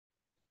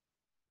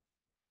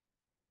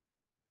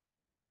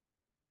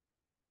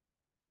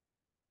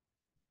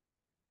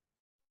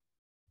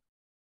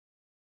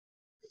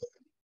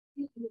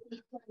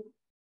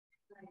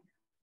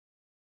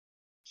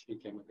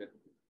ठीक है, मगर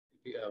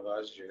की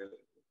आवाज जो है।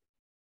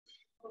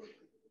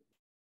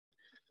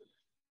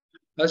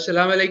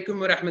 Assalamu alaikum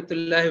wa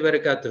rahmatullahi wa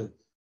barakatuh.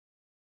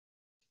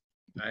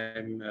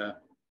 I'm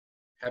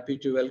happy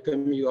to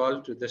welcome you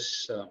all to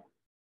this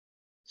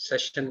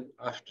session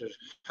after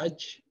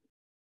Hajj.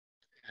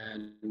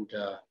 And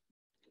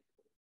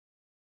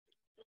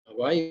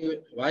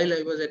while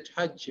I was at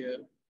Hajj,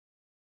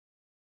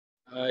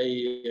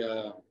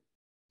 I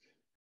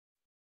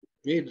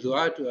made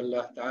dua to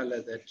Allah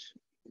Ta'ala that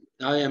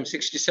now I am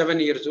 67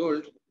 years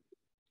old.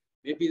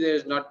 Maybe there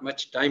is not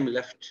much time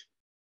left,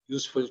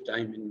 useful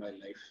time in my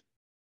life.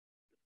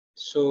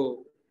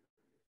 So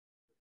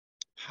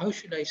how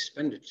should I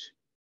spend it?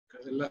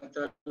 Because Allah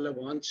Ta'ala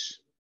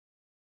wants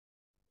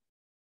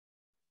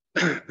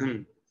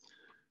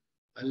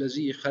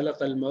الذي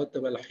خلق الموت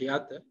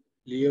والحياة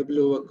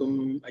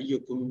ليبلوكم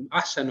أيكم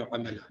أحسن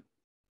عملا.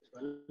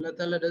 Allah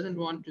Ta'ala doesn't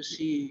want to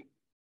see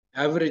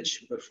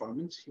average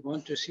performance. He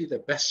wants to see the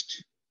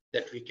best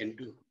that we can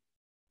do.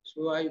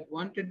 So I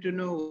wanted to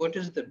know what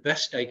is the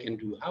best I can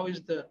do?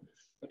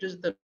 What is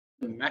the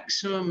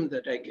maximum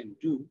that I can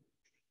do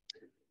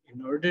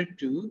in order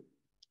to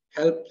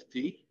help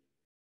the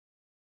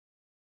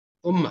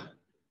Ummah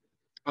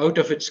out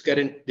of its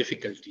current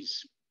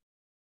difficulties?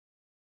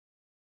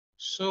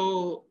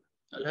 So,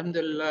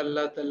 Alhamdulillah,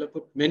 Allah Ta'ala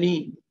put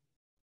many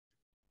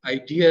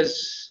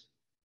ideas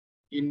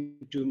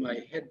into my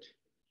head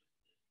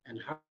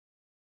and heart,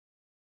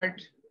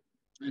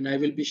 and I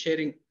will be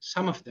sharing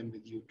some of them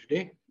with you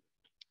today.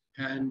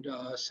 And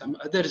some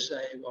others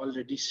I have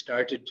already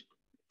started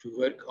to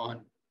work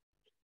on.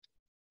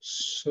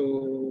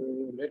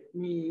 So let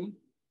me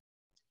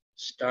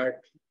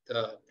start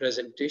the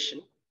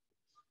presentation.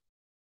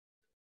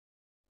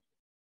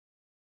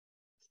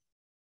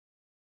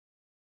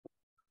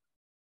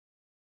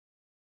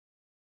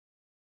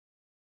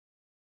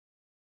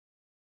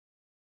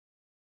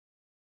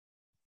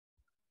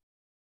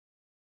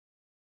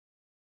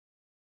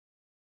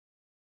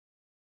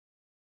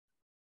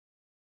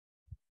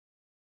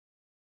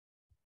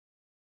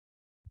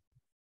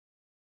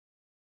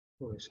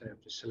 Oh, yes, I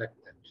have to select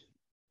that.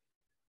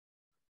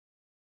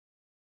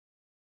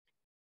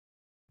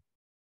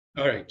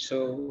 All right,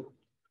 so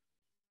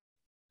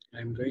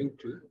I'm going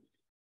to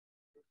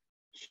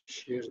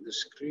share the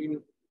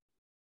screen.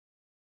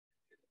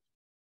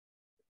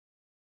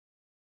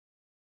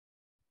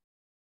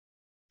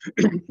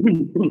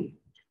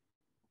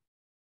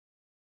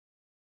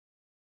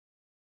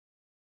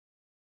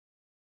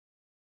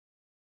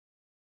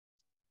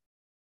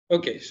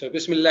 Okay, so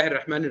Bismillah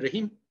ar-Rahman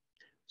ar-Rahim.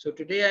 So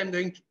today I'm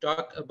going to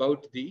talk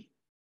about the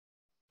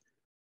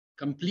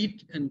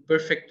complete and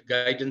perfect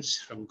guidance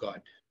from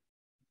God.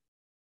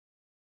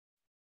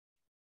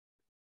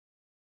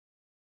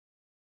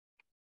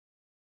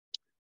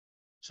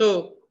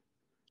 So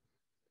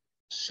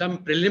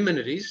some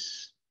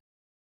preliminaries,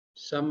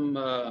 some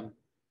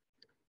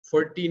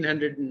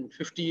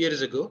 1450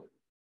 years ago,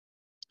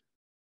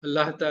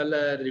 Allah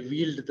Ta'ala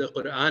revealed the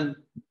Quran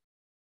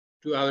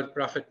to our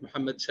Prophet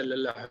Muhammad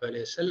sallallahu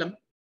alaihi wasallam,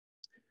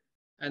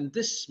 and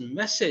this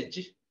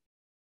message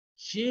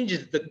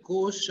changed the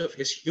course of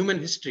his human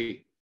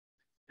history.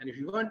 And if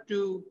you want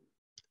to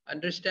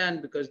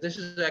understand, because this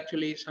is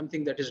actually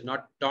something that is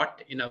not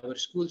taught in our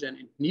schools and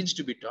it needs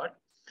to be taught,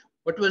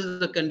 what was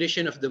the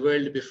condition of the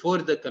world before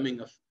the coming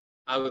of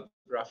our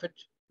Prophet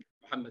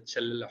Muhammad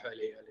sallallahu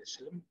alaihi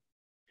wasallam,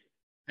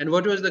 and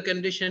what was the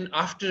condition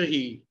after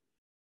he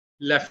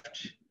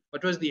left?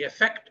 What was the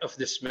effect of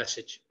this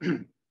message?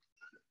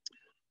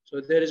 So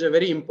there is a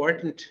very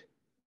important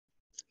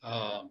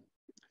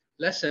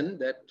lesson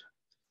that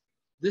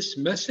this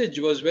message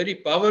was very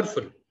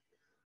powerful.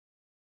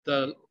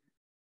 The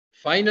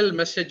final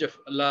message of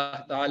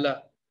Allah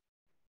Ta'ala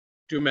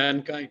to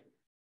mankind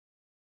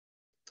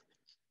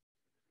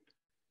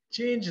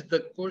changed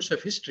the course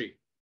of history.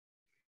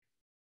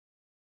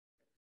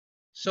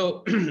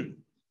 So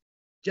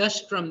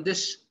just from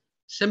this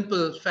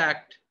simple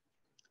fact,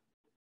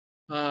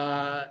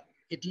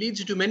 it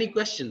leads to many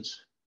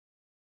questions.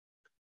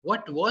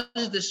 What was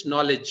this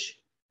knowledge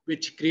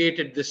which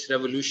created this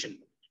revolution?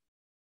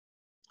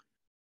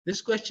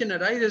 This question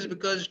arises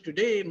because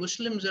today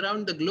Muslims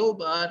around the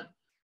globe are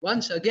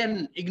once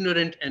again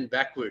ignorant and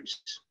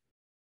backwards.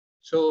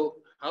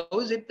 So how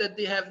is it that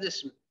they have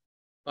this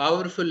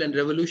powerful and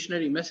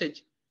revolutionary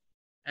message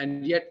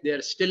and yet they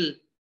are still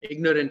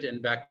ignorant and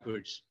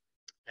backwards?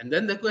 And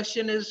then the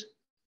question is,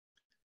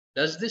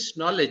 does this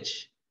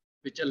knowledge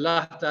which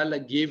Allah Ta'ala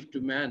gave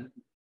to man,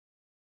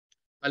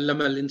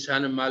 Allama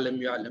al-insana ma lam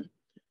ya'lam,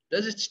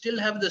 does it still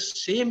have the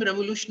same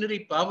revolutionary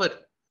power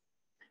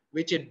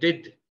which it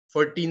did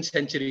 14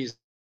 centuries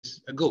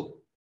ago?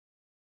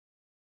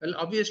 Well,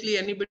 obviously,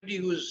 anybody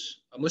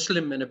who's a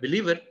Muslim and a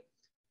believer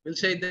will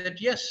say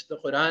that yes, the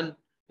Quran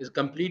is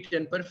complete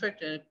and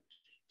perfect and it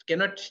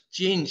cannot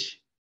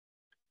change.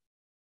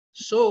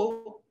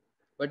 So,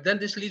 but then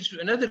this leads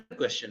to another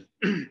question.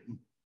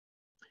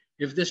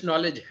 If this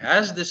knowledge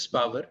has this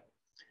power,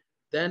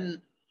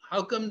 then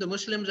how come the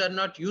Muslims are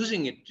not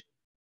using it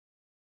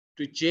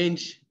to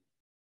change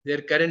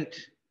their current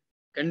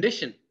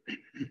condition?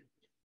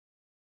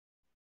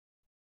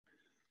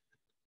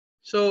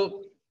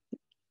 So,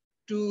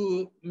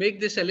 to make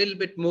this a little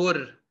bit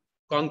more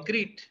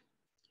concrete,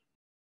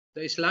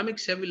 the Islamic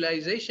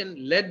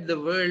civilization led the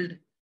world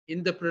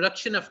in the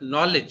production of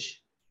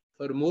knowledge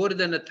for more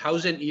than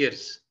 1,000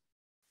 years.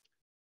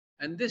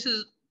 And this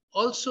is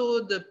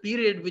also the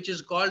period which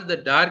is called the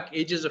Dark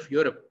Ages of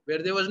Europe,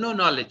 where there was no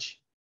knowledge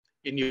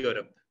in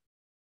Europe.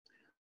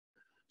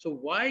 So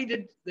why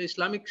did the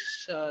Islamic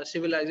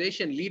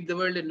civilization lead the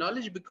world in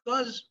knowledge?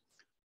 Because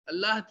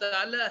Allah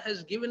Ta'ala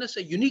has given us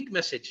a unique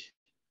message,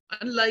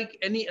 unlike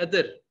any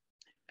other.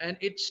 And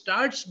it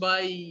starts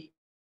by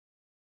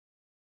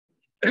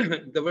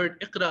the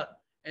word Iqra,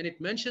 and it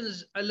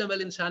mentions Allam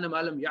al-insana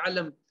ma lam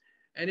ya'lam,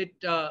 and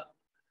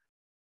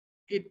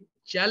it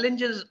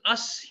challenges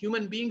us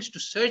human beings to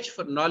search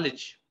for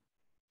knowledge.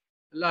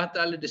 Allah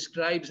Ta'ala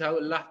describes how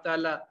Allah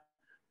Ta'ala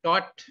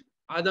taught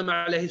Adam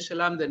alayhi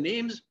salam the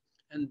names,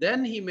 and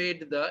then he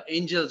made the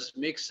angels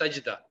make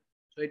sajda.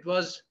 So it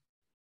was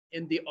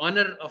in the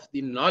honor of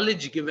the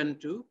knowledge given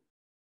to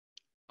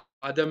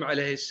Adam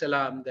alayhi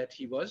salam that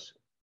he was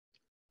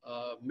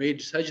made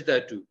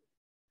sajda to.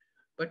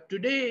 But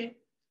today,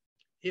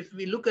 if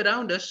we look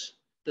around us,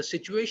 the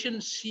situation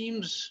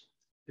seems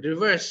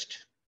reversed.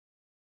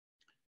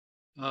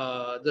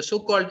 The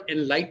so-called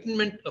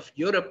enlightenment of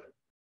Europe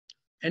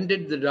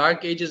ended the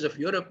dark ages of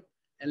Europe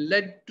and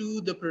led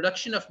to the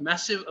production of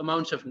massive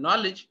amounts of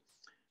knowledge.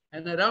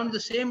 And around the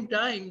same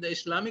time, the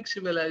Islamic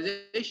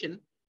civilization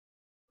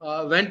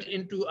went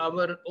into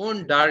our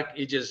own dark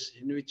ages,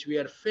 in which we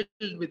are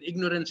filled with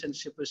ignorance and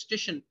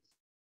superstition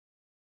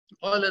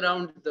all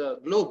around the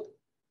globe.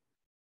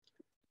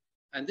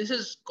 And this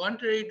is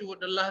contrary to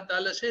what Allah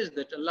Ta'ala says,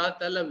 that Allah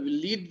Ta'ala will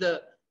lead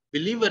the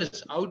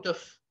believers out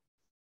of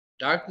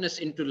darkness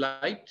into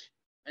light,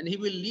 and he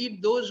will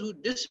lead those who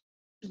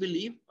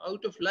disbelieve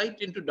out of light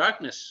into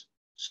darkness.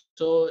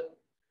 So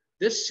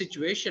this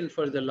situation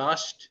for the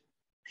last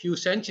few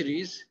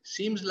centuries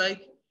seems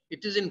like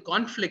it is in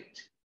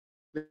conflict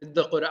with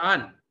the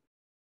Quran.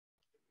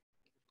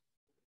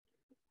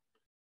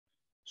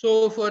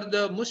 So for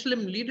the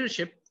Muslim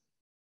leadership,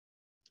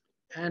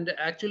 and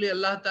actually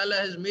Allah Ta'ala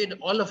has made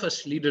all of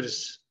us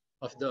leaders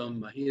of the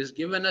Ummah. He has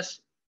given us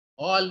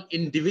all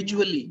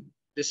individually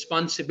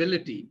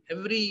responsibility.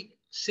 Every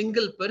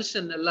single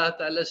person, Allah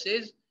Ta'ala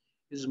says,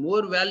 is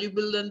more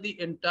valuable than the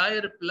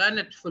entire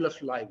planet full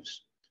of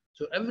lives.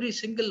 So every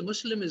single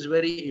Muslim is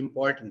very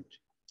important.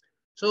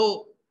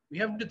 So we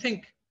have to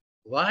think,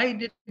 why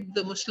did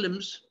the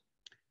Muslims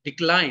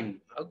decline?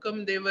 How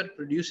come they were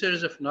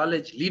producers of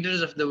knowledge,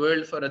 leaders of the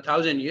world for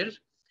 1,000 years?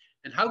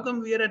 And how come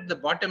we are at the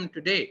bottom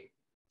today?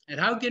 And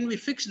how can we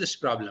fix this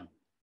problem?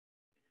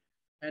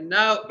 And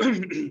now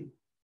the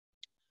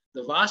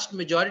vast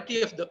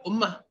majority of the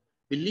Ummah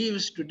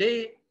believes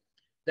today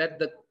that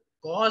the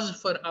cause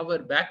for our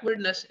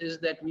backwardness is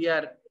that we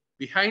are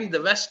behind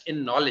the West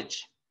in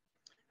knowledge.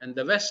 And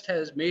the West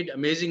has made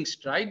amazing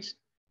strides.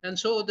 And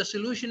so the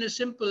solution is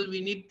simple.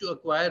 We need to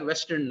acquire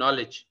Western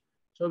knowledge.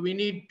 So we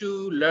need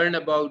to learn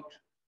about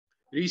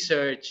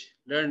research,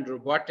 learn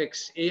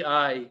robotics,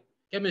 AI,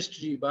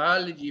 chemistry,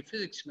 biology,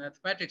 physics,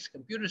 mathematics,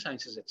 computer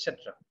sciences,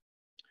 etc.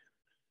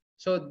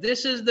 So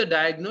this is the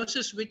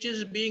diagnosis which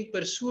is being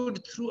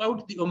pursued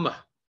throughout the Ummah.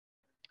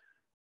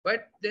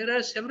 But there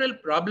are several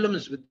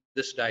problems with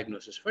this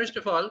diagnosis. First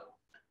of all,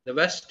 the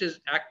West is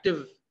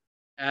active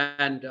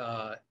and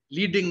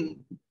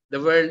leading the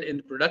world in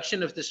the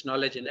production of this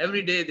knowledge, and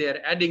every day they are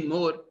adding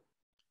more,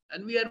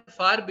 and we are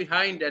far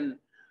behind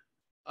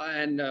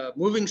and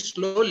moving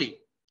slowly.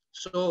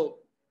 So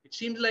it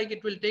seems like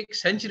it will take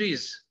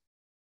centuries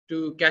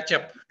to catch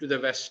up to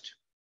the West.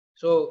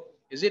 So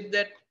is it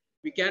that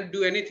we can't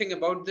do anything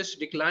about this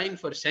decline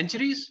for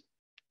centuries?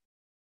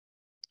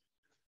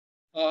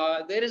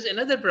 There is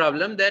another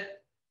problem,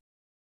 that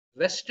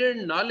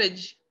Western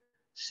knowledge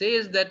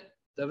says that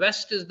the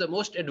West is the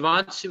most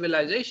advanced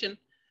civilization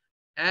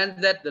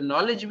and that the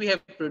knowledge we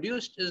have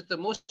produced is the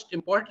most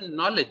important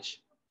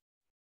knowledge.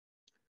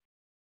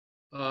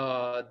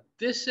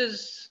 This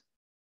is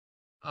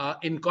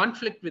in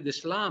conflict with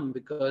Islam,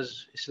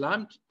 because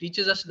Islam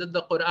teaches us that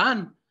the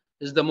Quran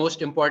is the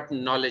most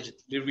important knowledge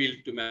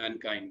revealed to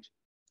mankind,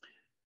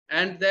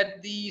 and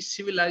that the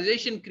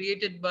civilization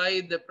created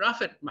by the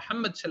Prophet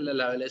Muhammad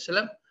sallallahu alaihi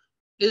wasallam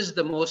is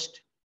the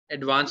most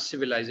advanced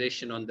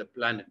civilization on the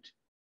planet.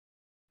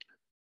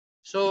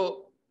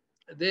 So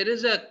there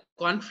is a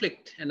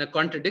conflict and a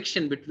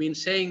contradiction between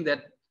saying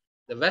that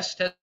the West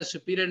has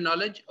superior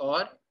knowledge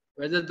or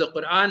whether the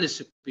Quran is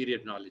superior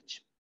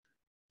knowledge.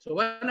 So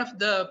one of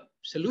the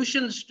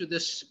solutions to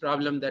this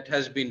problem that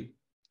has been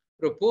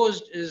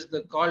proposed is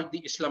called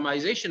the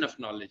Islamization of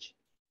knowledge.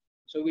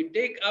 So we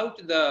take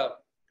out the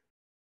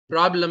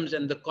problems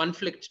and the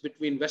conflicts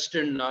between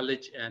Western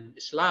knowledge and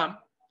Islam,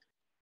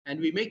 and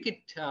we make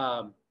it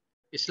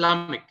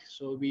Islamic.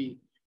 So we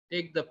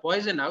take the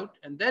poison out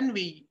and then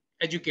we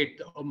educate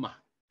the Ummah.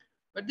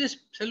 But this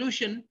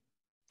solution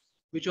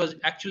which was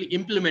actually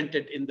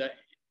implemented in the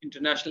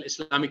International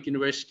Islamic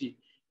University,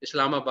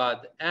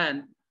 Islamabad,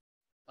 and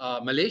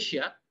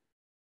Malaysia,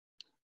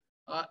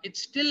 it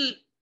still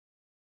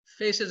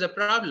faces a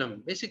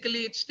problem. Basically,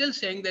 it's still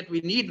saying that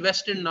we need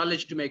Western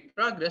knowledge to make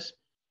progress,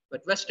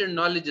 but Western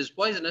knowledge is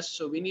poisonous,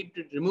 so we need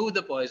to remove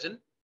the poison.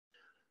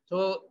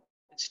 So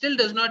it still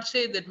does not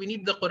say that we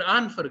need the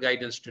Quran for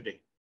guidance today.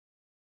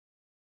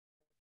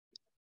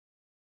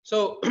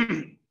 So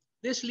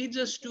this leads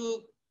us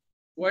to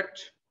what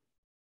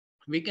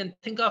we can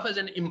think of as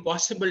an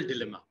impossible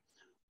dilemma.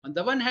 On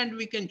the one hand,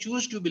 we can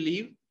choose to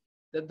believe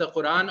that the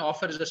Quran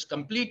offers us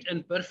complete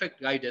and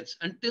perfect guidance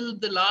until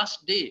the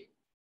last day.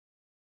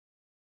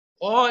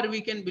 Or we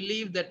can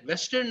believe that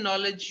Western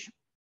knowledge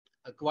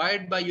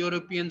acquired by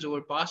Europeans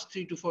over past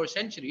 3 to 4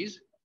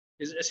 centuries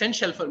is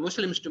essential for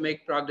Muslims to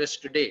make progress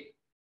today.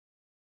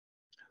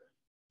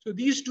 So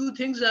these two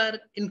things are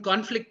in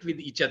conflict with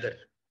each other.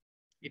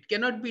 It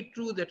cannot be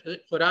true that the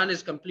Quran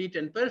is complete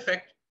and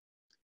perfect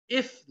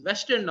if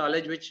Western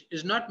knowledge, which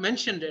is not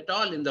mentioned at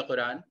all in the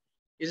Quran,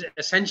 is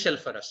essential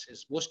for us,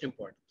 is most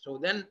important. So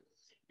then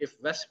if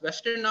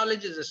Western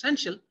knowledge is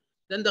essential,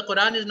 then the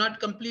Quran is not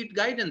complete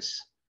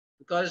guidance,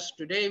 because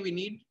today we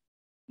need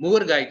more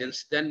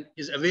guidance than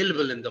is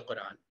available in the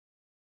Quran.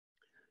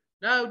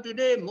 Now,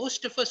 today,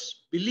 most of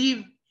us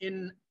believe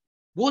in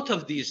both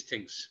of these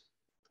things,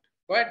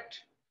 but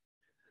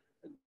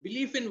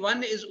belief in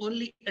one is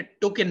only a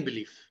token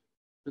belief,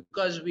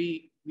 because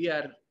we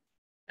are,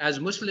 as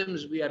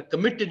Muslims, we are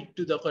committed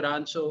to the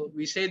Quran. So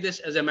we say this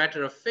as a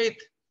matter of faith.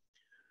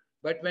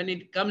 But when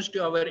it comes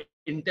to our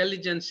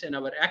intelligence and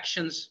our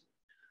actions,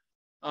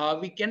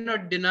 we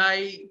cannot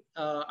deny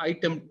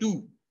item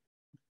 2,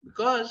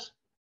 because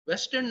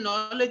Western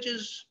knowledge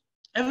is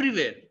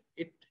everywhere.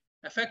 It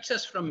affects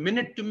us from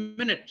minute to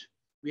minute.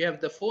 We have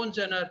the phones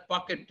in our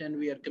pocket and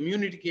we are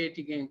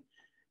communicating,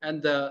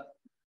 and the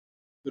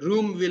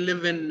room we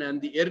live in and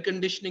the air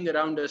conditioning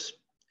around us,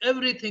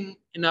 everything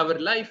in our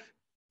life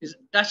is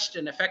touched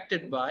and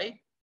affected by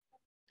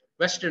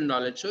Western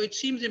knowledge. So it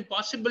seems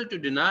impossible to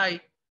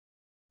deny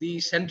the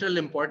central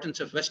importance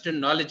of Western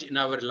knowledge in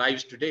our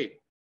lives today.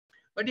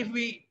 But if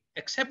we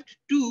accept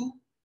 2,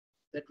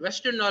 that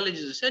Western knowledge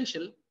is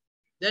essential,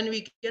 then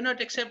we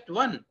cannot accept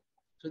 1.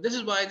 So this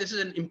is why this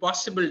is an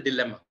impossible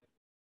dilemma.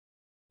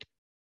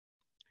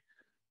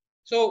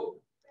 So,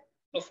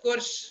 of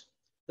course,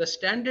 the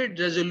standard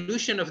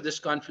resolution of this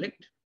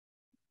conflict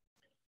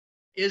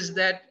is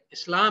that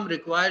Islam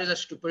requires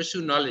us to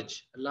pursue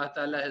knowledge. Allah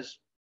Ta'ala has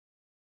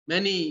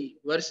many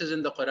verses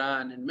in the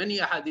Quran and many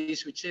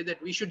ahadiths which say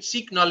that we should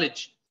seek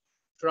knowledge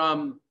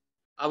from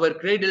our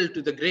cradle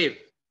to the grave.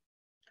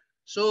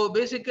 So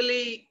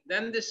basically,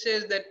 then this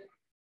says that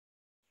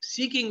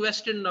seeking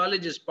Western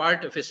knowledge is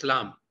part of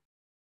Islam.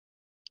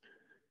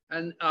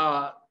 And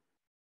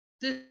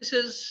this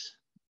is,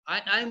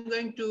 I'm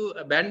going to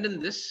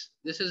abandon this.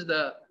 This is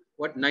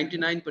what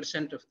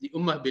 99% of the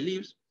Ummah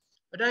believes,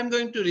 but I'm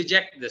going to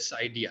reject this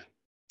idea.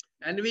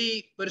 And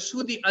we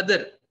pursue the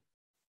other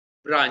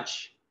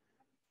branch.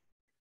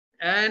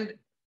 And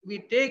we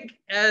take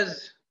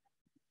as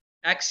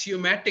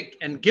axiomatic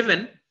and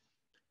given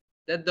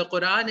that the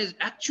Quran is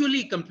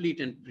actually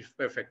complete and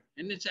perfect,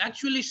 and it's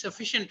actually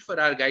sufficient for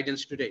our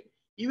guidance today,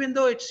 even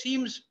though it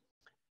seems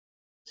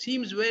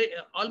very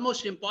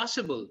almost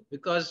impossible,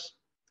 because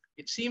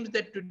it seems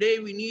that today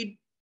we need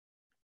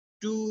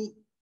to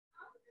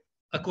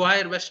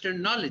acquire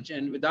Western knowledge,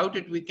 and without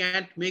it we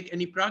can't make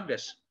any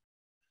progress.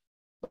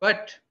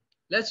 But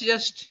let's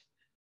just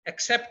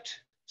accept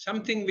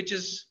something which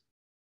is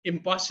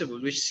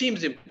impossible, which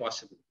seems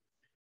impossible.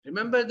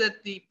 Remember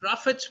that the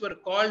prophets were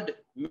called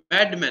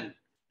madmen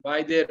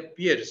by their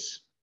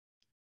peers.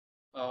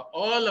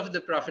 All of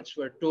the prophets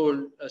were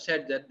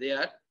said that they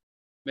are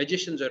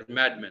magicians or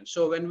madmen.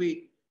 So when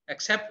we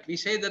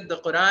say that the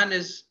Quran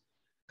is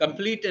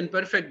complete and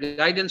perfect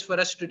guidance for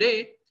us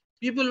today,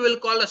 people will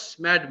call us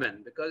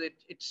madmen because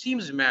it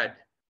seems mad.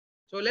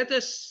 So let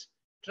us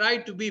try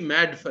to be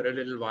mad for a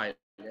little while.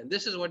 And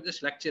this is what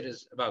this lecture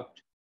is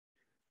about.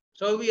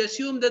 So we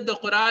assume that the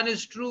Quran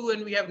is true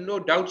and we have no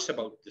doubts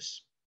about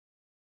this.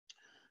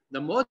 The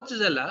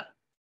Mu'tazila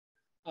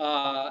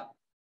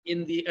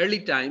in the early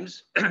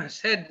times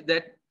said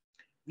that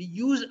we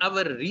use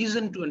our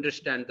reason to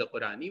understand the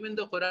Quran. Even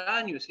the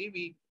Quran, you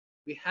see,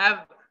 we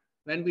have,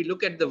 when we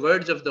look at the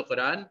words of the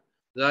Quran,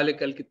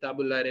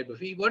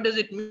 what does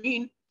it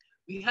mean?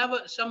 We have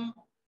some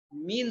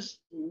means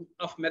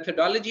of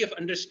methodology of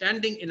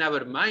understanding in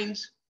our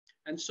minds.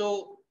 And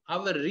so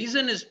our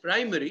reason is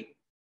primary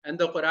and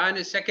the Quran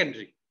is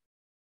secondary.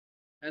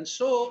 And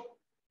so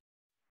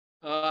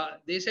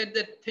they said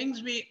that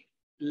things we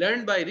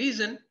learn by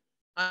reason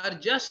are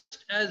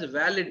just as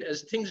valid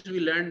as things we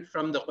learn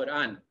from the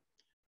Quran.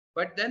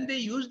 But then they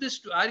use this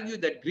to argue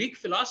that Greek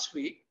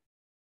philosophy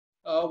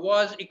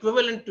was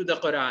equivalent to the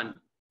Quran.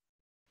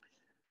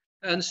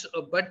 And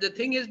so, but the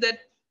thing is that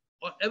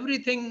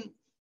everything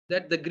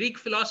that the Greek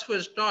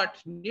philosophers taught,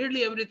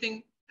 nearly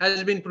everything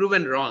has been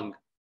proven wrong.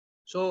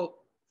 So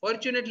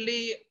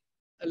fortunately,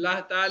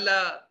 Allah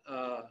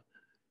Ta'ala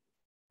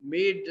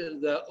made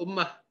the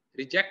Ummah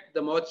reject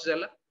the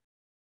Mu'tazila.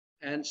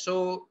 And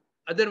so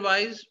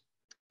otherwise,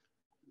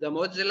 the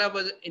Mu'tazila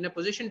was in a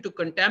position to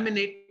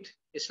contaminate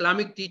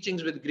Islamic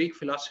teachings with Greek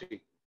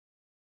philosophy.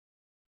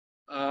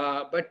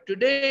 But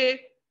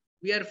today,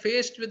 we are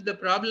faced with the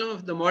problem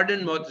of the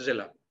modern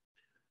Mu'tazila.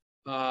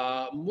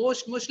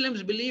 Most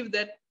Muslims believe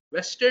that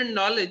Western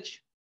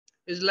knowledge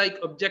is like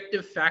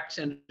objective facts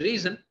and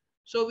reason,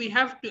 so we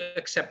have to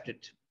accept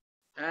it.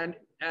 And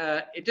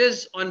it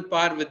is on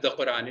par with the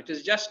Quran. It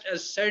is just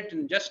as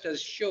certain, just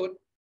as sure,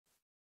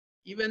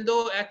 even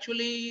though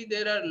actually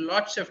there are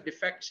lots of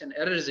defects and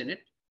errors in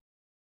it,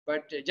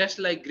 but just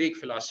like Greek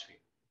philosophy.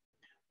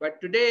 But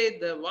today,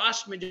 the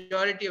vast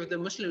majority of the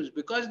Muslims,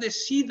 because they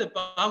see the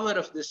power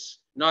of this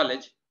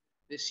knowledge,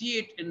 they see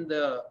it in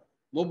the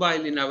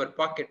mobile in our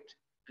pocket,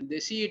 and they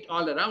see it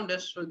all around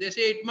us, so they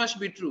say it must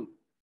be true.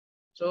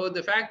 So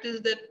the fact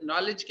is that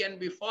knowledge can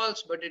be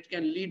false, but it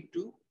can lead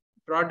to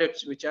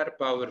products which are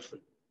powerful.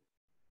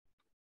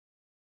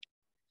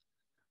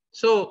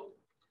 So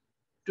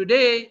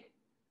today,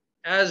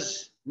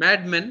 as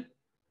madmen,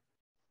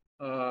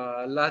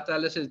 Allah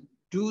Ta'ala says,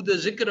 do the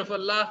zikr of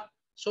Allah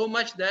so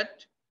much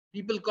that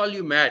people call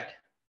you mad.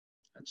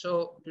 And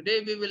so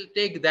today we will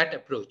take that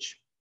approach.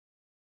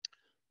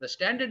 The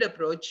standard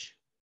approach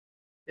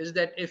is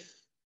that if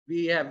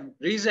we have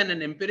reason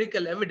and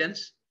empirical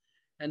evidence,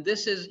 and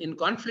this is in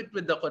conflict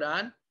with the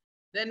Quran,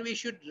 then we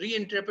should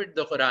reinterpret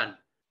the Quran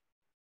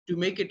to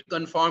make it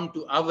conform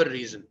to our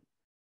reason.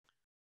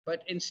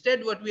 But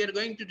instead, what we are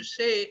going to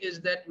say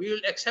is that we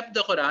will accept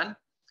the Quran,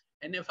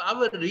 and if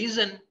our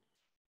reason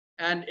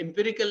and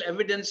empirical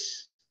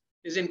evidence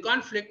is in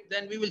conflict,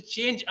 then we will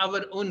change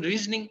our own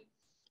reasoning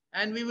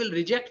and we will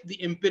reject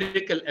the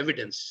empirical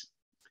evidence.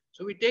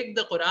 So we take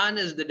the Quran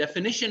as the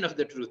definition of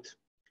the truth,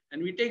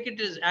 and we take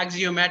it as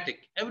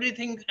axiomatic.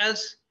 Everything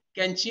else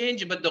can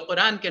change, but the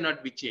Quran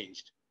cannot be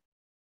changed.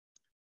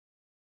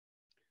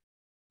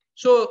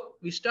 So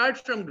we start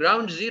from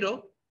ground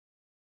zero,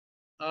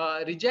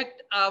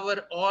 reject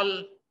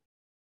all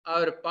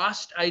our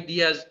past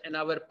ideas and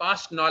our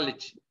past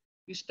knowledge.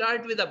 We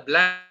start with a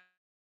blank.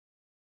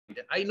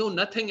 I know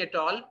nothing at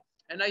all,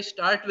 and I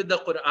start with the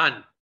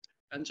Quran.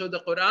 And so the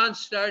Quran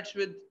starts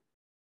with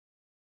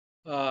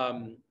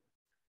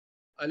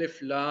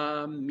Alif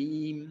Lam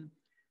Mim,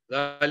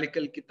 ذَلِكَ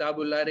الْكِتَابُ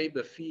لَا رَيْبَ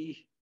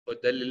فِيهِ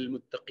هُدًى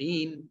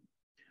لِلْمُتَّقِينَ.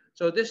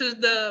 So this is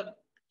the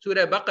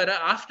Surah Baqarah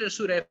after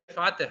Surah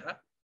Fatiha,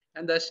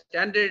 and the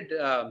standard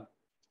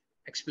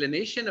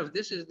explanation of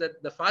this is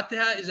that the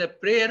Fatiha is a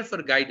prayer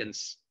for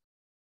guidance.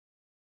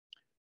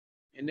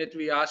 In it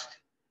we ask,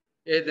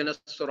 اهدنا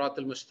الصراط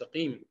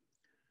المستقيم.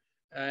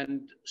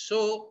 And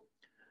so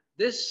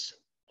this,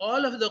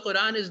 all of the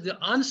Quran is the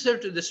answer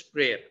to this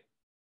prayer.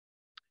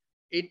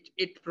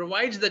 It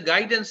provides the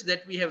guidance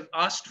that we have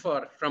asked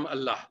for from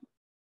Allah.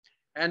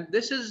 And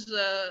this is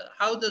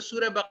how the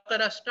Surah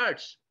Baqarah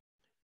starts,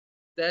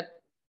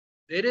 that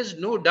there is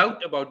no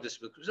doubt about this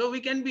book. So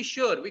we can be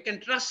sure, we can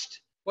trust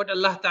what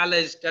Allah Ta'ala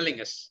is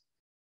telling us.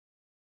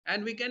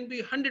 And we can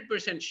be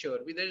 100% sure,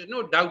 there is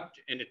no doubt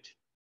in it.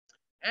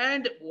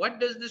 And what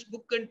does this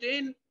book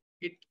contain?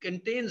 It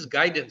contains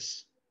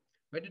guidance,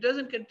 but it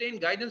doesn't contain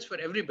guidance for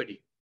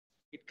everybody.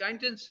 It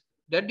contains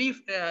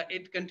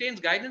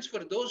guidance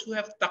for those who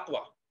have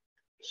taqwa.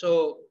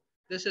 So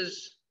this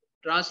is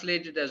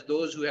translated as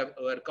those who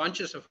are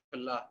conscious of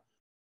Allah.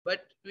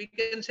 But we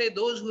can say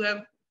those who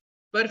have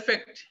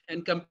perfect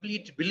and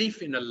complete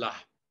belief in Allah.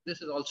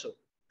 This is also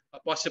a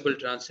possible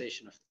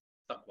translation of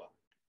taqwa.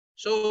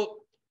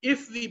 So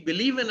if we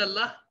believe in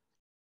Allah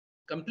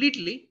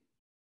completely,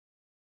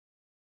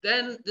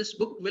 then this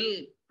book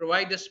will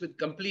provide us with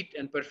complete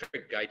and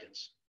perfect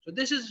guidance. So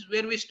this is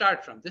where we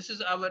start from.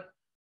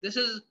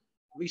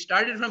 We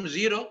started from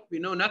zero, we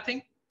know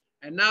nothing.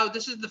 And now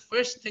this is the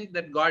first thing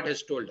that God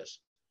has told us,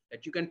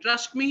 that you can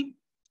trust me,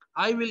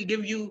 I will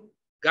give you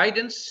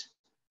guidance,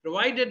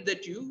 provided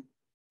that you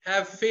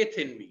have faith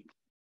in me.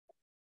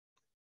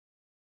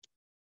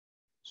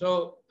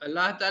 So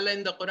Allah Ta'ala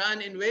in the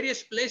Quran in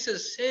various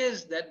places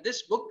says that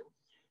this book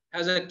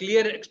has a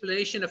clear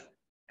explanation of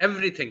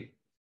everything.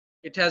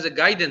 It has a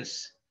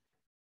guidance,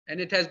 and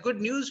it has good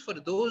news for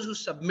those who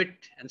submit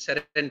and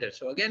surrender.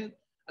 So again,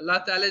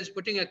 Allah Ta'ala is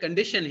putting a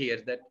condition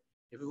here that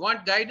if we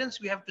want guidance,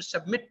 we have to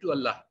submit to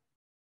Allah.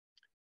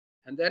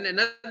 And then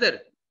another,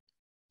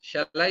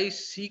 shall I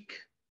seek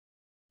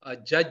a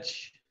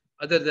judge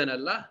other than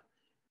Allah?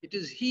 It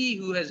is He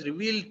who has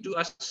revealed to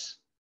us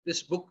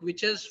this book,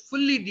 which is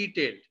fully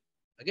detailed.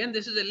 Again,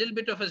 this is a little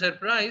bit of a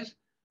surprise.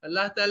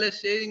 Allah Ta'ala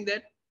is saying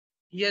that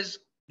He has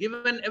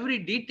given every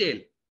detail.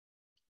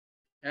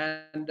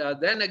 And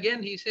then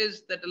again, He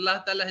says that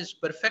Allah Ta'ala has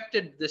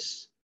perfected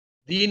this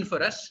deen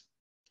for us,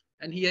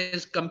 and He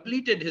has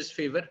completed His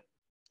favor,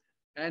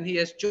 and He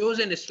has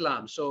chosen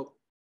Islam. So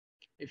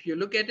if you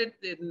look at it,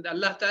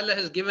 Allah Ta'ala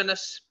has given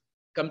us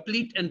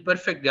complete and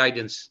perfect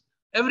guidance,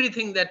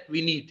 everything that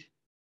we need.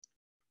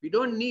 We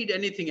don't need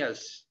anything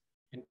else.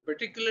 In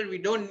particular, we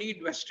don't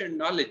need Western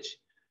knowledge.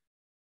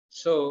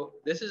 So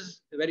this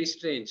is very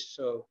strange.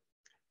 So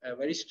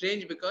very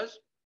strange because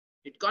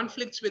it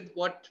conflicts with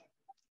what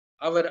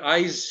our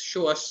eyes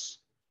show us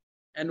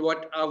and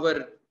what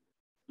our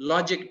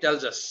logic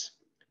tells us.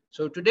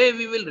 So today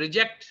we will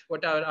reject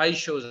what our eyes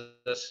shows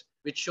us,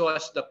 which show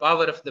us the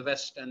power of the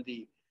West and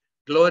the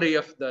glory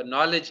of the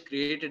knowledge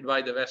created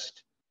by the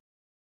West.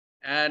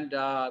 And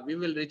we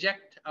will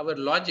reject our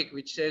logic,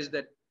 which says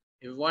that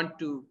if we want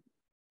to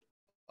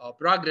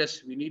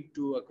progress, we need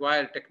to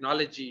acquire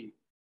technology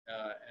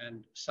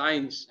and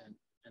science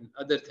and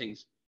other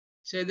things.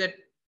 Say that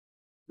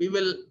we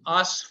will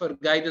ask for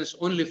guidance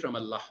only from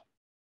Allah.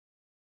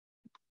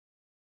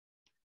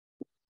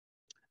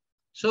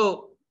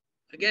 So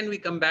again, we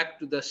come back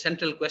to the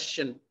central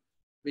question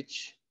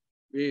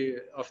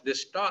of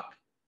this talk.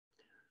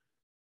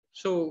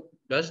 So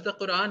does the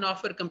Quran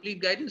offer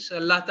complete guidance?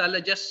 Allah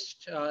Ta'ala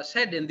just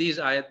said in these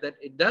ayat that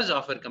it does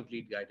offer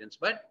complete guidance,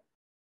 but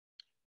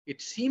it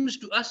seems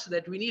to us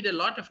that we need a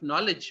lot of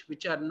knowledge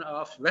which are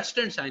of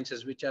Western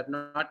sciences, which are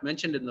not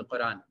mentioned in the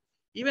Quran.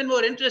 Even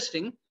more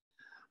interesting,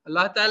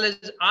 Allah Ta'ala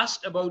is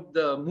asked about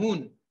the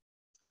moon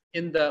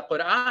in the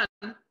Quran,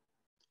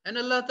 and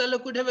Allah Ta'ala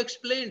could have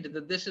explained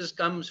that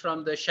comes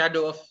from the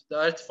shadow of the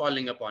earth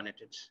falling upon it.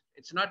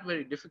 It's not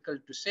very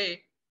difficult to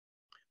say,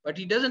 but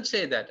he doesn't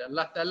say that.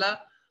 Allah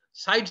Ta'ala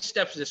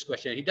sidesteps this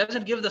question. He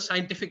doesn't give the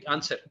scientific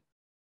answer.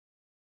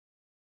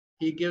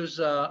 He gives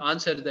an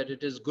answer that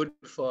it is good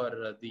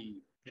for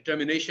the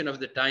determination of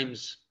the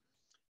times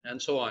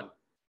and so on.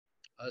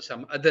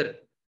 Some other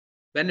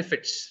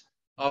benefits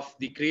of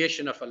the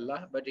creation of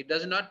Allah, but it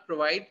does not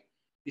provide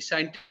the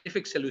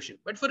scientific solution.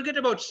 But forget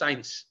about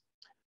science.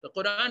 The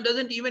Quran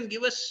doesn't even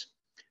give us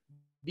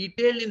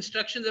detailed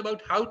instructions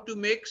about how to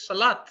make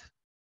salat.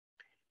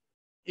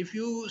 If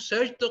you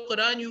search the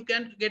Quran, you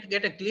can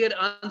get a clear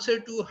answer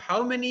to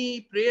how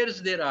many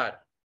prayers there are.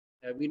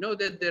 We know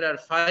that there are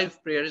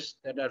 5 prayers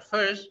that are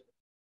first,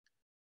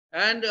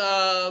 and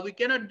we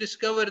cannot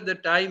discover the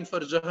time for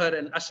Zuhr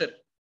and Asr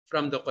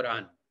from the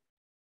Quran.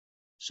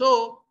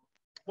 So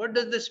what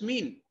does this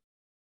mean?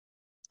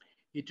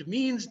 It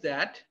means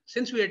that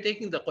since we are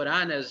taking the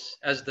Quran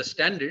as the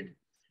standard,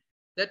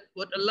 that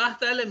what Allah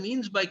Ta'ala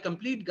means by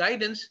complete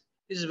guidance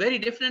is very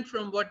different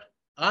from what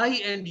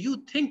I and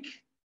you think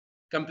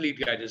complete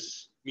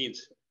guidance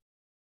means.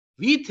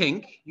 We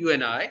think, you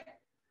and I,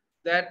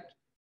 that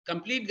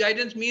complete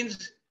guidance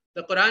means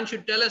the Quran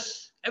should tell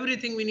us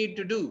everything we need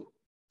to do.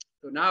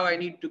 So now I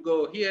need to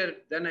go here,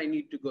 then I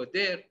need to go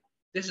there.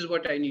 This is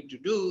what I need to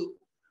do.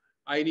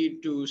 I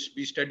need to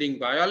be studying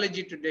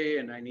biology today,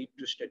 and I need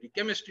to study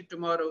chemistry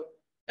tomorrow.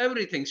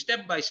 Everything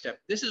step by step.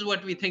 This is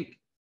what we think.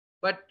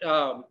 But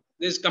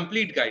there's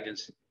complete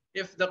guidance.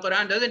 If the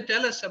Quran doesn't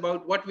tell us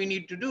about what we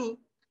need to do,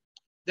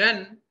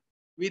 then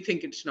we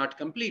think it's not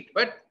complete.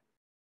 But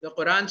the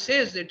Quran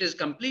says it is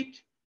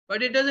complete,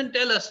 but it doesn't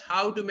tell us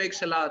how to make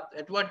salat,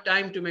 at what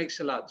time to make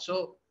salat.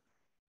 So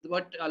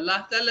what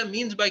Allah Ta'ala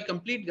means by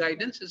complete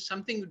guidance is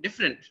something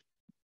different.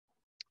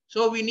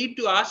 So we need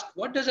to ask,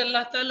 what does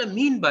Allah Ta'ala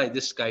mean by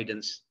this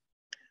guidance?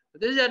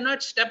 These are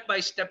not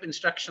step-by-step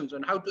instructions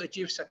on how to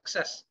achieve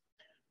success.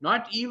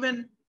 Not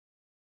even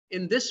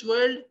in this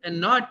world and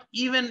not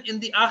even in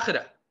the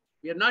Akhirah.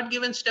 We are not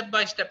given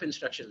step-by-step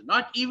instructions,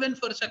 not even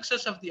for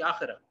success of the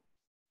Akhirah.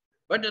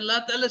 But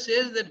Allah Ta'ala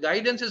says that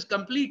guidance is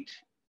complete.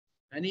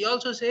 And He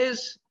also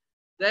says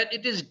that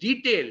it is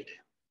detailed.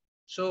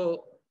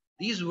 So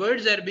these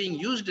words are being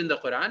used in the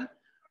Quran,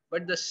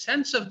 but the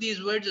sense of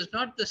these words is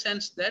not the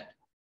sense that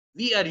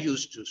we are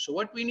used to. So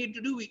what we need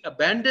to do, we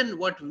abandon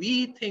what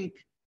we think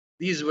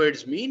these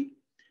words mean,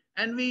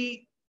 and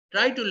we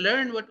try to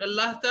learn what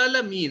Allah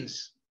Ta'ala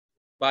means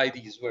by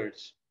these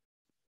words.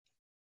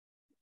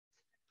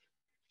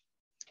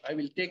 I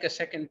will take a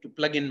second to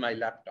plug in my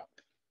laptop.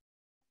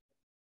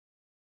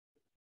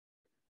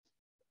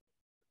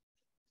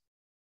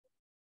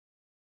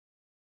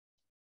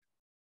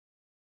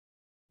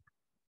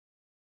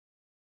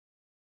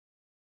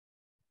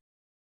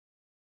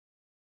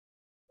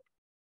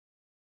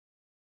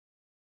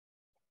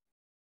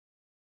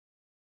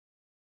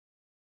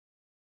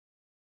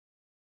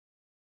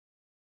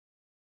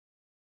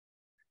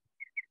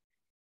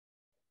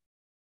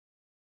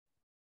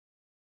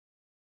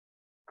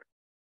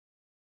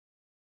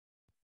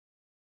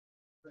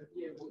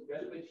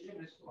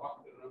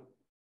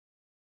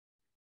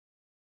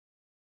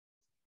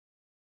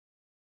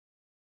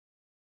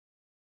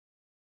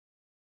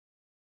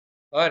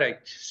 All right,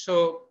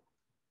 so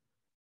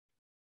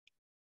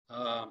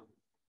all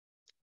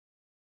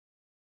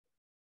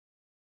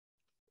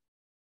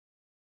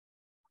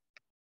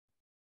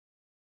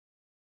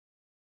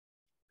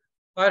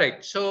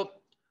right, so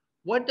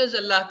what does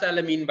Allah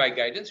Ta'ala mean by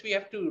guidance? We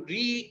have to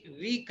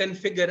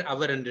reconfigure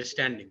our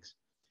understandings.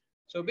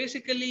 So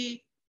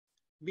basically,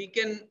 we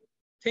can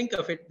think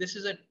of it, this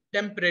is a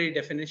temporary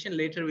definition.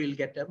 Later, we'll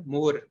get a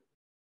more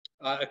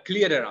a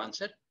clearer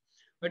answer.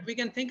 But we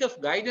can think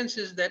of guidance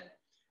as that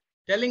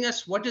telling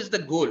us what is the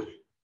goal.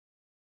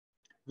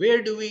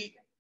 Where do we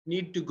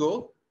need to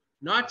go?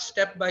 Not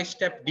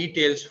step-by-step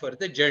details for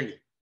the journey.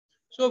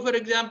 So for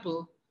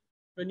example,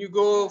 when you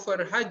go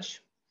for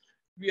Hajj,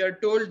 we are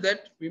told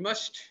that we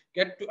must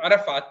get to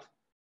Arafat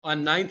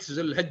on 9th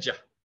Zulhijjah.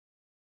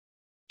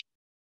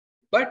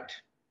 But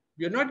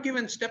we are not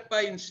given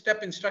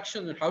step-by-step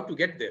instructions on how to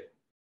get there.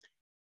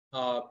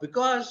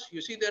 Because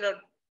you see, there are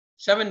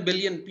 7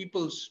 billion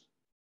peoples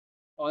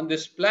on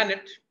this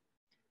planet.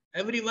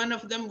 Every one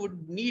of them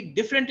would need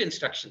different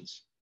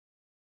instructions.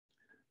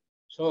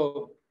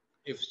 So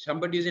if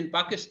somebody is in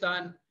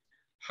Pakistan,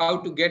 how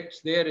to get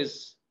there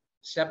is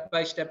step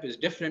by step is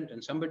different.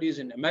 And somebody is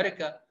in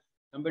America,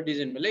 somebody is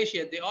in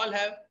Malaysia, they all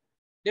have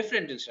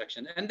different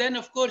instructions. And then,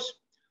 of course,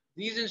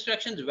 these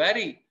instructions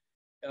vary.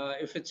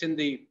 If it's in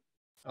the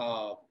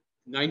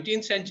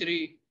 19th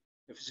century,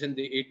 if it's in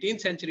the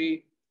 18th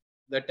century,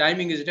 the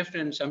timing is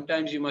different.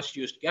 Sometimes you must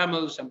use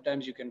camels,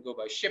 sometimes you can go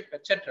by ship,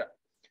 etc.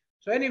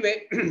 So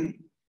anyway,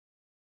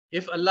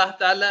 if Allah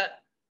Ta'ala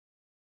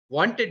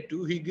wanted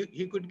to,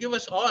 he could give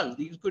us all.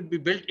 These could be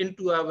built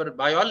into our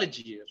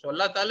biology. So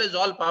Allah Ta'ala is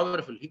all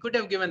powerful. He could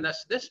have given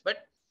us this,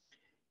 but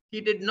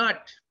he did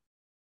not.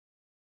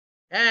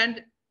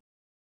 And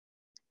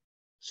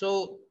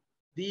so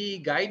the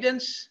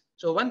guidance,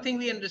 so one thing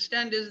we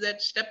understand is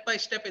that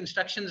step-by-step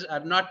instructions are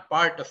not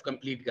part of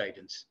complete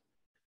guidance.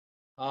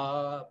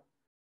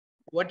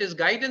 What is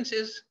guidance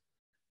is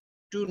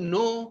to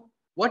know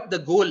what the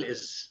goal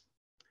is.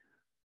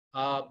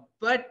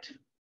 But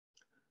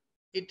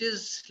it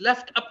is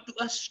left up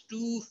to us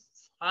to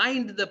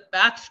find the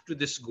path to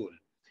this goal.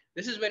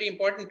 This is very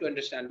important to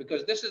understand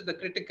because this is the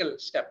critical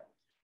step.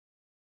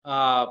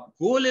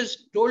 Goal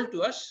is told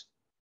to us.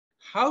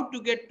 How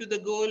to get to the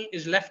goal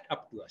is left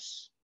up to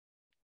us.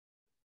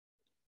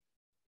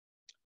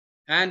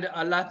 And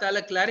Allah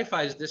Ta'ala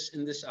clarifies this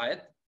in this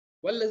ayat.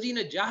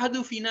 وَالَّذِينَ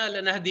جَاهَدُوا فِينَا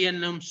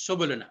لَنَهْدِيَنَّهُمْ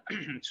سُبُلَنَا.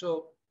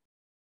 So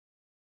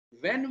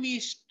when we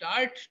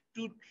start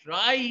to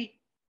try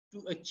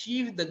to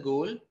achieve the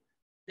goal,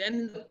 then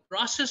in the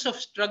process of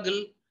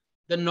struggle,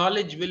 the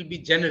knowledge will be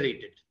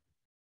generated.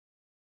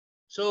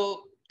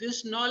 So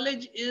this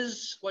knowledge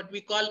is what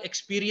we call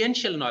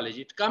experiential knowledge.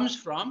 It comes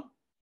from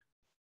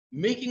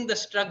making the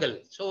struggle.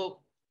 So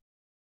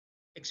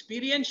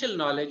experiential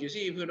knowledge, you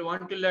see, if you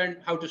want to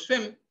learn how to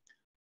swim,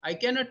 I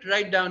cannot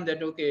write down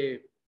that, okay,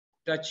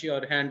 touch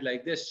your hand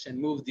like this and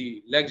move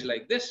the legs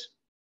like this.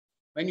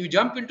 When you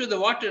jump into the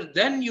water,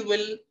 then you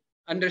will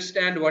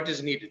understand what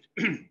is needed.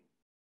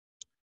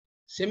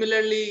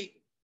 Similarly,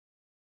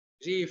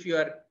 see, if you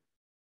are,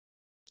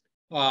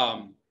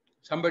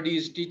 somebody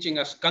is teaching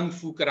us Kung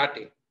Fu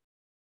Karate.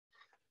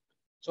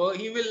 So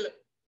he will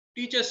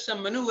teach us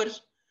some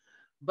maneuvers,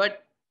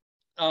 but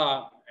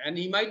and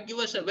he might give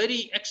us a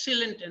very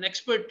excellent and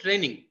expert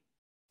training.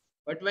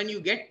 But when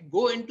you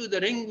go into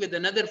the ring with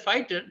another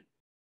fighter,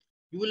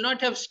 you will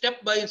not have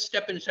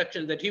step-by-step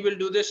instructions that he will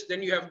do this,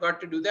 then you have got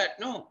to do that.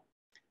 No,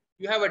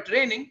 you have a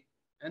training,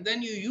 and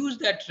then you use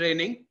that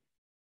training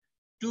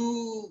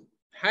to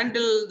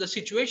handle the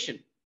situation.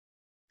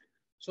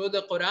 So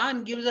the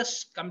Quran gives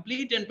us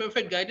complete and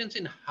perfect guidance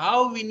in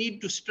how we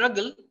need to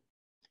struggle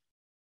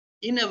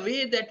in a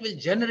way that will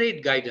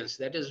generate guidance.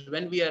 That is,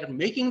 when we are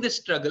making this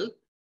struggle,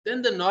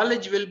 then the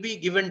knowledge will be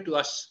given to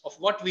us of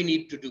what we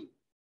need to do.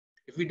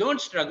 If we don't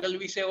struggle,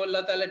 we say, oh,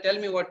 Allah Ta'ala, tell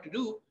me what to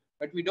do,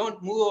 but we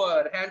don't move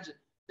our hands,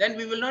 then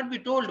we will not be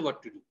told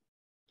what to do.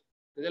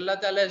 Because Allah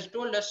Ta'ala has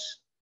told us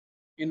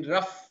in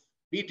rough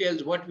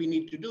details what we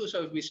need to do.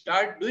 So if we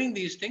start doing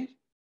these things,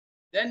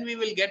 then we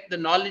will get the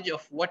knowledge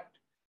of what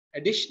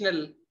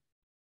additional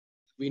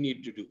we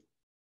need to do.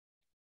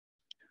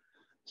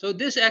 So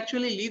this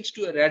actually leads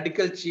to a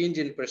radical change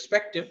in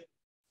perspective.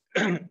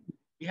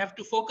 We have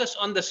to focus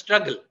on the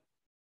struggle,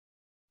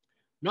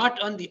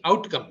 not on the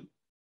outcome.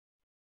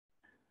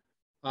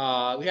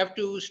 We have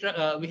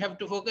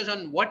to focus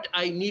on what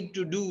I need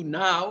to do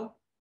now,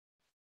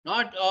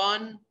 not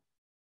on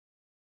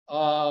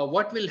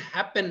what will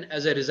happen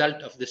as a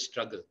result of this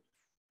struggle,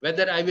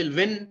 whether I will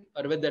win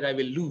or whether I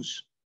will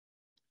lose.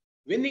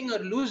 Winning or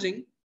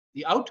losing,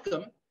 the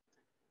outcome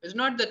is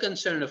not the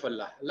concern of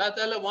Allah. Allah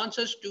Ta'ala wants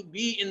us to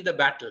be in the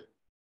battle.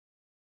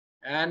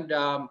 And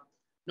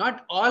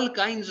not all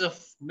kinds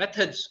of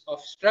methods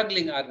of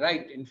struggling are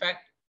right. In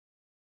fact,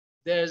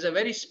 there's a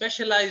very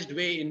specialized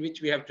way in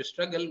which we have to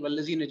struggle.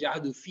 وَالَّذِينَ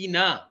جَاهَدُوا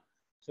فِينَا.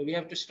 So we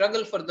have to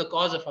struggle for the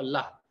cause of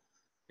Allah.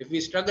 If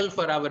we struggle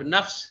for our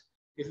nafs,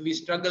 if we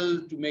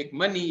struggle to make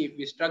money, if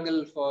we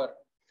struggle for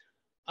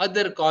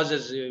other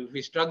causes, if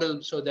we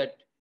struggle so that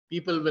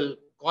people will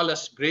call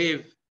us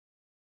brave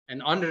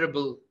and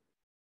honorable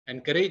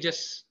and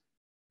courageous,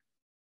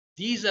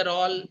 these are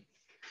all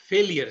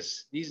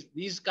failures.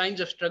 These kinds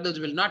of struggles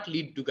will not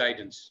lead to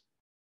guidance.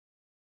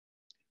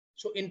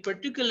 So in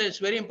particular, it's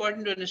very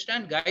important to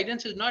understand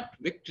guidance is not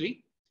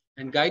victory,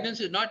 and guidance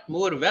is not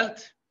more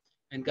wealth,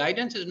 and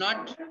guidance is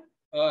not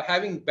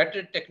having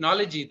better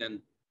technology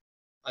than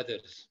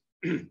others.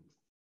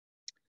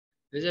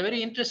 There's a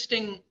very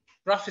interesting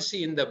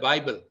prophecy in the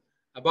Bible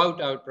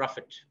about our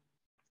prophet,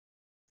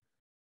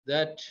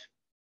 that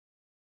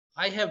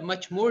I have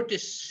much more to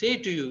say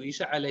to you,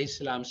 Isa alayhi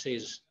salam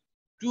says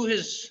to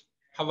his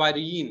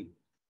Hawariyin,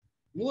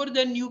 more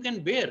than you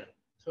can bear.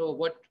 So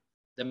what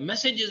The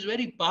message is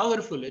very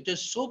powerful. It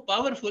is so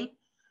powerful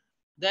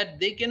that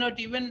they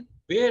cannot even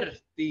bear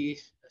they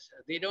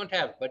don't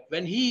have. But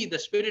when he, the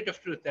Spirit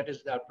of truth, that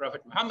is our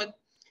Prophet Muhammad,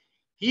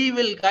 he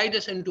will guide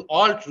us into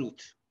all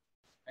truth.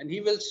 And he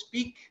will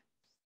speak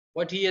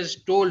what he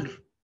has told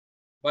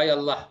by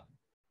Allah.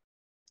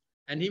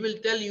 And he will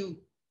tell you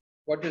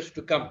what is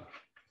to come.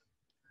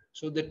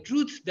 So the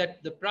truth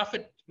that the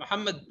Prophet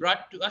Muhammad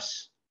brought to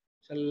us,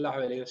 sallallahu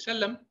alaihi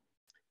wasallam,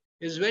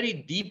 is very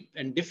deep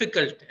and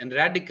difficult and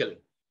radical.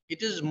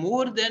 It is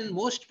more than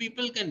most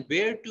people can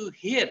bear to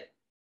hear.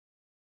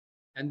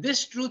 And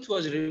this truth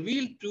was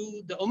revealed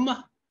to the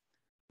Ummah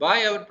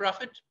by our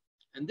Prophet.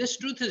 And this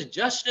truth is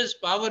just as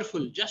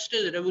powerful, just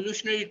as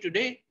revolutionary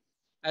today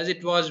as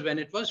it was when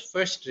it was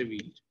first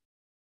revealed.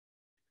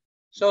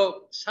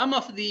 So some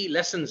of the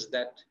lessons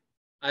that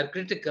are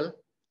critical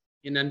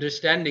in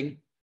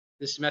understanding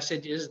this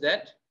message is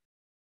that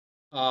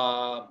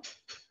what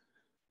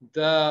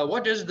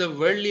is the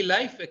worldly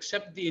life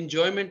except the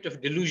enjoyment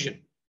of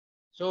delusion?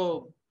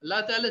 So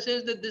Allah Ta'ala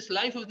says that this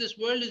life of this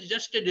world is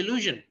just a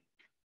delusion.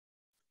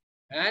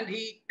 And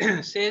he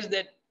says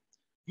that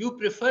you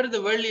prefer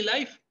the worldly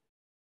life,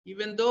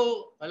 even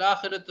though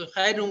al-akhiratu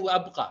khayrun wa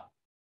abqa.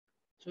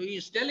 So he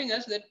is telling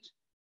us that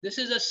this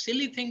is a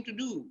silly thing to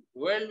do.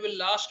 The world will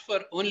last for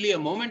only a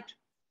moment,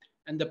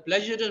 and the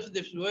pleasures of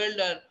this world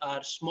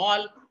are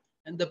small,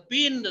 and the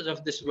pains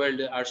of this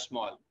world are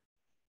small.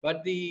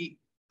 But the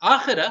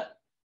akhirah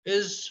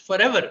is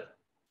forever,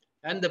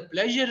 and the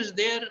pleasures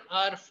there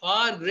are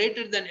far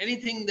greater than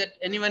anything that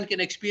anyone can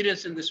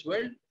experience in this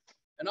world.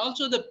 And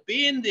also the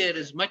pain there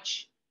is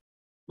much,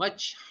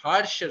 much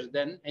harsher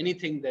than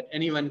anything that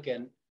anyone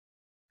can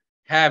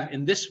have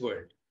in this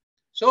world.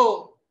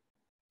 So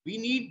we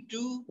need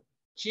to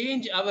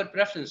change our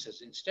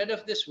preferences. Instead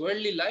of this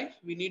worldly life,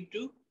 we need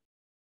to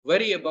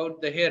worry about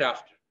the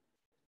hereafter.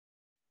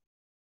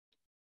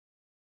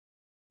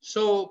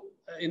 So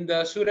in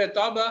the Surah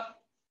Tawbah,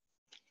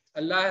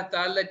 Allah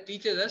Ta'ala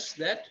teaches us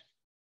that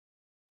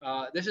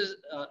this is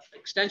an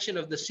extension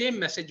of the same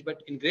message,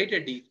 but in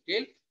greater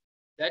detail,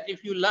 that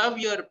if you love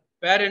your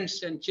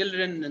parents and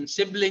children and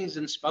siblings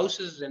and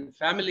spouses and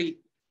family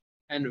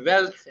and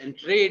wealth and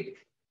trade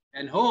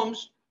and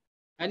homes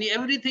and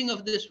everything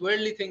of this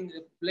worldly thing,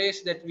 the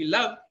place that we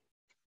love,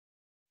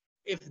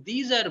 if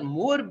these are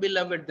more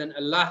beloved than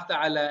Allah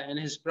Ta'ala and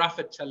His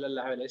Prophet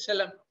Sallallahu Alaihi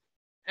Wasallam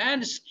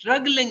and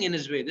struggling in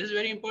His way, this is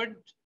very important.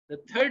 The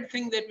third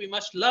thing that we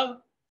must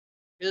love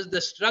is the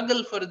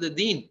struggle for the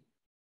deen.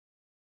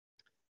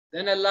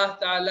 Then Allah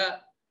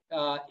Ta'ala,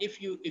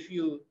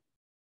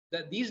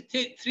 these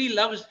three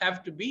loves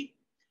have to be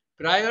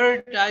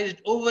prioritized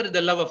over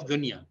the love of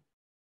dunya.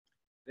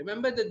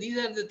 Remember that these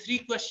are the three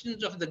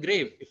questions of the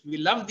grave. If we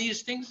love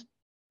these things,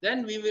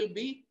 then we will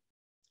be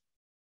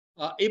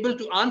able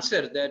to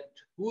answer that,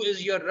 who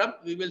is your Rabb?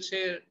 We will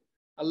say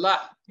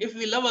Allah. If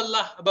we love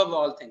Allah above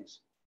all things.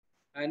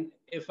 And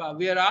if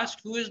we are asked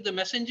who is the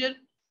messenger,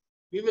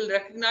 we will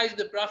recognize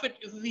the Prophet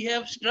if we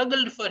have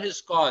struggled for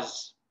his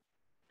cause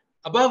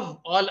above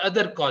all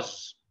other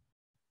causes.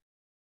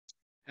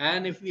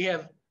 And if we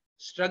have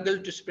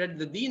struggled to spread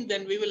the deen,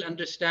 then we will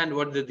understand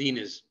what the deen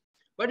is.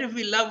 But if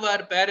we love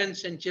our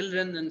parents and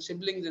children and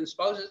siblings and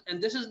spouses,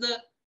 and this is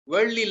the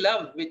worldly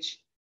love which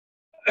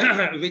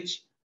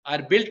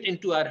are built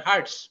into our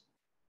hearts,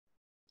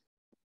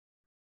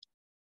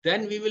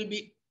 then we will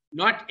be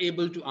not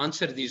able to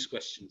answer these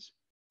questions.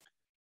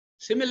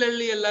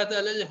 Similarly, Allah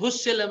Ta'ala says,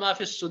 Hussila ma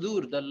fis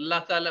sudur.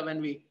 Allah Ta'ala,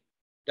 when we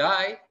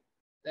die,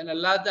 then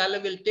Allah Ta'ala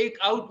will take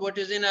out what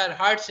is in our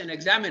hearts and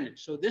examine it.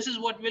 So this is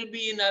what will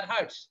be in our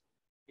hearts.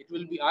 It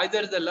will be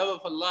either the love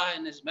of Allah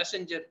and His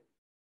Messenger,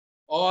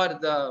 or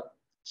the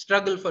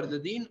struggle for the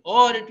deen,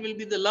 or it will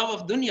be the love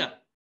of dunya.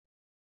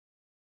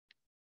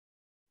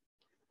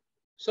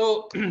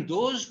 So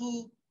those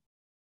who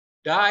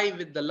die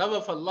with the love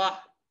of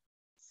Allah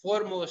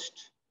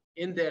foremost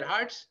in their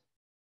hearts,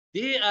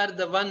 they are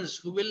the ones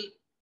who will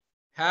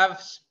have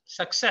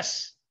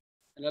success.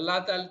 And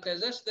Allah Ta'ala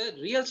tells us that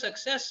real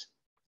success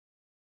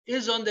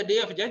is on the day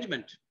of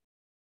judgment.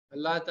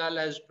 Allah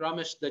Ta'ala has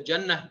promised the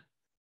Jannah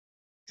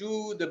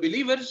to the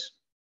believers,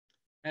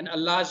 and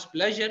Allah's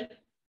pleasure,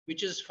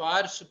 which is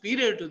far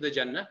superior to the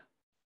Jannah,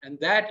 and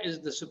that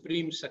is the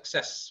supreme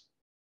success.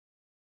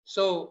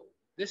 So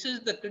this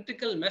is the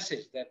critical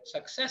message, that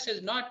success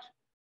is not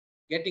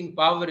getting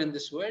power in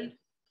this world.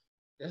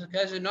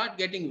 Success is not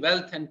getting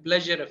wealth and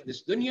pleasure of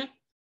this dunya.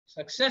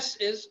 Success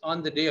is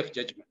on the day of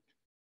judgment.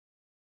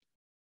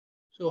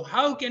 So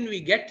how can we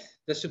get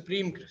the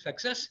supreme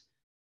success?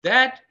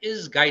 That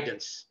is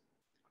guidance.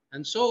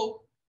 And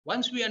so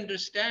once we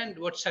understand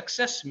what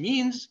success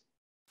means,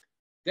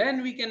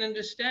 then we can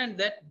understand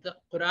that the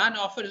Quran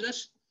offers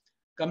us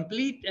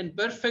complete and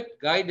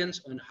perfect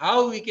guidance on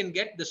how we can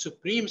get the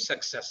supreme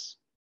success.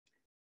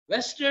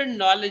 Western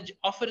knowledge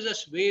offers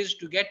us ways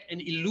to get an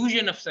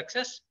illusion of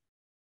success.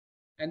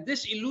 And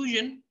this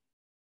illusion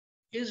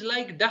is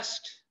like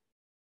dust.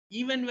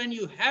 Even when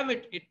you have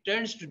it, it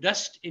turns to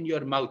dust in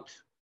your mouth.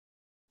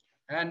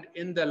 And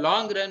in the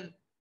long run,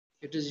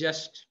 it is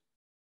just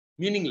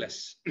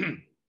meaningless.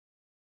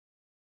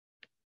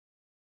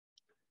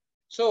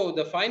 So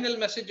the final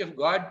message of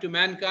God to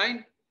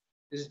mankind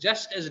is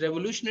just as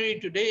revolutionary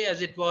today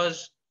as it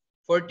was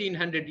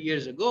 1400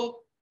 years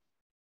ago.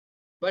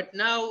 But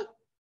now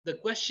the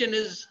question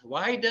is,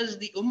 why does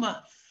the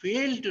Ummah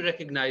fail to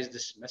recognize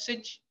this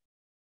message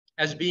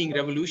as being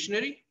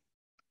revolutionary?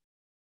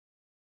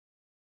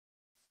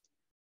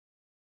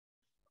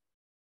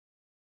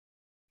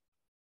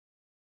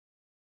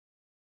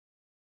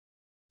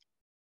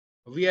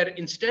 We are,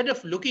 instead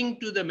of looking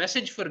to the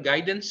message for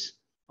guidance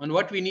on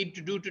what we need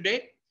to do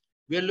today,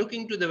 we are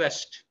looking to the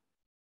West.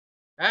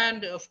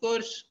 And of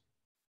course,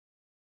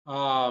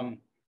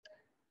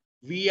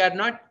 we are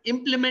not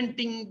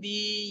implementing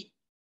the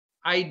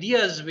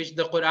ideas which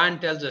the Quran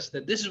tells us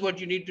that this is what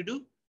you need to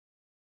do.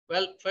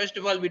 Well, first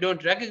of all, we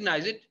don't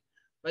recognize it.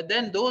 But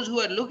then those who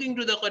are looking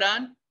to the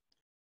Quran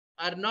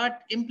are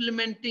not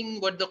implementing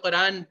what the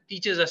Quran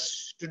teaches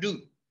us to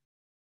do.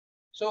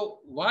 So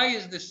why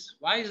is this?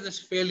 Why is this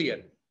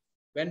failure?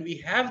 When we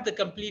have the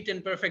complete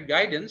and perfect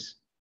guidance,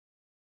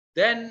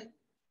 then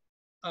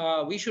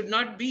we should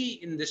not be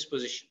in this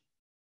position.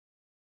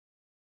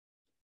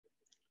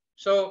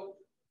 So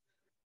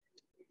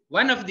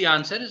one of the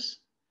answers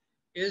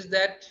is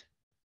that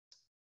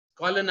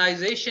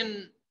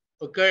colonization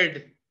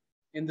occurred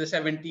in the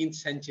 17th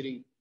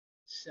century,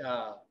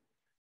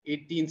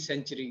 18th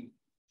century,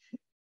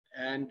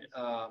 and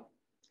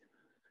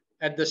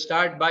by the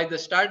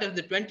start of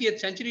the 20th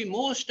century,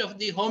 most of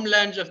the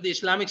homelands of the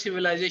Islamic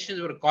civilizations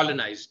were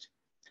colonized.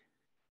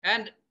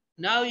 And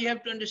now you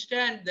have to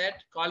understand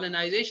that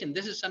colonization,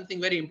 this is something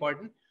very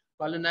important.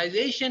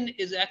 Colonization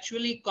is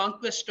actually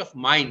conquest of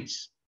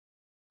minds.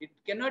 It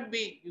cannot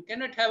be, you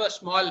cannot have a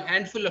small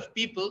handful of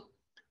people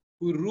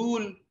who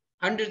rule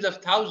hundreds of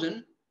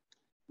thousands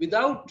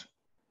without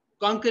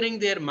conquering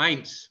their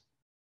minds.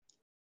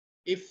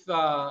 If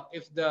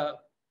the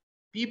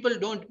people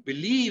don't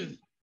believe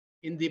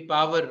in the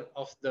power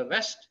of the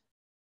West,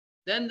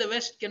 then the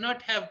West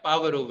cannot have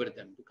power over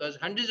them, because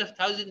hundreds of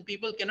thousands of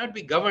people cannot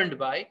be governed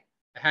by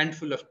a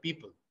handful of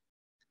people.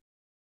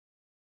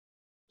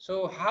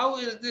 So how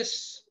is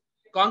this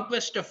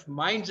conquest of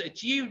minds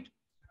achieved?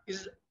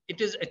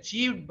 It is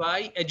achieved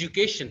by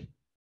education.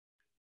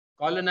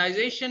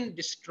 Colonization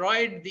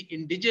destroyed the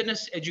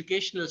indigenous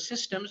educational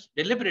systems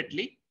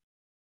deliberately.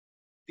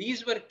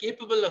 These were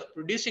capable of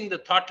producing the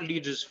thought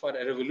leaders for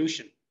a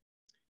revolution.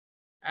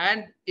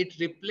 And it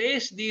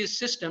replaced these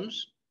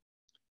systems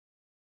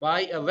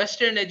by a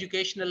Western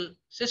educational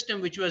system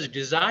which was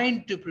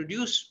designed to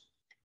produce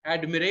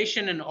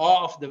admiration and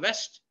awe of the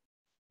West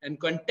and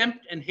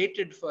contempt and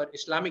hatred for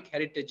Islamic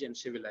heritage and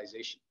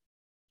civilization.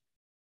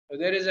 So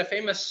there is a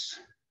famous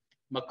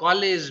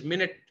Macaulay's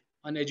Minute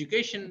on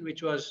Education,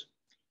 which was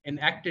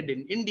enacted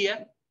in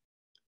India.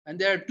 And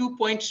there are 2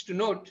 points to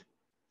note.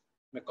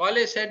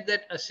 Macaulay said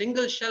that a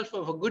single shelf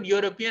of a good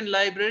European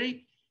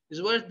library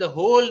is worth the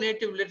whole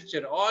native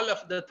literature. All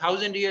of the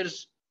 1,000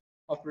 years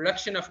of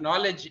production of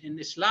knowledge in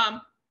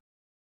Islam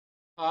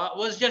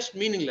was just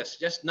meaningless,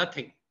 just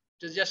nothing.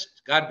 It is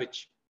just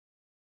garbage.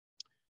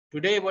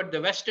 Today, what the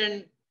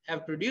Western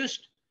have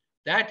produced,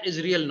 that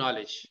is real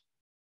knowledge,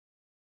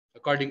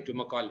 according to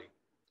Macaulay.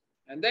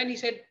 And then he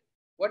said,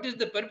 what is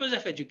the purpose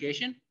of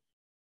education?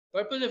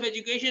 Purpose of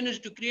education is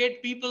to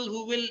create people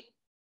who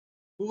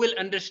will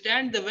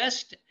understand the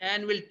West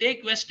and will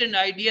take Western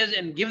ideas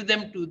and give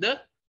them to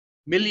the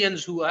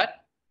millions who are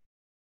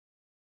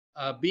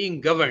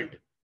being governed.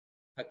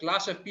 A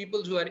class of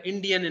people who are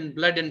Indian in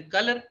blood and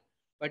color,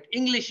 but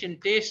English in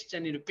tastes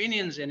and in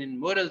opinions and in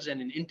morals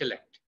and in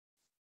intellect.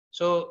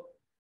 So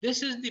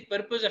this is the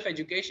purpose of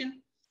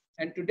education.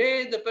 And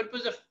today the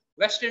purpose of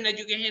Western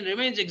education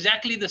remains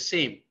exactly the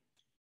same.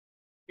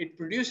 It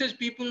produces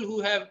people who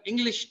have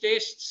English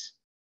tastes,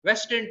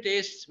 Western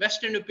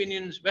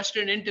opinions,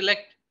 Western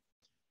intellect,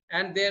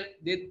 and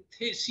they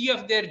see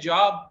of their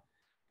job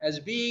as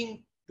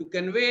being to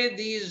convey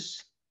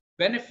these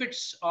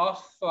benefits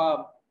of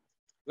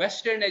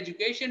Western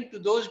education to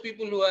those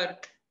people who are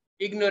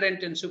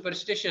ignorant and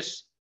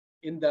superstitious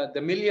in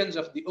the millions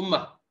of the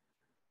Ummah.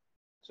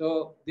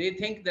 So they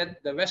think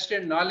that the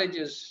Western knowledge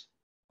is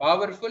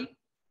powerful,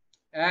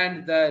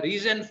 and the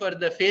reason for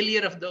the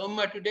failure of the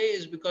Ummah today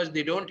is because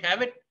they don't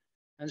have it.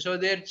 And so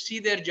they see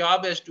their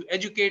job as to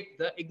educate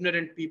the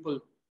ignorant people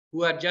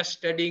who are just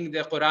studying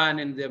the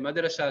Quran in their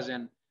madrasas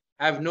and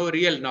have no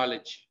real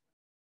knowledge.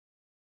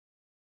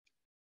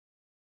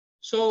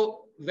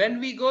 So when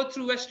we go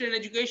through Western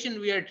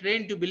education, we are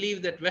trained to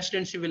believe that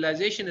Western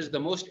civilization is the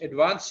most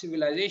advanced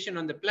civilization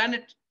on the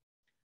planet.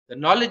 The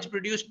knowledge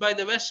produced by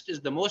the West is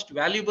the most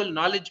valuable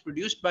knowledge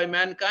produced by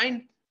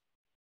mankind.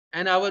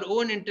 And our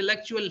own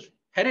intellectual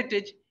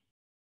heritage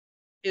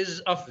is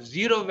of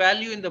zero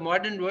value in the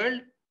modern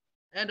world.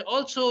 And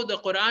also the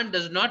Quran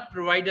does not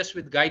provide us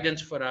with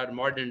guidance for our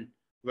modern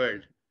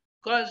world.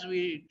 Because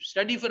we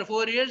study for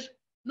 4 years,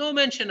 no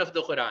mention of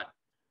the Quran.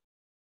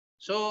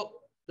 So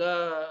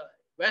the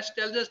West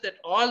tells us that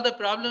all the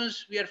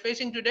problems we are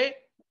facing today,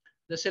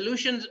 the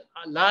solutions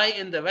lie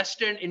in the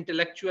Western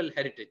intellectual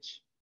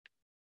heritage.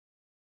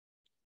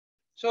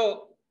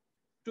 So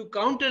to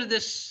counter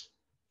this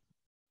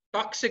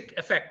toxic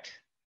effect,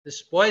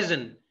 this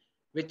poison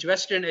which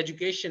Western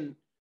education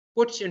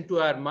puts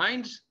into our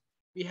minds,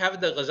 we have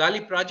the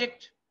Ghazali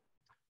project.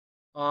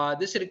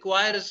 This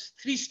requires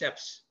 3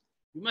 steps.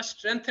 We must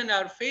strengthen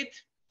our faith,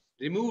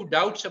 remove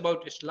doubts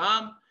about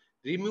Islam,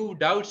 remove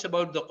doubts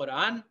about the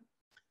Quran.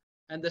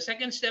 And the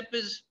second step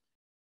is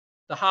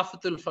the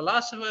Hafatul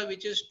philosopher,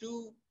 which is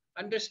to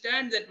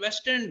understand that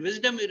Western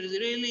wisdom is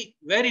really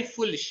very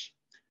foolish.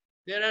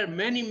 There are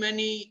many,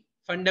 many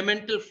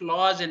fundamental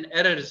flaws and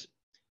errors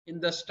in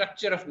the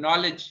structure of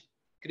knowledge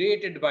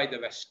created by the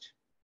West.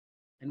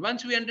 And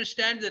once we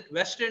understand that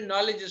Western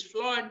knowledge is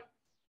flawed,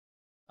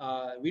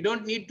 we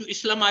don't need to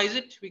Islamize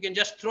it. We can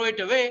just throw it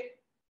away.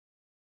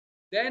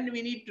 Then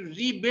we need to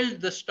rebuild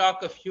the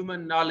stock of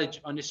human knowledge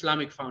on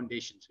Islamic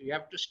foundations. We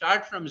have to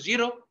start from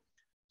zero,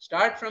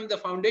 start from the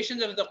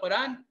foundations of the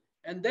Quran,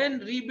 and then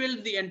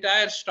rebuild the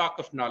entire stock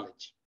of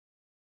knowledge.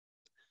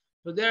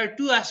 So there are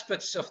 2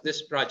 aspects of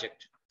this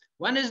project.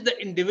 One is the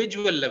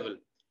individual level,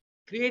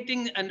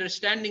 creating,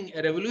 understanding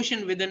a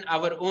revolution within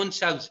our own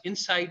selves,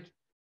 inside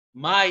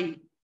my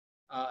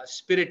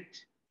spirit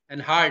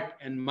and heart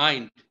and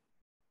mind.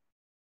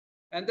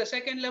 And the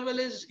second level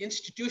is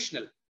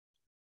institutional,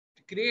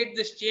 to create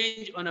this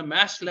change on a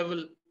mass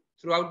level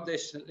throughout the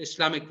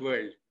Islamic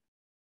world.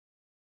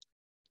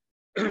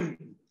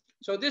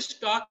 So this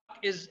talk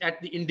is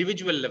at the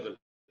individual level.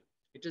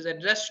 It is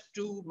addressed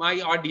to my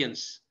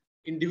audience,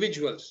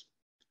 individuals.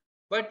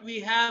 But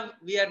we are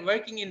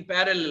working in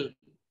parallel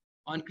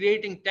on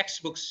creating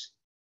textbooks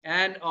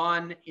and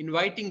on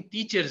inviting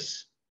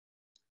teachers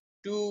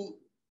to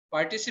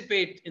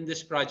participate in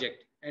this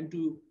project and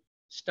to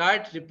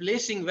start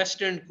replacing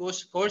Western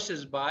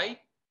courses by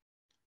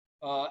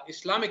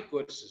Islamic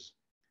courses.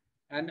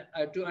 And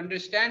to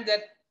understand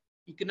that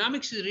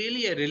economics is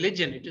really a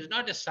religion. It is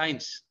not a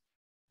science.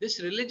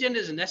 This religion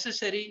is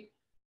necessary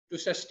to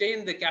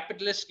sustain the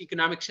capitalist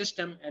economic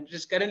system, and it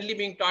is currently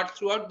being taught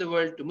throughout the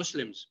world to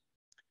Muslims.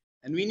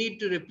 And we need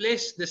to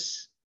replace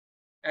this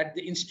at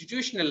the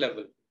institutional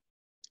level.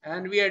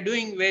 And we are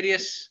doing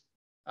various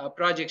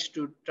projects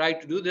to try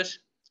to do this.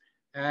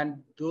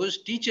 And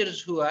those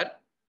teachers who are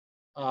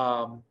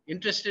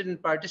interested in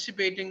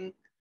participating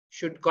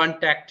should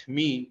contact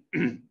me.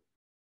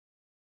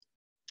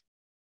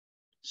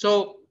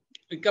 So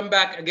we come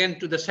back again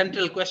to the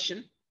central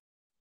question.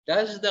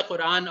 Does the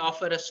Quran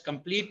offer us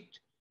complete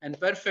and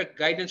perfect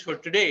guidance for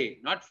today,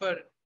 not for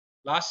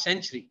last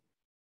century,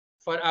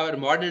 for our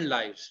modern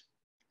lives?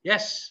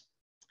 Yes,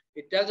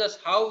 it tells us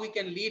how we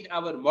can lead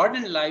our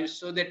modern lives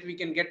so that we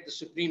can get the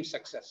supreme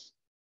success.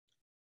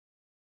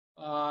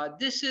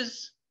 This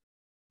is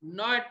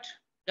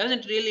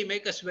doesn't really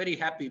make us very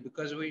happy,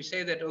 because we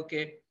say that,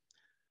 okay,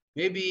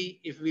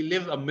 maybe if we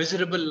live a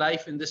miserable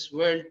life in this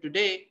world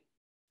today,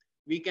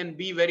 we can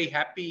be very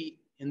happy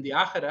in the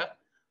Akhirah.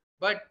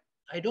 But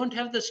I don't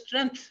have the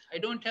strength, I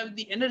don't have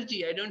the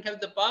energy, I don't have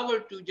the power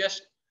to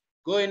just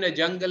go in a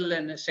jungle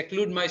and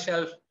seclude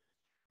myself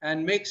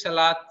and make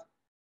salat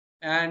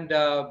and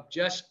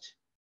just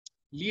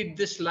lead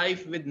this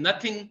life with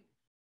nothing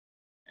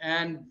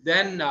and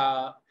then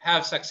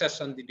have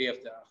success on the day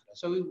of the Akhirah.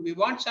 So we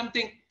want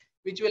something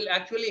which will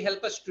actually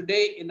help us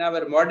today in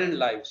our modern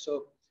lives.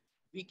 So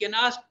we can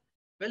ask,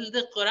 will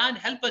the Quran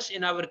help us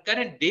in our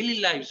current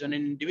daily lives on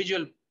an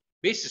individual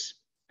basis?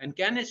 And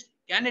can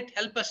it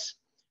help us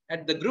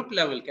at the group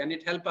level? Can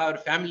it help our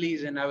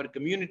families and our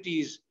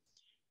communities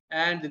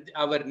and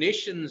our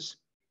nations?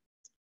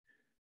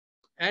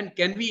 And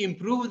can we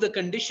improve the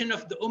condition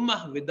of the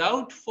Ummah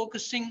without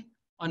focusing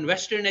on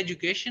Western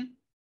education?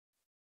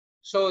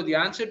 So the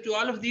answer to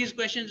all of these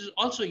questions is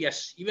also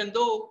yes, even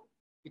though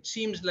it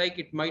seems like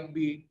it might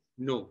be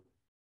no.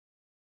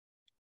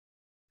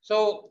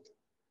 So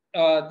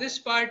this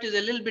part is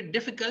a little bit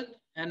difficult,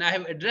 and I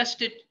have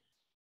addressed it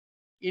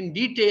in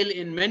detail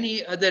in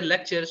many other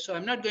lectures. So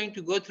I'm not going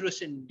to go through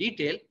this in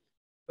detail,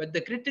 but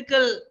the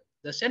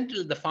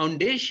central, the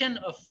foundation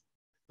of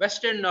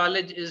Western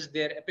knowledge is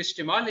their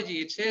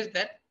epistemology. It says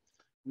that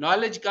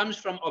knowledge comes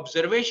from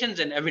observations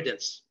and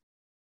evidence.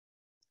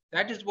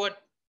 That is what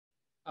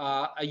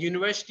a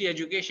university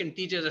education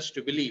teaches us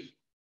to believe.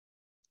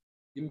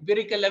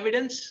 Empirical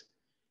evidence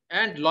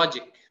and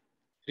logic,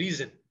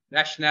 reason,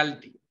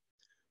 rationality.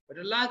 But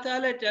Allah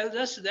Ta'ala tells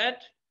us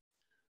that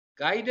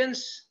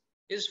guidance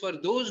is for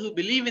those who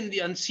believe in the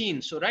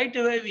unseen. So right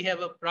away we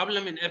have a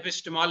problem in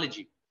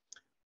epistemology.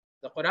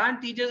 The Quran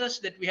teaches us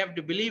that we have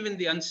to believe in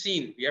the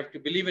unseen. We have to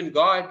believe in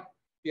God.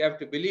 We have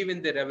to believe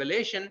in the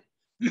revelation.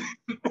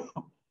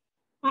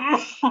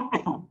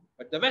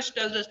 But the West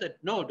tells us that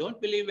no, don't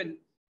believe in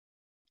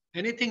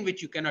anything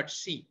which you cannot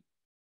see.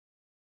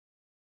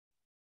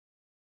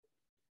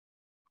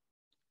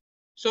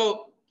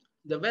 So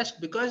the West,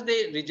 because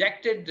they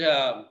rejected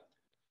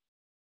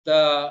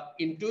the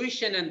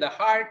intuition and the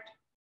heart,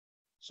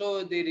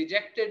 so they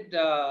rejected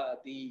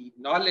the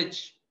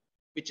knowledge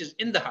which is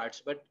in the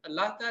hearts. But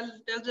Allah Ta'ala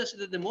tells us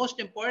that the most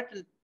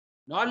important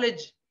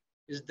knowledge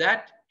is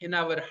that in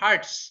our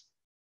hearts.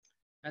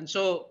 And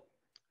so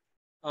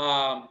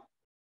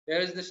There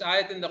is this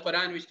ayat in the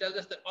Quran which tells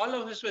us that all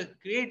of us were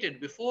created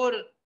before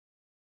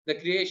the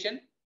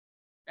creation,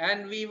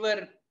 and we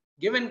were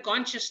given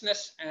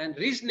consciousness and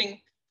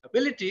reasoning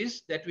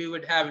abilities that we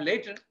would have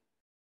later.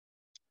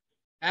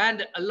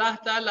 And Allah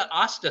Ta'ala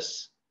asked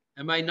us,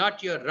 am I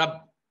not your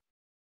Rabb?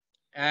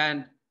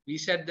 And we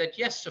said that,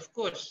 yes, of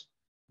course.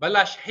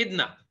 Bala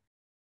shahidna.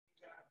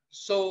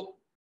 So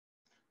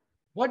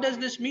what does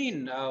this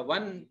mean?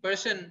 One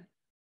person,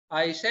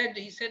 he said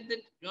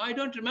that, no, I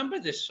don't remember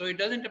this, so it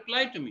doesn't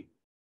apply to me.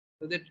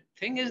 So the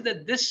thing is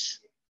that this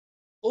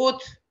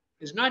oath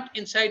is not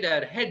inside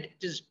our head,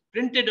 it is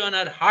printed on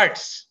our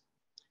hearts.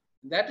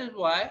 That is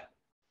why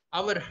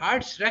our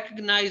hearts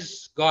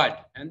recognize God.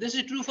 And this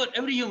is true for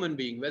every human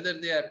being, whether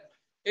they are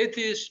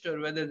atheist or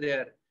whether they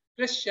are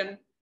Christian,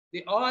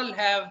 they all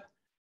have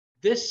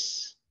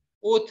this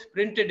oath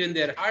printed in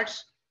their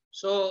hearts.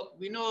 So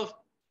we know of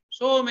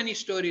so many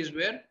stories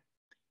where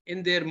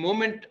in their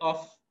moment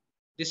of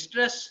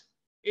distress,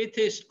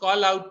 atheists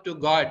call out to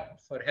God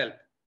for help.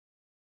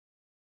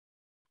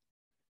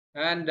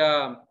 And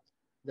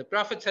the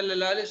Prophet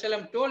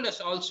ﷺ told us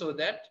also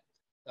that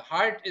the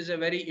heart is a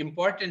very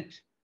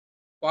important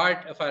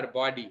part of our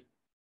body.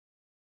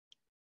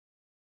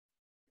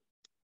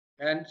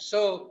 And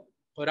so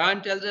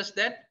Quran tells us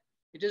that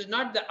it is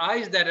not the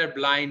eyes that are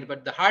blind,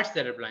 but the hearts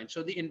that are blind.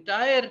 So the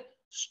entire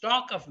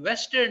stock of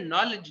Western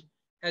knowledge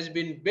has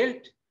been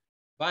built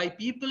by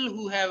people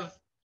who have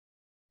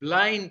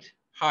blind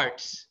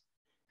hearts.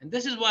 And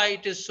this is why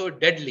it is so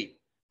deadly.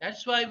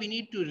 That's why we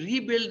need to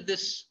rebuild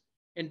this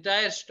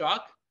entire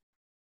stock,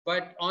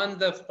 but on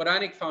the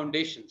Quranic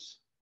foundations.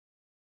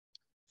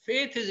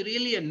 Faith is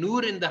really a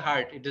nur in the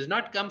heart. It does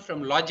not come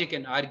from logic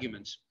and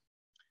arguments.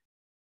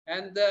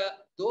 And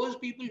those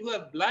people who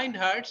have blind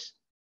hearts,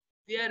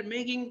 they are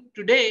making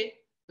today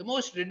the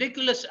most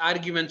ridiculous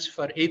arguments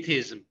for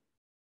atheism.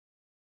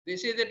 They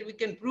say that we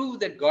can prove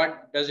that God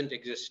doesn't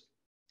exist.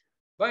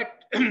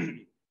 But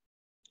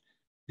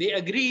they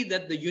agree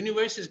that the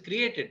universe is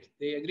created.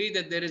 They agree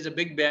that there is a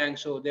Big Bang.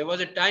 So there was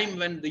a time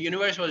when the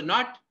universe was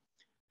not,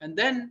 and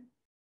then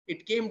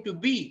it came to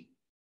be.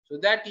 So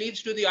that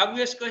leads to the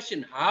obvious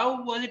question,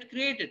 how was it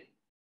created?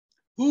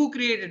 Who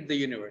created the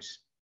universe?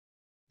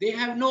 They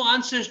have no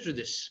answers to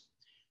this.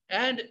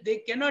 And they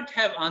cannot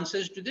have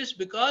answers to this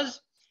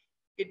because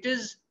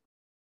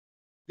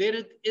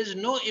there is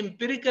no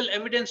empirical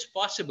evidence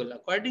possible.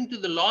 According to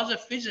the laws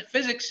of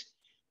physics,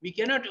 we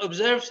cannot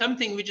observe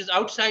something which is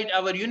outside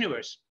our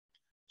universe.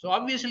 So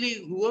obviously,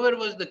 whoever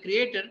was the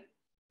creator,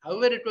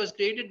 however it was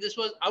created, this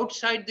was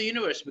outside the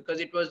universe because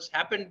it was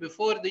happened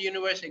before the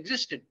universe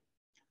existed.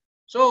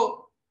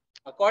 So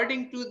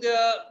according to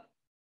the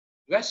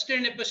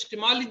Western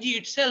epistemology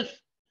itself,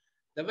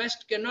 the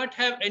West cannot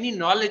have any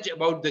knowledge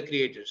about the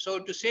creator. So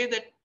to say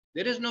that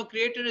there is no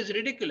creator is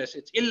ridiculous.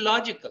 It's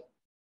illogical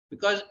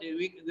because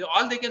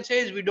all they can say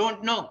is we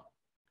don't know.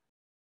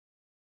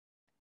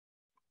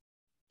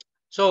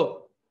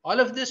 So all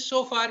of this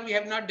so far we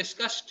have not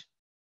discussed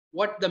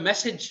what the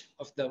message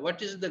of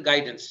what is the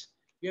guidance.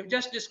 We have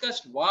just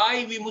discussed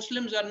why we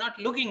Muslims are not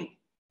looking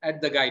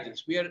at the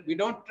guidance. We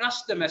don't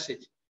trust the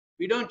message.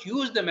 We don't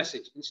use the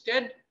message.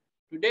 Instead,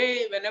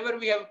 today, whenever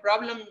we have a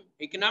problem,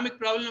 economic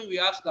problem, we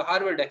ask the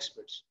Harvard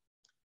experts.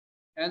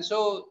 And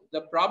so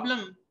the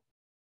problem,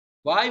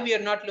 why we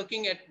are not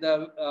looking at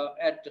the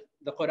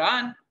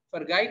Quran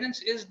for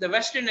guidance is the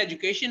Western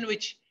education,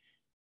 which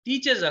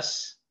teaches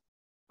us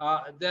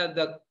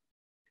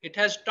it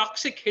has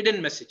toxic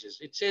hidden messages.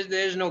 It says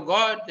there is no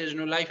God, there is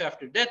no life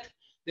after death,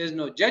 there is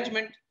no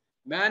judgment.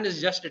 Man is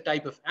just a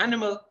type of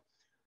animal.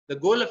 The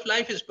goal of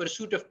life is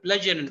pursuit of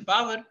pleasure and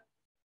power.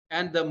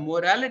 And the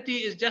morality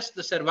is just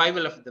the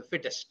survival of the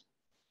fittest.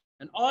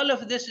 And all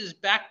of this is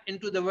packed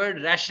into the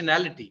word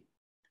rationality,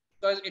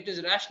 because it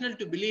is rational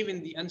to believe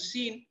in the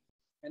unseen,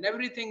 and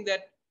everything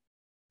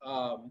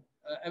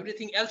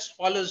else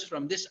follows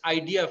from this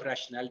idea of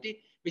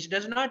rationality, which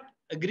does not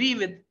agree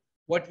with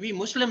what we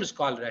Muslims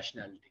call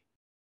rationality.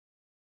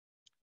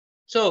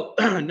 So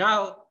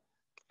now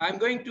I'm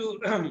going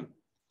to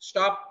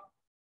stop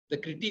the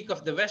critique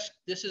of the West.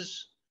 This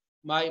is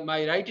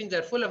my writings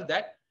are full of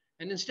that.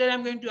 And instead,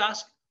 I'm going to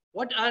ask,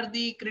 what are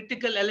the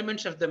critical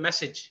elements of the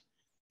message?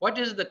 What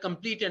is the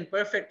complete and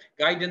perfect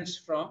guidance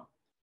from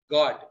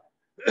God?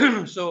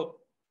 So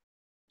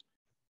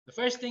the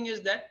first thing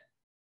is that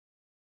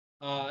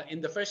in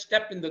the first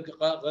step in the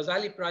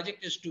Ghazali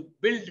project is to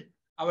build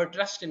our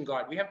trust in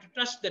God. We have to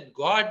trust that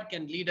God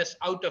can lead us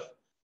out of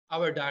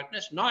our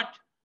darkness, not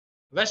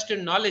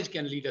Western knowledge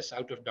can lead us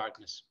out of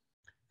darkness.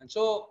 And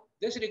so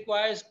this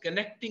requires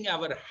connecting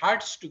our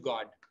hearts to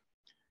God.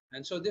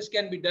 And so this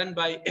can be done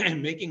by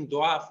making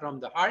dua from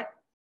the heart.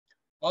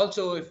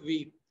 Also, if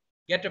we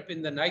get up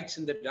in the nights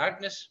in the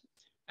darkness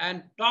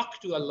and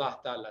talk to Allah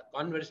Ta'ala,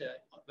 converse,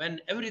 when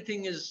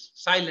everything is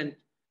silent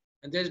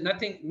and there's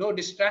nothing, no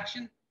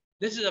distraction,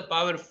 this is a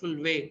powerful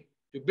way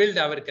to build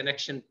our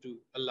connection to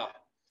Allah.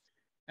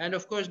 And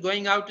of course,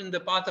 going out in the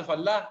path of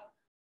Allah,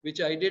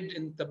 which I did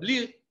in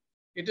Tabligh,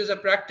 it is a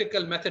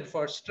practical method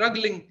for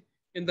struggling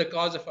in the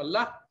cause of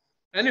Allah.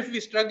 And if we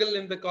struggle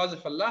in the cause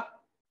of Allah,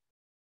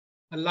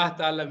 Allah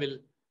Ta'ala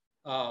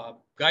will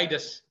guide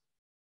us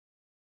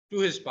to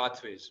his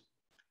pathways.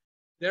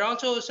 There are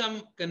also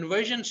some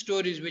conversion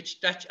stories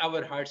which touch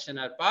our hearts and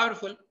are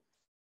powerful.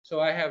 So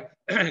I have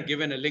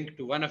given a link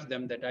to one of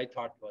them that I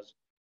thought was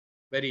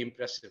very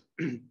impressive.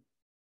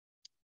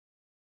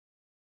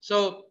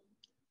 So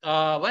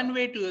one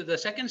way to, the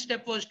second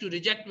step was to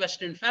reject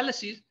Western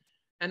fallacies.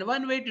 And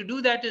one way to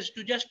do that is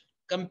to just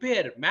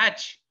compare,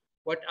 match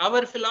what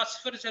our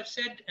philosophers have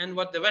said and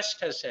what the West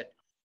has said.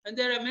 And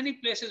there are many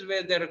places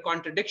where there are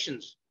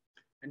contradictions.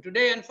 And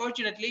today,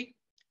 unfortunately,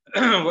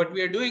 what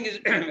we are doing is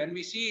when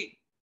we see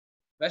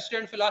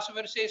Western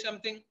philosophers say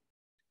something,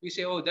 we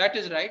say, oh, that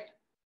is right.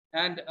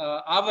 And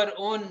our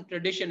own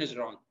tradition is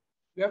wrong.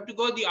 We have to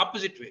go the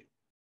opposite way.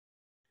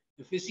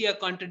 If we see a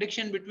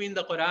contradiction between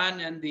the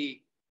Quran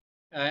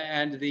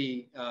and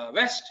the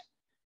West,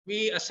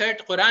 we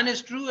assert Quran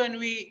is true and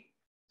we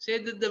say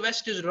that the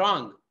West is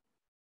wrong.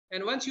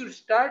 And once you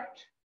start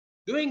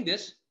doing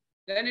this,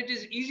 then it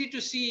is easy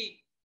to see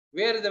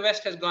where the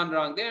West has gone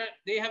wrong.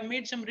 They have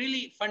made some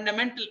really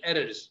fundamental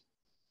errors.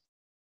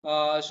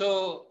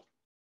 So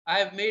I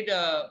have made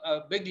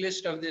a big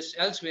list of this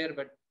elsewhere,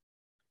 but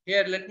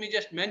here let me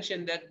just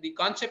mention that the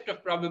concept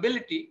of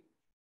probability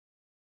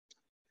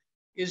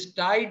is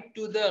tied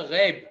to the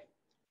ghaib.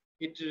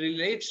 It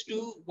relates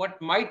to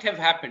what might have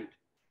happened,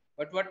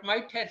 but what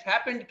might have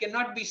happened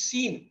cannot be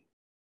seen.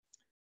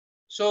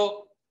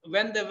 So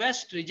when the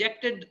West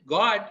rejected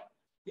God,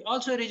 they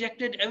also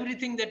rejected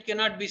everything that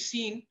cannot be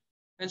seen,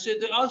 and so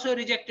they also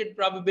rejected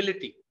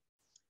probability.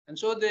 And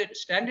so the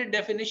standard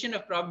definition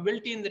of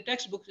probability in the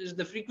textbooks is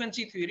the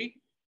frequency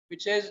theory,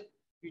 which says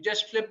you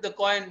just flip the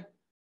coin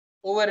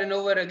over and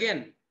over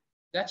again.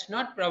 That's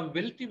not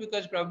probability,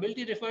 because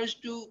probability refers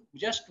to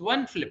just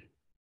one flip.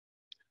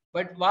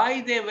 But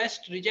why the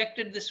West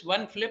rejected this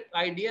one flip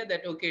idea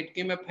that, okay, it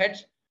came up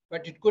heads,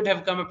 but it could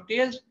have come up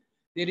tails?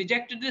 They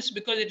rejected this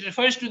because it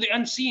refers to the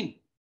unseen.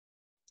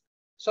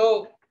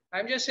 So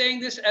I'm just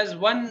saying this as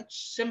one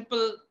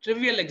simple,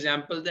 trivial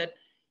example that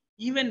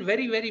even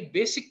very, very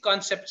basic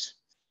concepts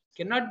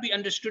cannot be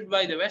understood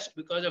by the West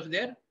because of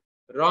their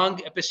wrong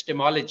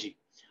epistemology.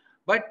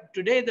 But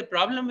today, the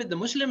problem with the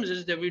Muslims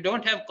is that we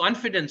don't have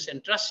confidence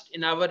and trust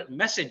in our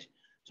message.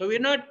 So we're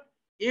not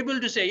able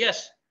to say,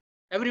 yes,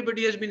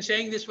 everybody has been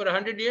saying this for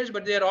 100 years,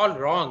 but they're all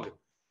wrong,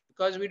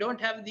 because we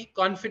don't have the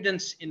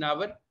confidence in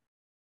our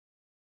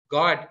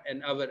God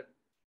and our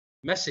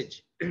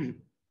message.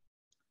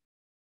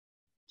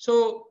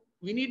 So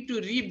we need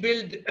to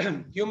rebuild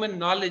human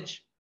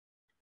knowledge.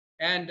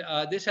 And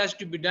this has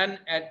to be done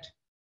at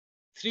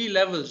 3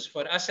 levels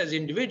for us as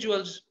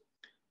individuals,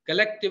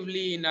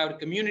 collectively in our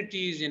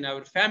communities, in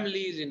our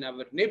families, in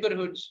our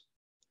neighborhoods,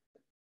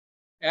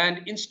 and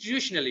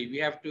institutionally. We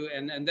have to,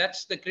 and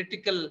that's the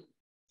critical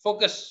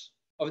focus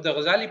of the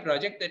Ghazali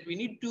project, that we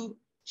need to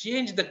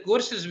change the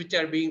courses which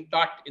are being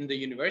taught in the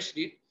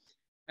university.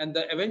 And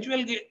the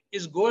eventual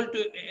goal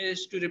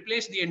is to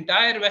replace the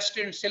entire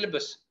Western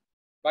syllabus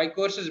by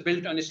courses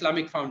built on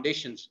Islamic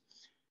foundations.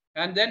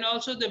 And then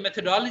also the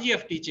methodology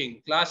of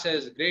teaching,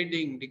 classes,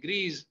 grading,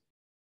 degrees,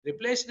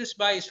 replace this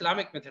by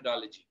Islamic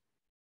methodology.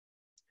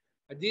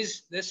 But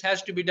this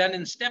has to be done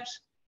in steps,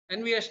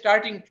 and we are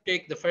starting to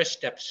take the first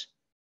steps.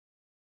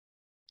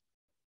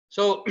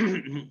 So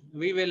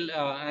we will,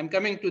 I'm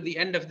coming to the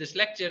end of this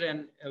lecture,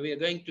 and we are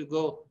going to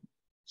go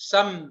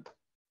some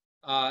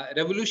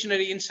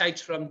revolutionary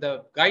insights from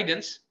the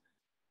guidance.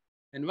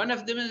 And one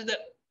of them is the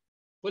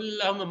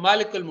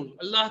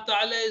Allah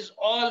Ta'ala is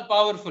all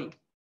powerful.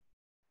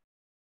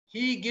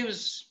 He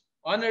gives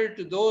honor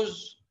to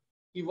those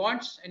he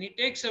wants, and he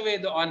takes away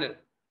the honor.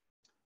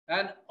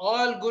 And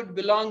all good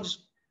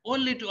belongs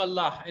only to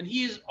Allah, and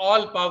he is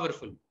all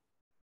powerful.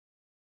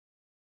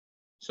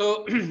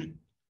 So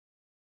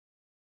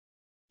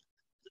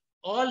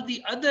all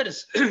the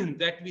others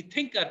that we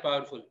think are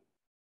powerful,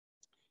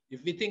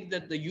 if we think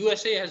that the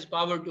USA has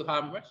power to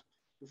harm us,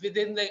 if we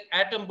think the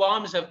atom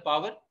bombs have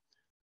power,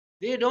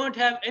 they don't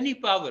have any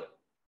power.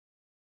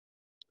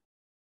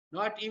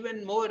 Not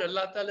even more.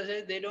 Allah Ta'ala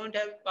says they don't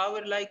have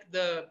power like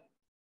the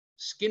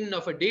skin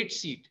of a date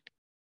seed.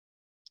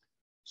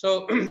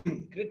 So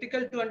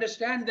critical to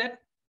understand that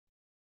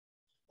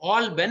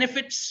all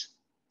benefits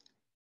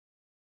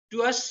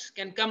to us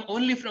can come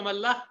only from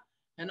Allah,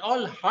 and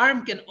all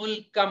harm can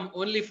come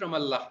only from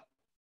Allah.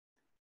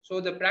 So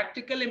the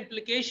practical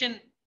implication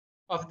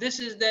of this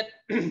is that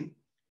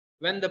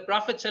when the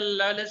Prophet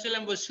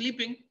ﷺ was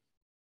sleeping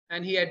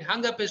and he had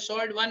hung up his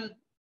sword, one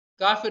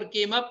kafir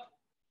came up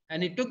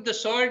and he took the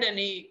sword and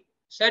he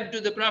said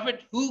to the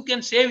Prophet, "Who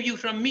can save you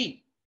from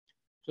me?"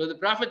 So the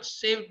Prophet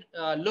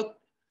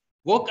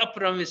woke up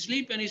from his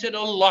sleep and he said,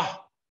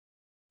 "Allah."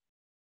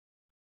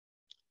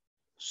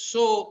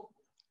 So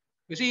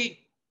you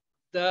see,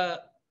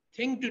 the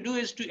thing to do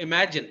is to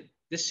imagine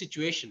this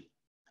situation,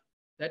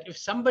 that if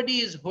somebody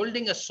is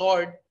holding a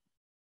sword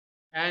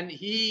and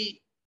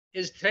he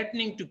is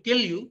threatening to kill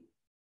you,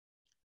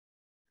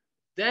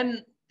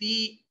 then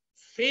the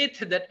faith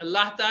that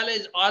Allah Ta'ala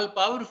is all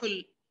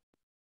powerful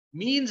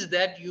means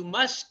that you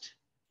must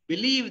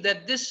believe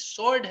that this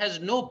sword has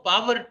no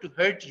power to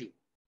hurt you.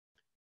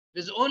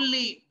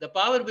 The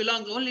power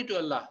belongs only to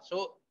Allah.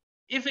 So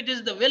if it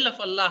is the will of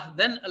Allah,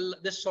 then Allah,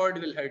 this sword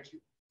will hurt you.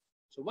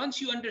 So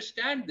once you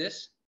understand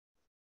this,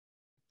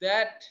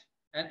 that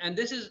and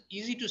this is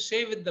easy to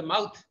say with the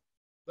mouth,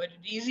 but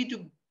it's easy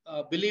to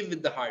believe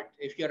with the heart.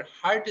 If your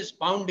heart is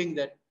pounding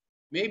that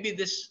maybe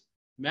this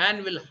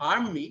man will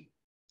harm me,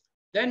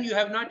 then you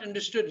have not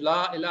understood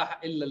La ilaha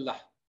illallah.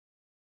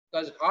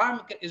 Because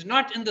harm is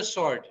not in the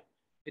sword,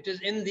 it is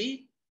in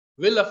the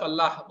will of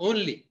Allah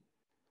only.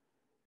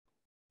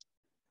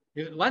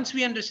 Once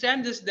we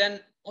understand this, then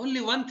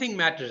only one thing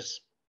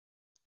matters.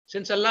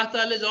 Since Allah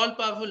Ta'ala is all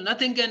powerful,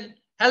 nothing can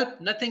help,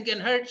 nothing can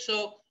hurt.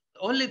 So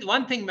only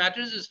one thing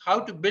matters is how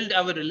to build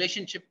our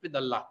relationship with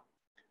Allah.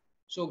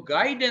 So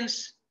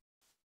guidance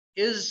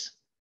is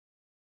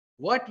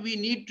what we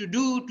need to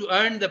do to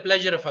earn the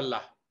pleasure of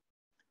Allah.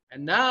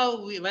 And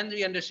now when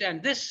we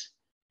understand this,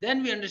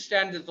 then we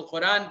understand that the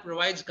Quran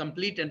provides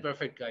complete and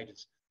perfect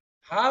guidance.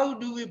 How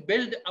do we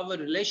build our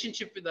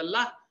relationship with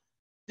Allah?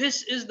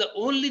 This is the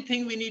only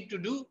thing we need to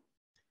do.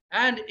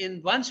 And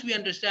once we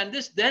understand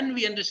this, then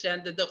we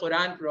understand that the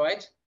Quran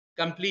provides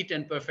complete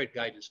and perfect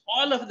guidance.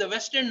 All of the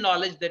Western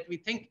knowledge that we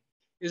think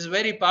is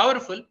very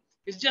powerful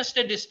is just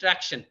a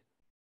distraction.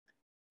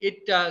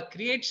 It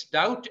creates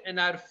doubt in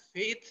our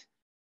faith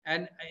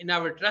and in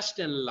our trust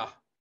in Allah.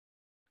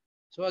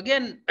 So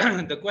again,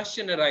 the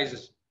question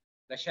arises.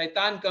 The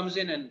shaitan comes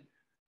in and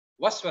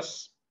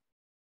waswas.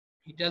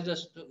 He tells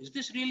us, is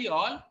this really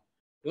all?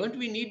 Don't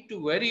we need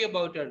to worry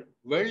about our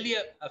worldly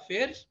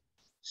affairs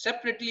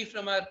separately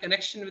from our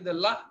connection with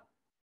Allah?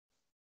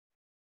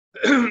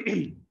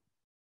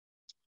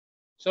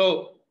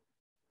 So,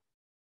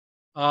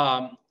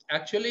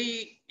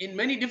 actually, in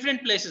many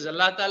different places,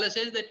 Allah Ta'ala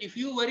says that if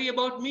you worry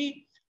about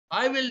me,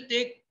 I will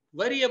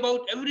worry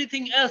about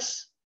everything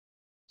else.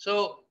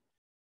 So,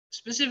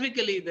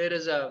 specifically, there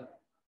is a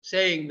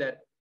saying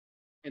that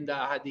in the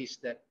hadith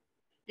that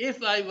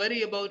if I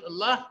worry about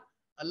Allah,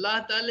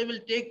 Allah Ta'ala will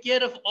take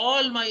care of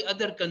all my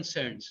other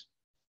concerns.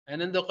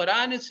 And in the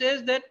Quran, it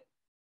says that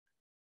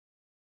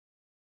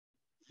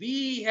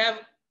we have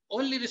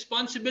only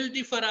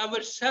responsibility for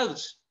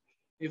ourselves.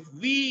 If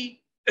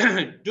we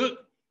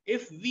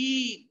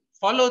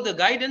follow the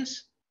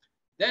guidance,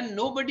 then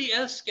nobody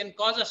else can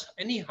cause us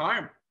any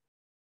harm.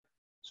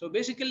 So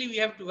basically, we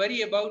have to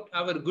worry about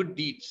our good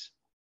deeds.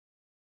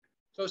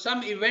 So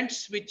some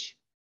events which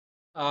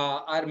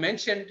are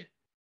mentioned,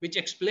 which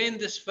explain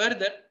this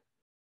further,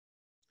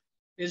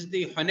 is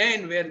the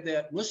Hunain, where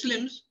the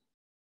Muslims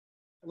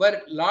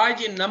were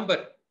large in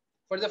number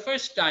for the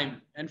first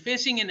time and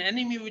facing an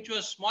enemy which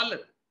was smaller.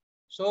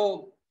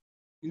 So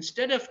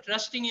instead of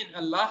trusting in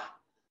Allah,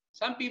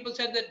 some people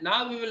said that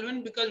now we will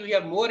win because we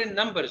have more in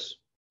numbers.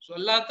 So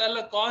Allah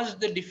Ta'ala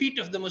caused the defeat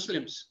of the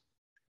Muslims.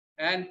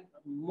 And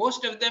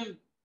most of them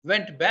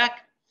went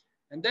back.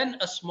 And then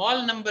a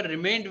small number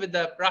remained with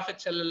the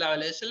Prophet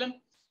ﷺ,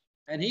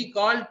 and he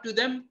called to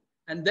them.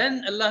 And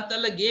then Allah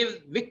Ta'ala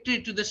gave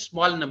victory to this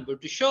small number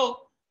to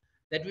show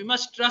that we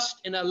must trust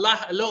in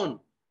Allah alone,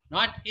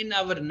 not in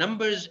our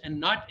numbers and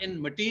not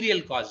in material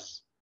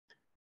causes.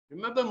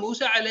 Remember,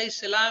 Musa alayhi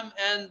salam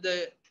and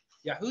the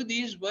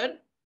Yahudis were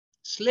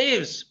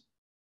slaves.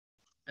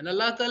 And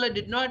Allah Ta'ala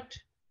did not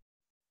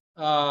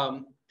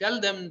tell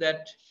them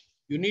that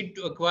you need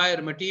to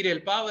acquire material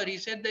power. He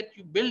said that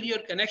you build your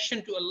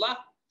connection to Allah.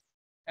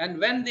 And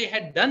when they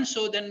had done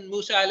so, then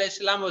Musa alayhi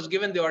salam was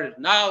given the order.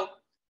 Now,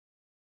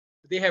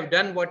 they have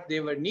done what they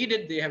were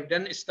needed. They have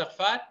done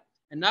istighfar.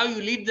 And now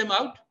you lead them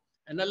out.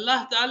 And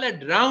Allah Ta'ala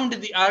drowned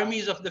the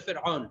armies of the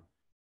Fir'aun.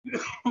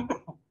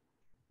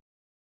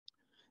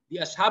 The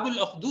Ashabul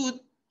Ukhdud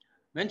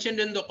mentioned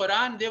in the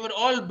Quran, they were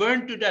all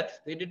burned to death.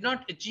 They did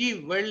not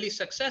achieve worldly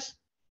success,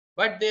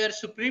 but they are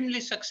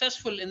supremely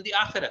successful in the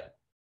Akhirah.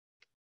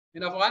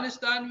 In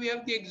Afghanistan, we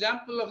have the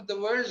example of the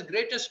world's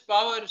greatest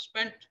power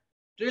spent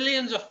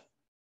trillions of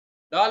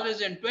dollars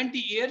in 20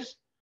 years,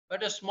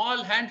 but a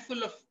small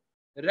handful of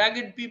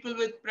ragged people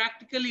with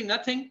practically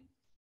nothing,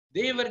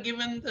 they were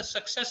given the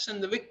success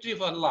and the victory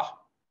of Allah.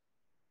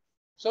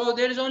 So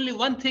there is only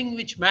one thing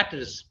which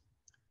matters: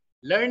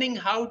 learning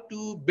how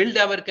to build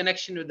our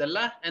connection with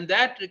Allah, and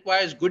that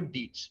requires good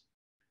deeds.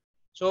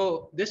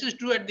 So this is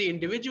true at the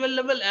individual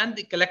level and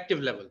the collective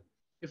level.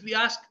 If we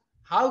ask,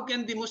 how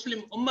can the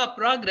Muslim Ummah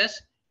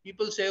progress?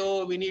 People say,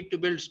 oh, we need to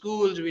build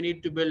schools, we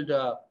need to build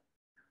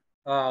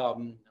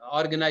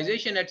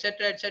organization,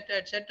 etc., etc.,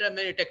 etc.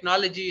 Many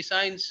technology,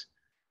 science,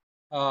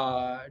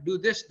 do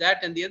this,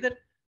 that, and the other.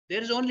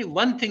 There is only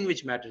one thing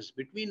which matters.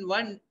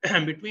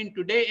 Between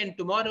today and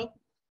tomorrow,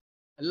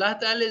 Allah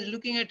Ta'ala is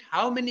looking at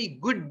how many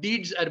good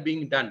deeds are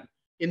being done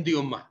in the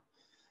Ummah.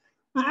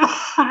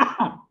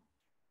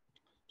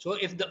 So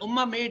if the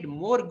Ummah made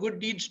more good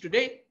deeds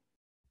today,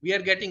 we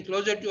are getting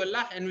closer to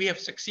Allah and we have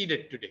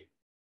succeeded today.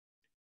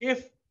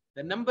 If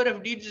the number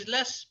of deeds is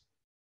less,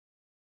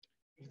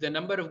 if the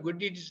number of good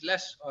deeds is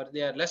less, or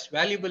they are less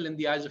valuable in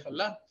the eyes of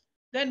Allah,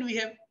 then we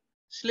have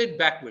slid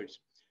backwards.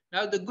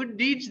 Now the good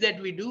deeds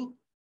that we do,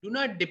 do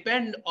not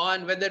depend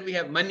on whether we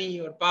have money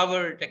or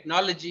power,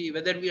 technology,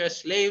 whether we are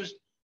slaves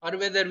or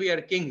whether we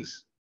are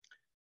kings.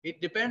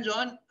 It depends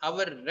on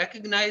our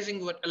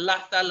recognizing what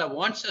Allah Ta'ala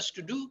wants us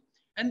to do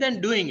and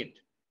then doing it.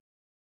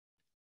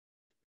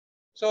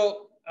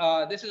 So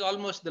this is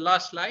almost the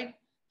last slide.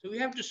 So we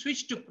have to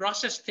switch to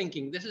process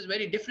thinking. This is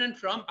very different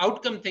from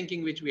outcome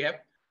thinking, which we have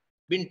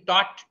been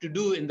taught to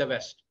do in the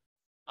West.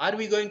 Are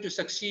we going to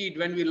succeed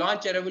when we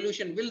launch a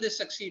revolution? Will this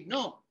succeed?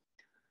 No.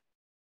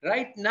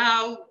 Right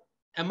now,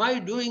 am I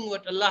doing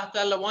what Allah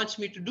Ta'ala wants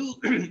me to do?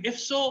 If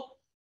so,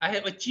 I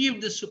have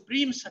achieved the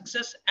supreme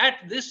success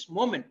at this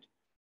moment.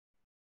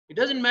 It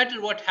doesn't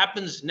matter what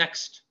happens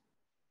next.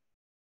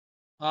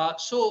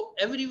 So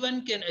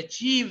everyone can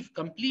achieve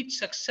complete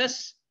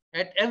success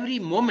at every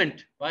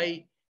moment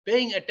by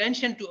paying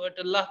attention to what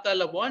Allah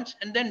Ta'ala wants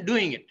and then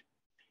doing it.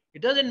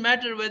 It doesn't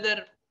matter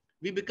whether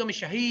we become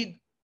shaheed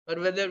or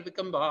whether we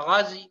become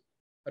ghazi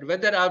or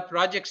whether our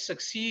projects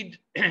succeed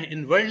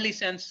in worldly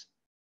sense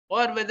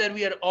or whether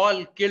we are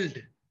all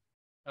killed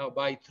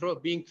by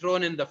being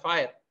thrown in the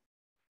fire.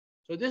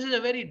 So this is a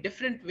very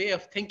different way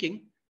of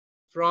thinking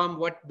from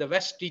what the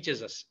West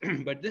teaches us.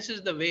 But this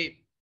is the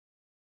way,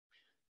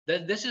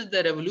 this is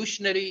the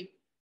revolutionary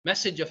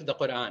message of the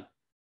Quran.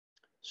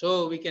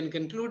 So we can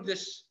conclude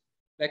this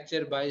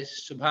lecture by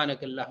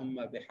Subhanaka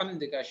Allahumma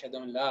bihamdika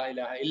ashhadu an la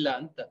ilaha illa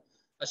anta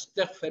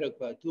astaghfiruka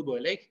wa atubu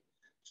ilayk.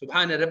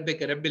 Subhana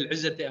rabbika rabbil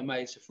izzati amma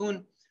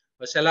yasifun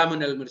wa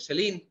salamun al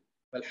mursaleen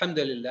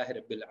walhamdulillahi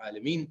rabbil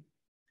alameen.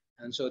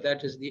 And so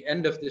that is the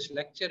end of this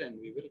lecture, and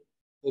we will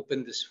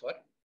open this for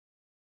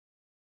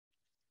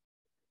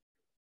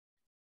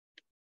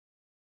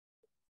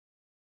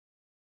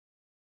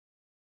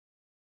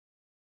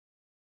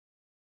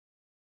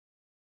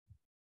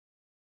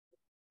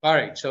all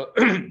right. So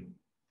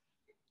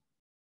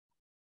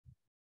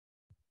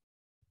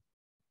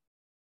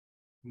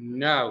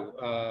now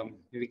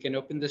we can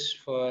open this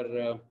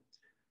for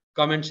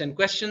comments and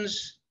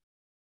questions.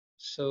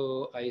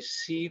 So I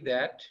see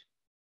that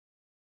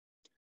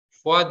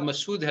Fuad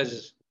Masood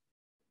has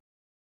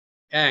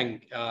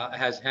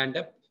hand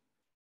up.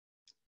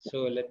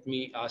 So let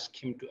me ask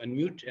him to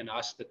unmute and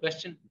ask the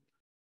question.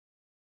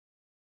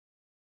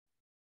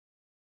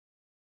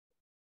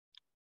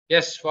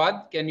 Yes,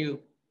 Fuad, can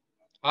you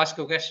ask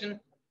a question?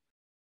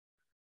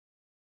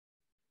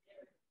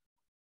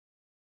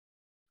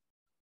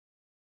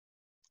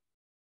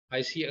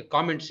 I see a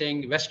comment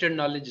saying Western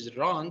knowledge is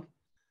wrong.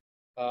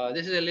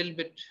 This is a little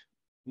bit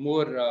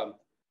more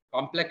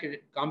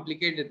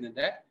complicated than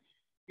that.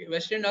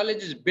 Western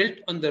knowledge is built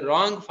on the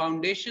wrong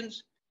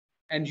foundations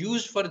and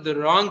used for the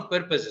wrong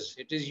purposes.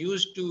 It is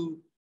used to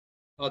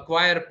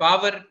acquire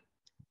power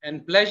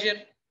and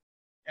pleasure,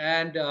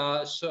 and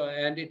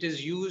it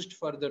is used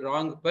for the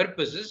wrong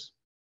purposes.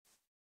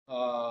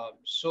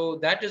 So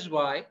that is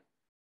why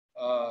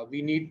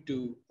we need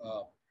to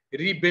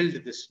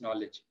rebuild this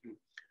knowledge.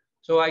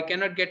 So I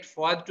cannot get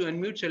Fuad to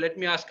unmute. So let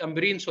me ask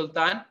Ambreen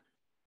Sultan.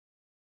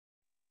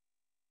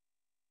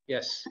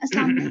 Yes.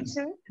 Assalamualaikum,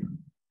 sir.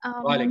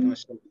 Walaikum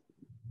assalam.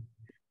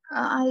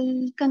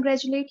 I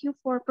congratulate you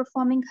for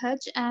performing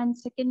Hajj. And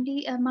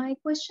secondly, my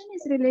question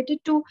is related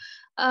to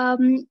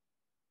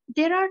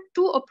there are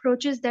two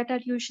approaches that are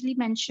usually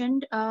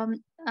mentioned.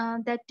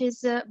 That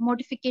is a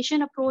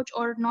modification approach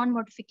or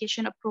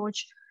non-modification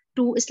approach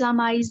to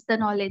Islamize the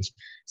knowledge.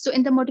 So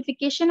in the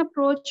modification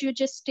approach, you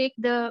just take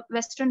the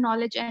Western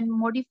knowledge and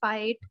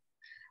modify it.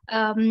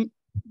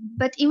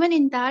 But even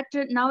in that,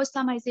 now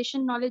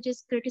Islamization knowledge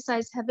is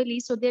criticized heavily.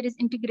 So there is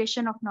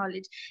integration of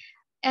knowledge.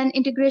 And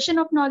integration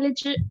of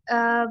knowledge,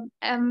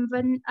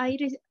 when I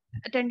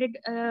attended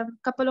a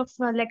couple of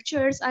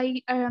lectures,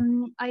 I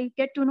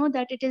get to know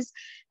that it is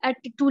at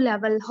two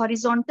levels,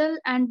 horizontal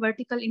and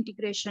vertical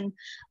integration.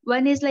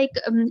 One is like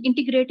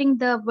integrating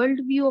the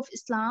worldview of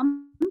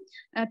Islam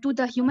to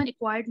the human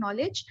acquired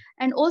knowledge,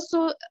 and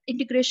also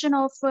integration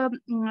of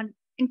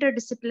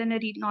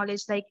interdisciplinary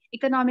knowledge, like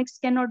economics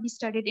cannot be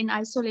studied in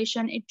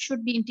isolation. It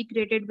should be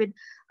integrated with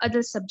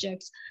other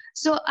subjects.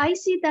 So I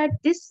see that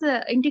this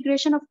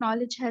integration of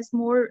knowledge has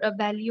more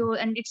value,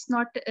 and it's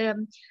not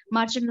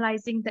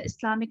marginalizing the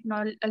Islamic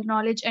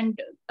knowledge and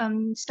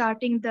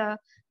starting the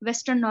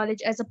Western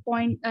knowledge as a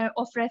point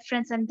of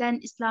reference and then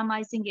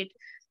Islamizing it.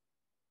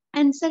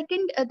 And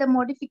second, the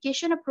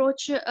modification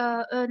approach,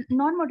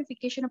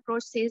 non-modification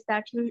approach says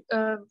that you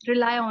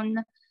rely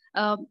on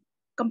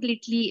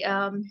completely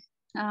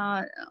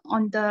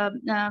on the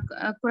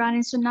Quran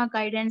and Sunnah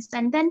guidance.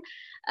 And then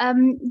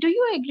do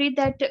you agree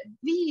that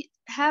we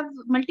have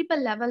multiple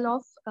level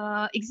of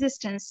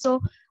existence?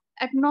 So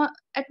at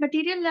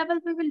material level,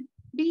 we will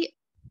be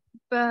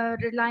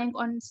relying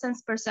on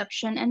sense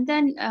perception, and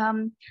then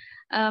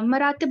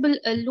maratibul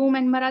loom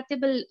and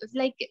maratibul,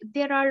 like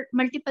there are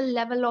multiple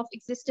level of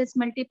existence,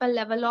 multiple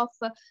level of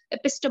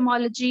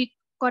epistemology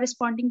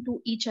corresponding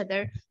to each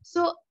other.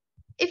 So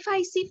if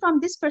I see from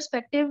this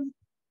perspective,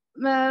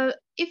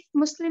 if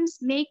Muslims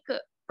make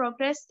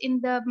progress in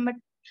the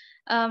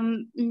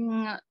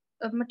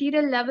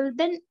material level,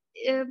 then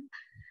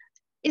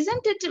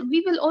isn't it,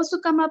 we will also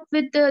come up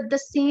with the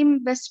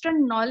same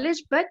Western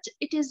knowledge, but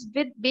it is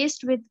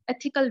based with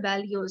ethical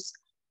values.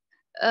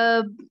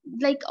 uh,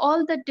 like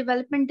all the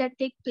development that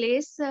take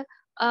place,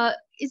 uh,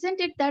 isn't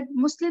it that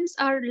Muslims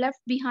are left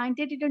behind?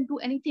 They didn't do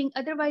anything.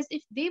 Otherwise,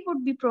 if they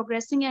would be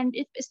progressing, and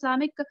if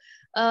Islamic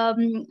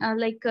the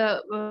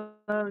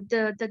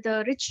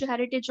rich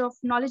heritage of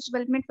knowledge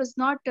development was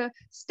not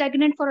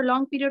stagnant for a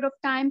long period of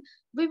time,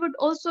 we would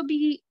also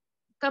be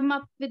come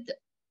up with,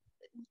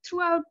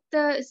 throughout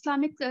the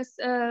Islamic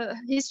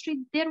history,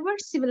 there were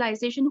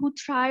civilization who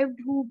thrived,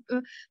 who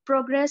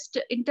progressed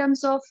in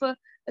terms of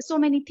so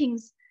many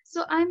things.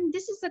 So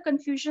this is a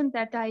confusion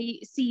that I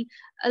see.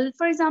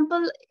 For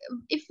example,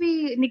 if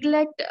we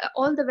neglect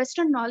all the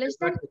Western knowledge,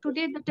 then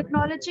today the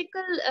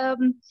technological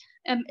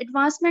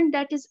advancement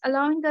that is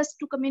allowing us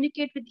to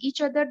communicate with each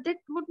other, that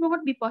would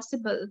not be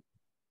possible.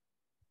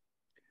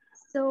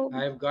 So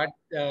I've got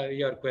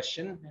your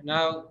question.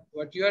 Now,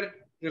 what you are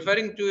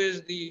referring to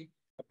is the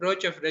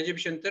approach of Rajab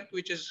Shantar,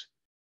 which is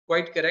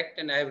quite correct,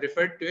 and I have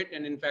referred to it.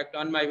 And in fact,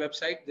 on my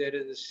website, there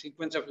is a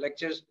sequence of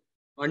lectures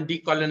on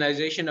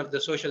decolonization of the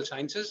social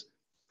sciences.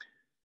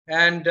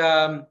 And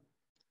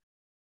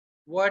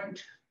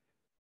what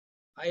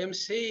I am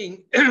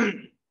saying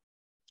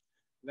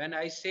when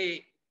I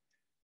say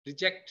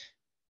reject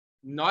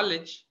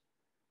knowledge,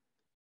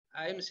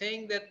 I am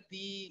saying that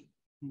the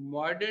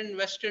modern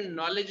Western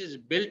knowledge is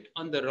built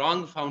on the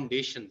wrong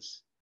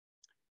foundations.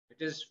 It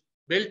is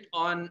built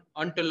on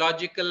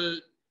ontological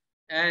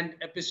and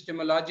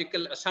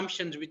epistemological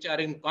assumptions which are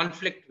in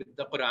conflict with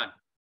the Quran.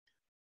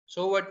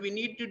 So what we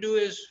need to do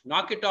is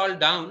knock it all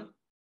down,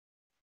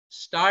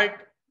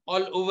 start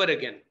all over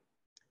again,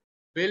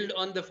 build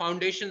on the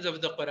foundations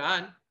of the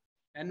Quran,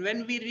 and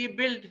when we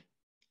rebuild,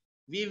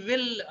 we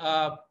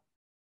will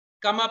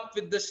come up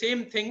with the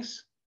same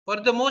things for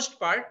the most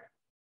part,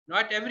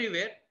 not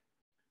everywhere.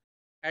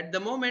 At the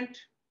moment,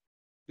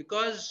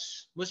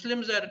 because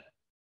Muslims are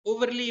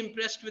overly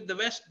impressed with the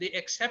West, they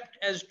accept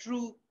as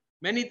true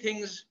many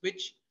things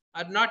which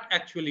are not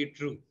actually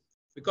true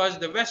because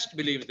the West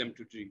believes them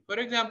to be. For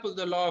example,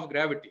 the law of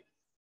gravity.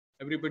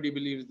 Everybody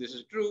believes this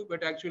is true,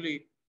 but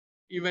actually,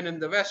 even in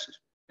the West,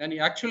 and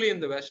actually in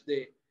the West,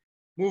 they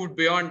moved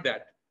beyond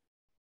that.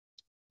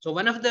 So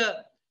one of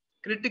the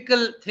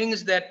critical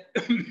things that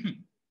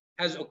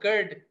has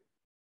occurred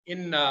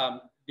in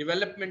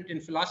development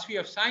in philosophy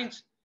of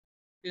science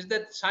is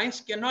that science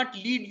cannot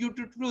lead you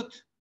to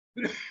truth.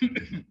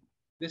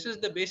 This is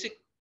the basic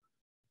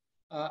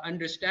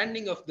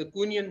understanding of the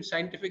Kuhnian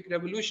scientific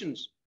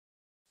revolutions,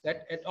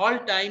 that at all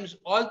times,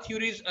 all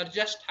theories are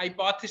just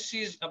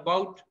hypotheses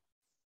about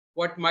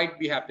what might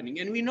be happening.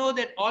 And we know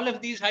that all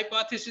of these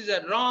hypotheses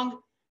are wrong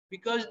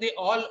because they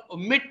all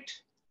omit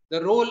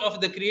the role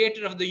of the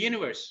creator of the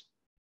universe.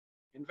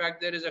 In fact,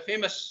 there is a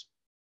famous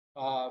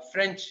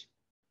French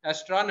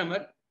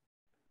astronomer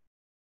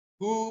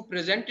who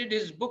presented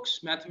his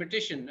books,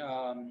 mathematician,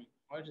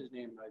 what is his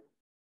name?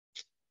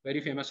 Very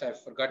famous,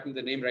 I've forgotten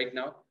the name right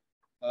now.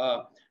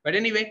 But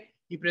anyway,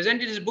 he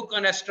presented his book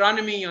on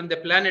astronomy, on the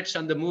planets,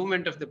 on the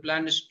movement of the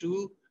planets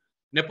to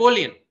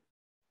Napoleon.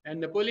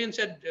 And Napoleon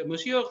said,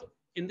 Monsieur,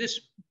 in this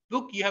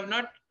book, you have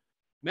not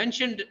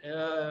mentioned,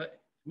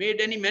 made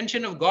any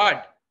mention of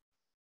God.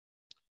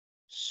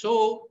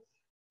 So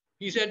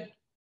he said,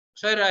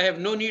 sir, I have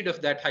no need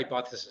of that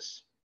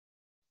hypothesis.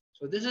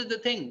 So this is the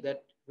thing,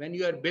 that when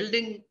you are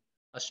building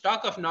a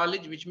stock of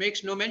knowledge which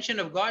makes no mention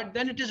of God,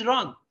 then it is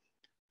wrong.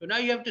 So now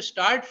you have to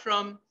start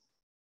from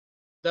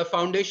the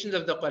foundations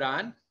of the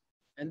Quran,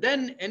 and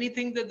then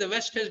anything that the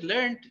West has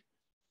learned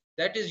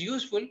that is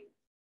useful,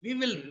 we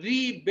will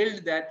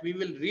rebuild that, we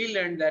will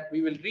relearn that,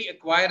 we will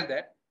reacquire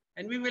that,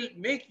 and we will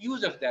make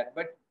use of that,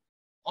 but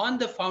on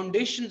the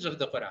foundations of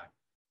the Quran.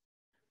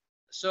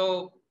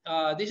 So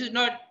this is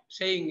not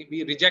saying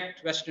we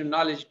reject Western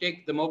knowledge,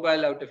 take the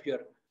mobile out of your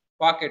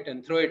pocket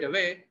and throw it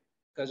away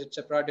because it's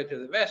a product of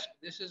the West.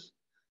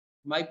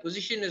 My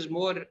position is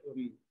more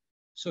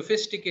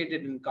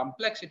sophisticated and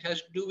complex. It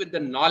has to do with the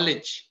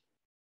knowledge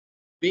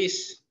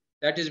base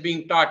that is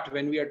being taught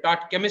when we are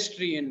taught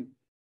chemistry in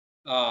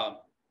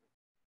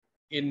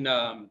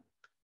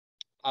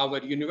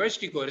our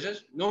university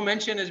courses. No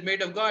mention is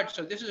made of God.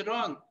 So this is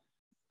wrong,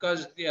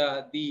 because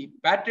the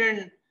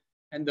pattern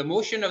and the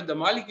motion of the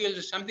molecules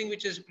is something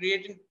which has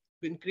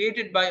been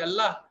created by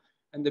Allah,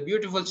 and the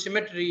beautiful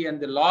symmetry and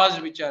the laws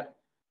which are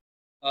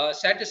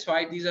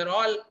satisfied, these are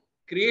all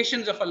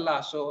creations of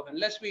Allah. So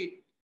unless we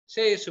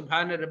say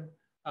Subhana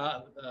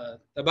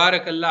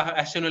Tabarakallah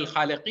Ahsanul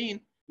Khaliqeen,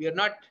 we are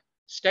not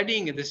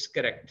studying this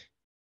correct.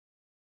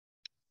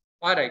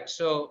 All right,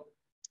 so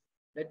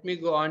let me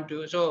go on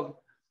to, so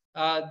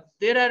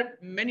there are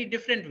many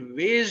different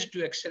ways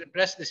to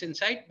express this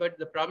insight, but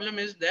the problem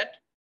is that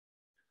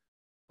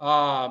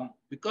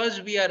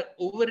because we are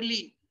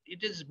overly,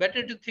 it is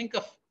better to think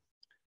of,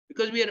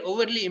 because we are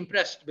overly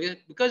impressed,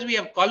 because we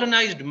have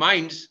colonized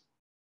minds,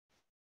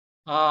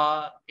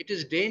 it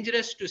is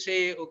dangerous to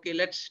say, okay,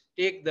 let's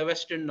take the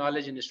Western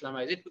knowledge and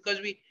Islamize it, because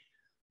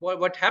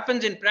what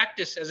happens in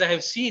practice, as I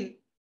have seen,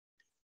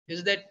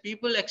 is that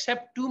people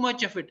accept too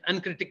much of it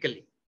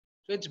uncritically.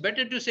 So it's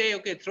better to say,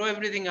 okay, throw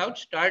everything out,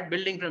 start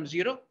building from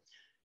zero,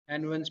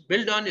 and once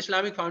build on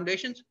Islamic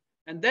foundations,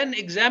 and then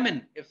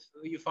examine. If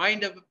you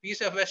find a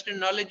piece of Western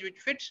knowledge which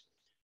fits,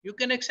 you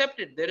can accept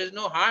it. There is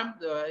no harm.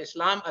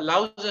 Islam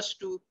allows us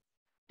to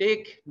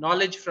take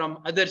knowledge from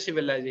other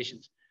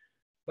civilizations.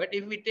 But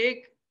if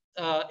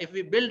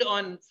we build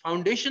on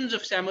foundations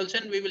of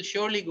Samuelson, we will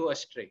surely go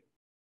astray.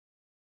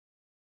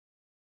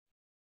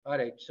 All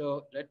right,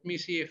 so let me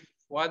see if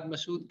Fuad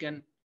Masood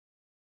can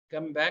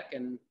come back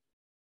and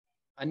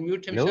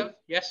unmute Hello? himself.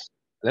 Yes.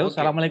 Hello, Okay.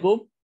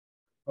 Assalamualaikum.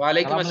 Wa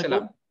alaikum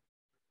assalam.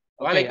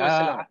 Okay,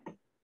 assalam.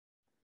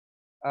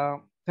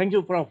 thank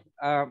you, Prof.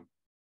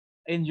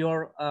 In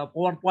your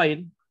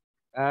PowerPoint,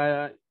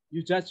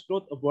 you just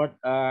wrote about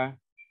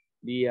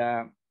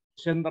the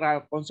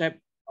central concept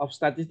of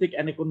statistics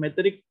and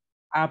econometrics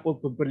are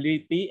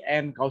probability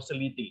and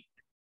causality.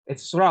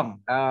 It's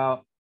wrong,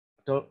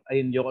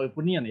 in your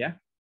opinion, yeah,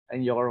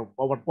 in your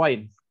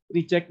PowerPoint,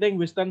 rejecting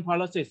Western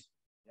fallacies.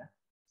 Yeah?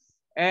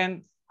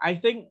 And I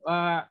think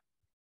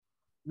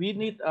we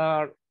need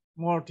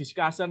more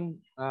discussion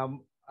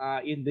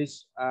in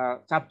this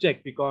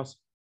subject, because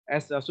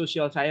as a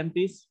social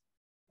scientist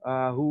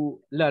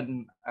who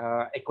learn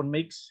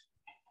economics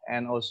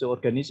and also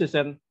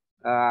organization,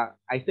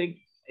 I think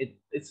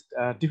it's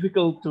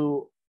difficult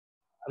to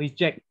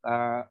reject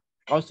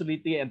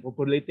causality and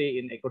probability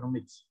in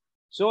economics.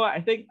 So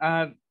I think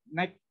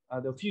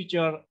the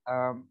future,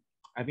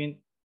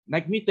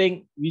 next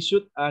meeting, we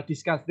should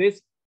discuss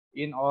this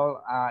in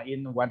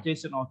one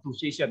session or two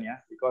sessions, yeah,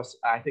 because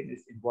I think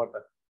it's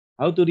important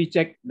how to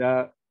reject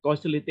the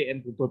causality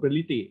and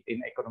probability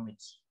in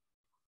economics.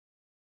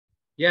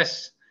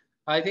 Yes,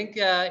 I think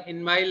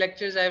in my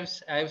lectures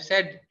I've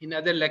said in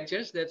other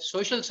lectures that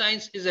social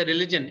science is a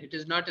religion. It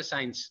is not a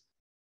science.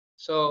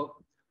 So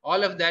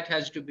all of that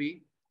has to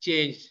be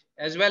changed,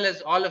 as well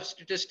as all of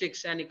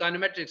statistics and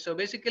econometrics. So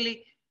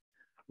basically,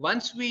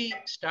 once we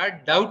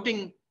start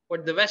doubting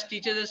what the West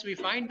teaches us, we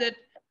find that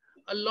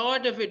a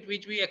lot of it,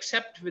 which we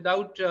accept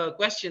without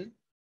question,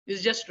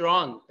 is just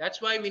wrong.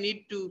 That's why we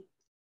need to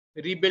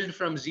rebuild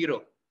from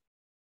zero.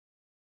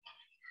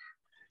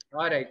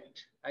 All right.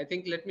 I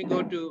think let me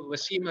go to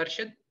Wasim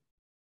Arshad.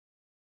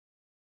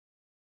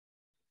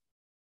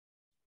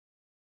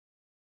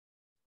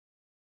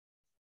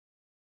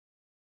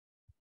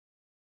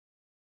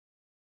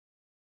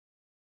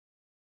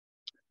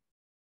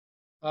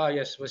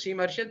 Yes, Wasim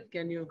Arshad,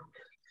 can you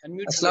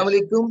unmute? Assalamu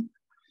alaikum.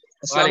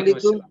 Assalamu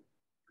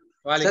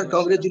alaikum. Sir,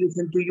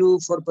 congratulations to you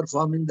for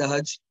performing the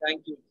Hajj.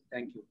 Thank you.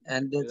 Thank you.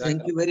 And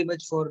thank you very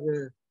much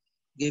for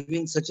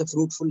giving such a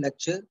fruitful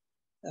lecture.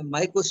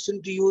 My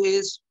question to you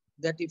is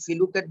that if you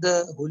look at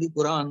the Holy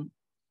Quran,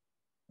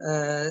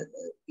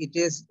 it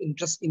is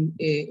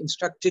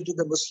instructed to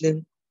the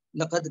Muslim,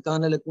 لَقَدْ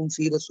كَانَ لَكُمْ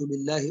فِي رَسُولِ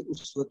اللَّهِ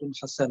أُسْوَةٌ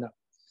حَسَنَةٌ.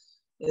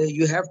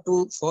 You have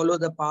to follow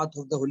the path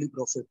of the Holy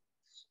Prophet.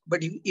 But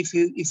if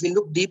you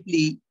look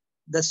deeply,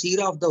 the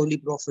seerah of the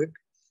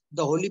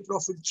Holy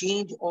Prophet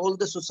changed all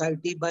the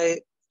society by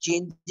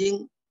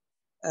changing,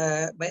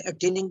 by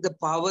attaining the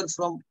power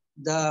from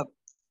the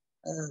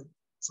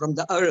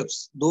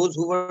Arabs, those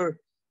who were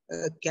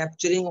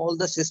capturing all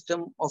the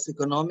system of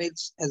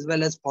economics as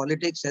well as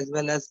politics as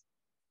well as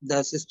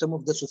the system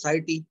of the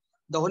society.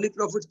 The Holy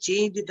Prophet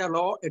changed it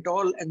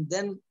all, and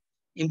then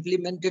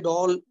implemented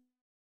all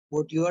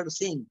what you are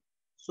saying.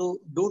 So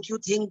don't you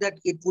think that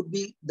it would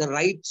be the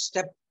right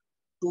step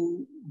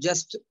to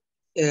just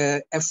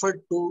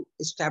effort to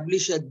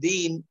establish a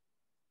deen?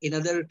 In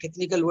other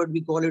technical word, we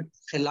call it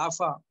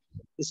khilafa,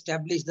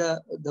 establish the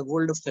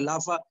world of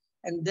khilafa,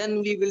 and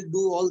then we will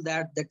do all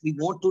that we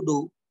want to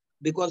do.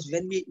 Because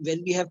when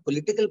we have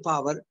political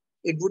power,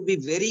 it would be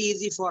very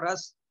easy for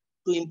us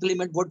to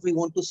implement what we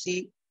want to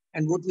see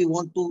and what we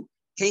want to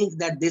think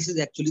that this is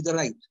actually the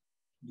right.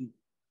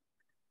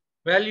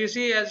 Well, you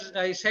see, as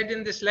I said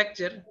in this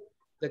lecture,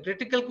 the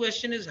critical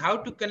question is how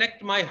to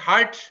connect my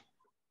heart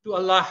to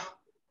Allah.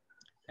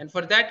 And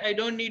for that, I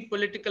don't need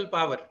political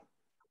power.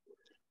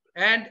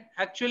 And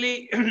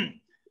actually,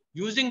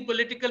 using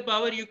political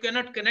power, you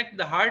cannot connect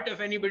the heart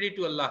of anybody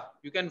to Allah.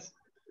 You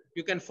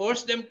can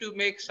force them to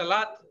make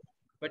salat,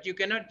 but you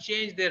cannot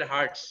change their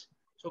hearts.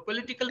 So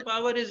political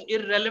power is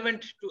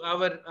irrelevant to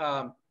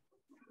our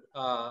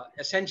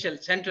essential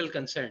central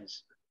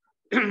concerns.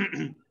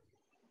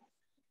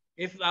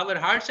 If our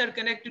hearts are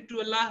connected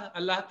to Allah,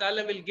 Allah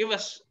Ta'ala will give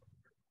us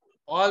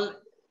all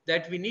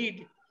that we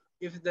need.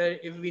 If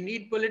we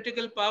need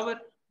political power,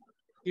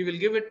 He will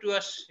give it to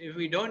us. If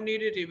we don't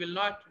need it, He will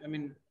not. I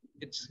mean,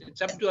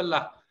 it's up to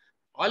Allah.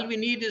 All we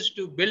need is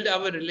to build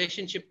our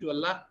relationship to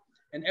Allah,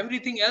 and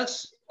everything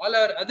else, all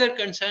our other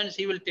concerns,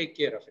 He will take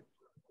care of it.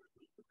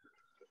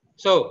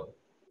 So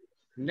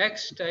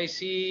next I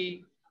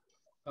see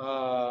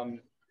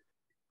Osama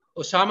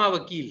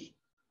Wakil.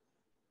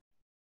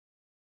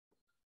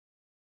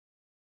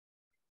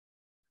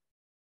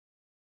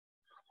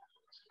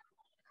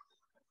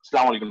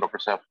 Assalamu alaikum, Dr.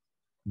 Sahab.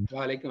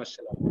 Wa alaikum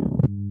assalam.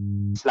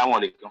 Assalamu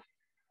alaikum.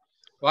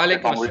 Wa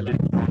alaikum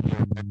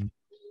assalam.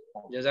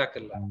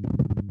 Jazakallah.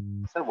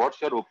 Sir,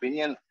 what's your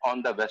opinion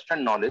on the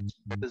Western knowledge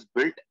that is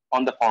built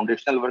on the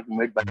foundational work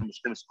made by the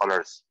Muslim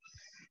scholars?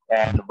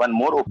 And one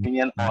more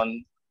opinion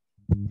on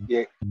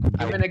Give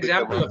an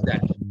example of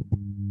that.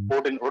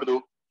 quote in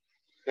Urdu,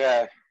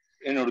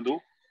 in Urdu,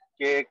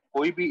 कि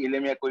कोई भी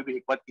इल्म या कोई भी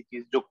हिकमत की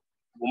चीज जो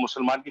वो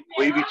मुसलमान की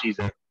कोई भी चीज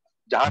है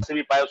जहां से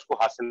भी पाए उसको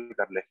हासिल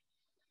कर ले,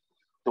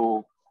 तो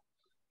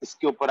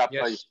इसके ऊपर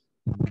आपका Yes.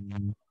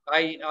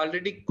 I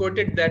already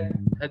quoted that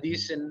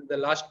hadith in the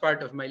last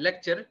part of my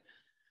lecture,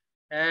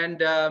 and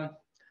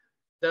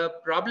the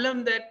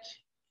problem that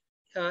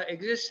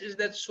exists is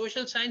that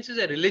social science is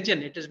a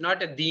religion. It is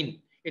not a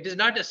deen. It is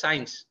not a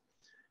science,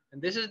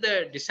 and this is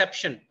the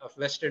deception of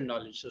Western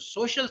knowledge. So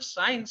social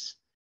science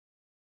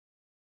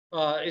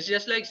is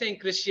just like saying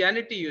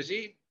Christianity. You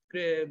see,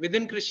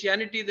 within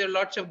Christianity there are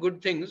lots of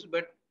good things,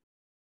 but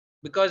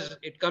because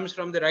it comes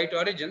from the right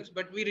origins,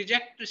 but we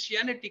reject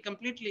Christianity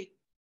completely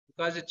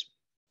because it's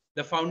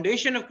the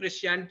foundation of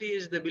Christianity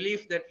is the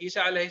belief that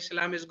Isa alayhi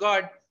salam is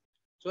God.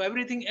 So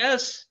everything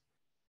else,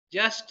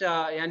 just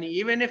yani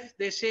even if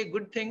they say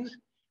good things,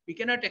 we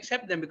cannot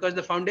accept them because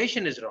the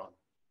foundation is wrong.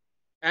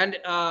 And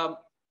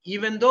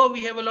even though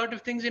we have a lot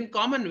of things in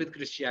common with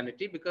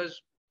Christianity,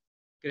 because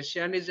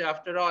Christianity,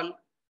 after all,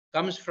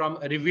 comes from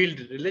a revealed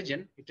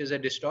religion, it is a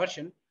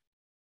distortion.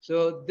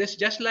 So this,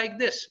 just like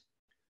this,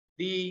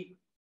 the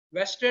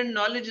Western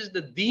knowledge is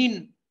the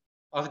deen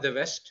of the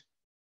West,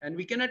 and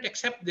we cannot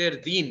accept their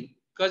deen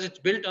because it's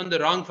built on the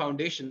wrong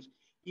foundations,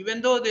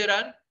 even though there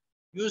are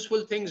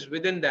useful things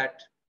within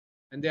that,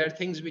 and there are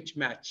things which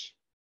match.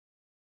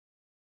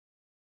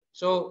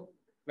 So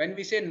when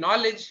we say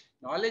knowledge,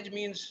 knowledge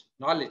means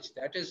knowledge.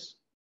 That is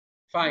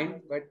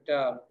fine, but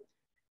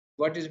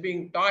what is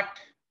being taught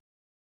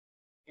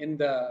in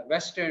the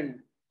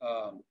Western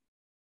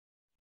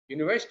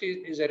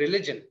universities is a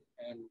religion,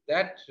 and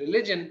that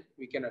religion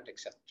we cannot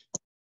accept.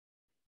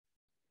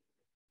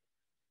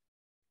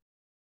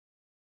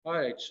 All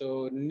right,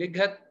 so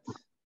Nighat.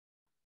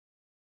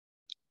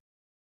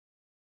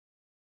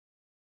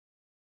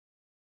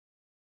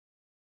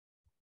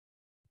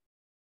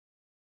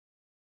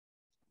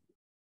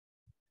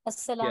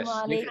 Assalamu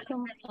Yes,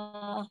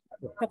 alaikum.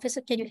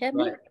 Professor, can you hear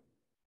me? Right.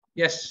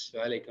 Yes,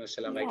 walaikum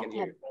assalam, I can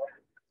hear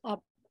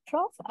you.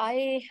 Prof,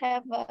 I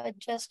have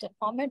just a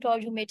comment, or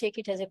you may take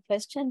it as a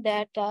question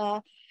that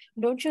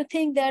don't you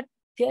think that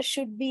there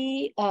should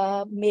be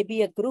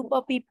maybe a group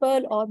of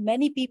people or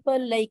many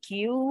people like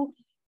you,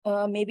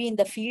 maybe in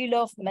the field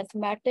of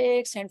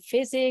mathematics and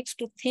physics,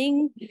 to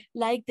think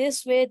like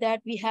this way,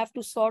 that we have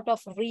to sort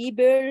of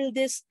rebuild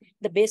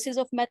the basis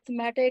of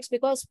mathematics?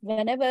 Because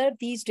whenever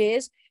these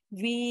days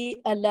we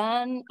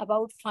learn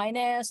about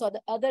finance or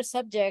the other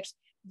subjects,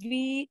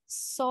 we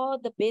saw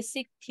the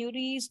basic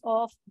theories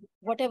of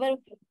whatever,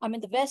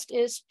 the West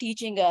is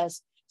teaching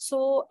us.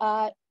 So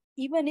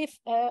even if,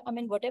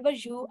 whatever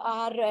you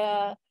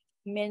are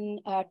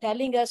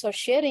telling us or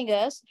sharing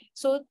us,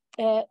 so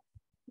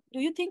do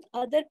you think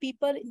other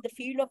people in the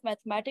field of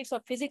mathematics or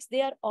physics,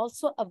 they are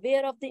also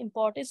aware of the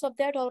importance of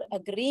that or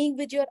agreeing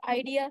with your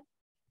idea?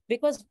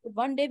 Because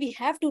one day we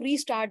have to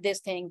restart this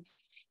thing.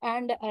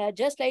 And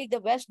just like the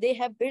West, they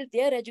have built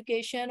their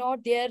education or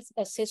their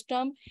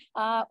system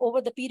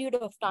over the period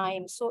of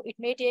time. So it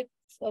may take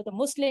the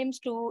Muslims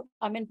to,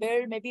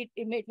 build, maybe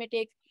it may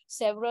take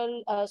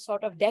several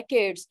sort of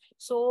decades.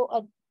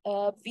 So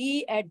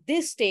we at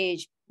this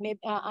stage,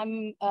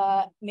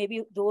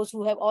 maybe those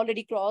who have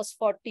already crossed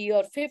 40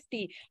 or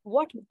 50,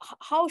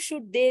 how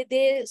should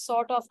they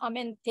sort of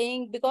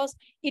think, because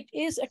it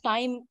is a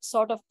time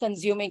sort of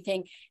consuming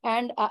thing.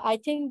 And I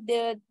think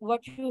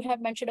what you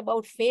have mentioned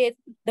about faith,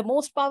 the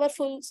most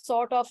powerful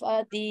sort of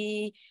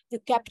the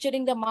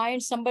capturing the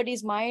mind,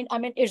 somebody's mind,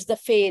 it's the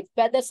faith,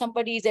 whether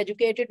somebody is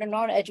educated or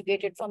not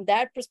educated. From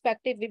that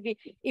perspective,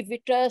 if we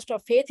trust or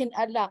faith in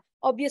Allah,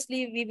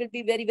 obviously we will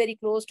be very, very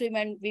close to him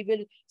and we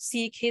will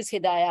seek his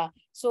hidayah.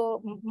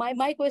 So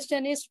my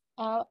question is,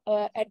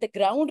 at the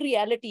ground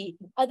reality,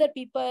 other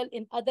people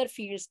in other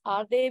fields,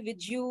 are they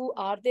with you?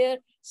 Are there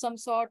some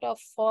sort of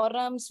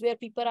forums where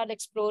people are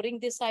exploring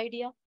this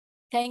idea?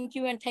 Thank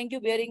you, and thank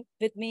you bearing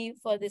with me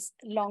for this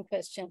long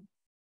question.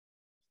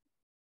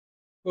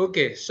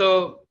 Okay,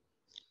 so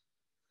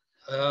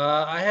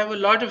I have a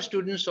lot of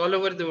students all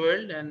over the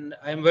world, and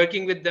I'm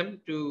working with them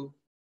to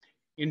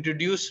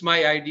introduce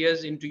my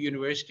ideas into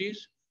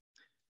universities.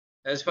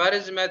 As far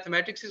as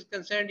mathematics is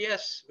concerned,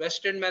 yes,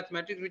 Western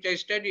mathematics, which I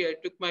study, I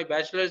took my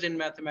bachelor's in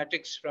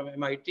mathematics from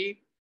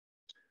MIT.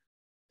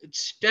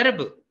 It's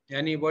terrible.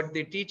 Yani what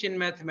they teach in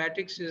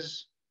mathematics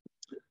is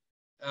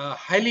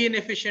highly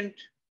inefficient,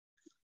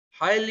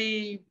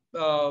 highly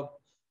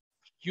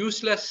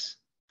useless.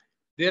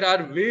 There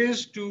are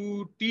ways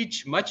to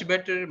teach much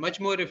better, much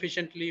more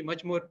efficiently,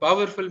 much more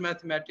powerful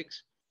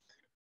mathematics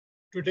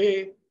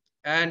today,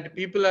 and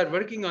people are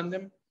working on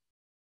them.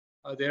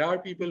 There are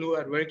people who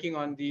are working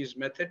on these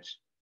methods.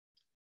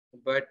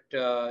 But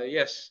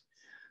yes,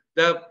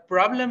 the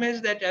problem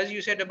is that, as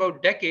you said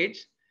about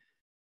decades,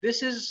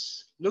 this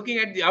is looking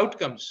at the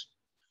outcomes.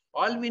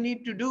 All we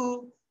need to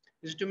do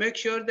is to make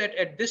sure that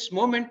at this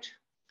moment,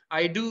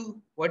 I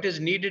do what is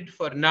needed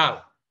for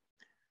now.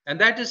 And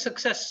that is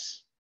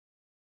success.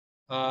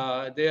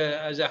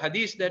 There is a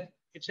hadith that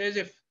it says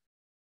if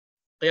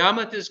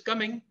Qiyamah is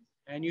coming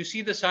and you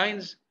see the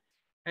signs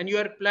and you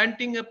are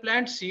planting a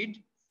plant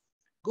seed,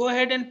 go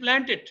ahead and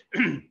plant it.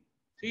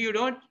 See, you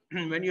don't,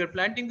 when you're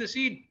planting the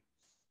seed,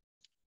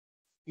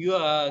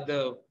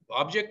 the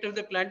object of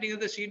the planting of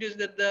the seed is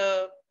that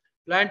the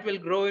plant will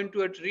grow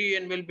into a tree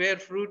and will bear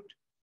fruit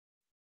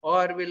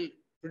or will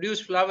produce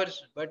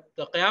flowers. But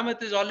the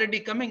Qiyamah is already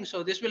coming,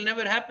 so this will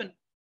never happen.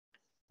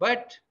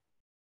 But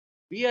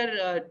we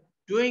are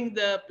doing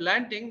the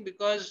planting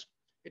because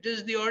it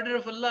is the order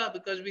of Allah,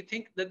 because we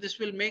think that this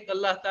will make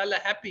Allah Ta'ala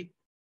happy.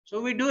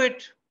 So we do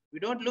it. We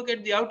don't look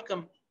at the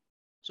outcome.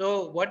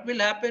 So what will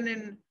happen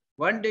in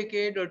 1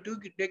 decade or 2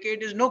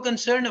 decades is no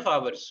concern of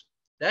ours.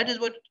 That is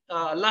what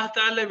Allah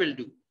Ta'ala will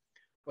do.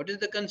 What is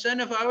the concern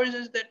of ours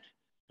is that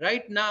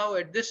right now,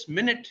 at this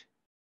minute,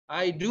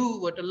 I do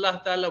what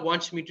Allah Ta'ala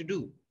wants me to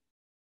do.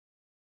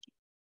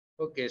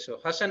 Okay, so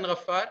Hassan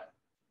Ghaffar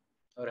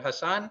or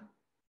Hassan.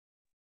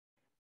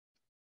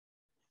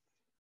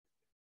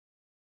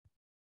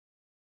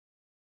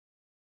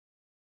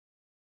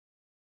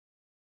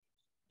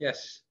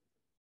 Yes.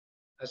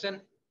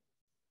 Hassan?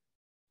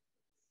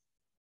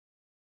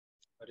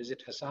 Or is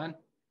it Hassan?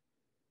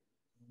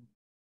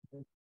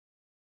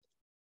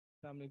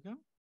 Assalamualaikum.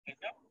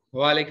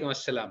 Wa alaikum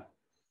assalam.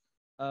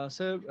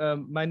 Sir,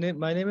 my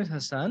name is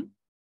Hassan.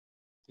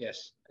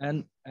 Yes.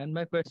 And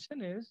my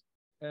question is,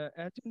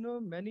 as you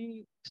know,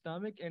 many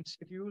Islamic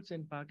institutes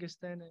in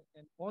Pakistan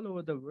and all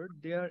over the world,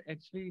 they are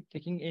actually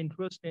taking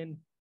interest in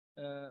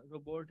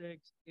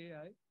robotics,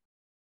 AI.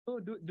 So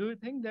do you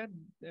think that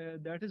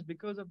that is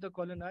because of the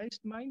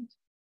colonized mind,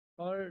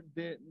 or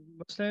the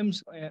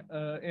Muslims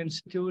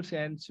institutes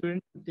and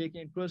students take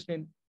interest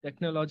in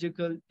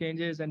technological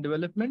changes and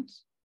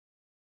developments?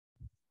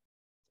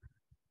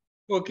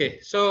 Okay,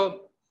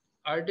 so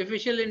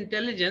artificial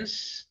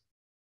intelligence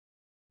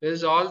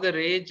is all the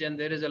rage and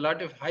there is a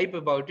lot of hype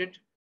about it.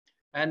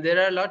 And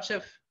there are lots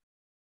of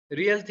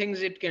real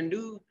things it can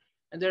do.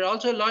 And there are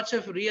also lots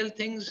of real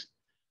things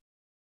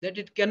that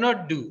it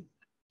cannot do.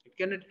 It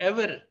cannot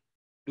ever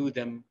do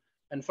them.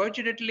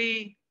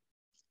 Unfortunately,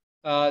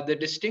 the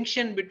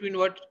distinction between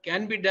what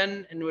can be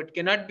done and what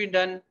cannot be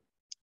done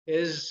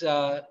is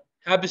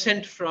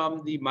absent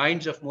from the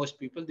minds of most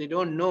people. They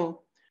don't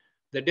know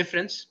the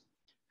difference.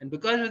 And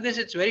because of this,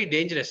 it's very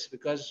dangerous,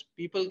 because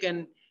people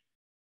can,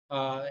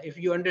 if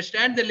you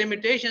understand the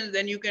limitations,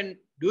 then you can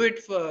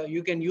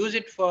you can use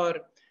it for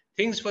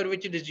things for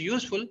which it is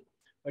useful,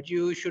 but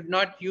you should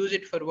not use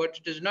it for what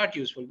it is not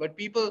useful. But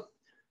people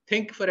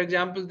think, for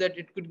example, that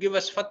it could give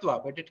us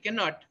fatwa, but it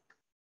cannot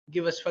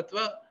give us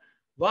fatwa.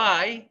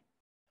 Why?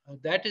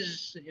 That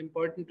is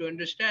important to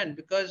understand,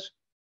 because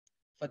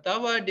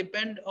fatwa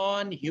depend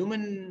on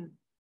human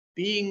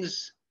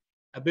beings'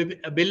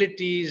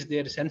 abilities,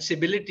 their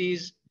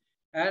sensibilities,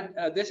 and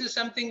this is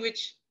something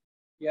which,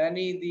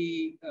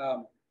 yani,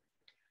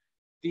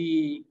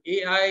 the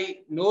AI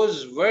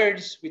knows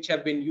words which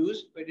have been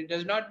used, but it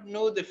does not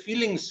know the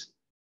feelings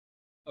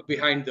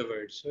behind the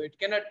words, so it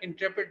cannot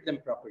interpret them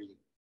properly.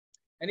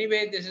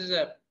 Anyway, this is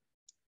a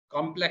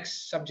complex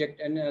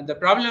subject, and the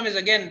problem is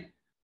again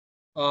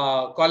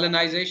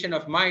colonization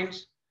of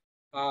minds.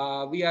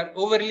 We are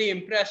overly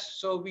impressed,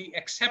 so we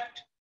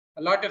accept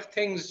a lot of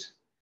things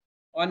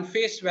on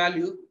face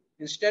value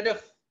instead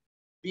of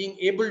being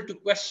able to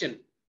question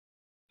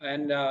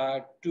and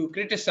to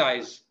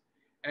criticize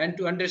and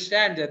to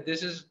understand that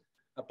this is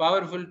a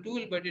powerful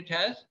tool, but it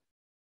has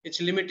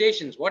its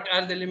limitations. What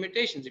are the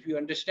limitations? If you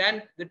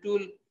understand the tool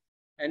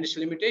and its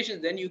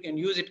limitations, then you can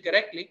use it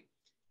correctly.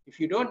 If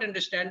you don't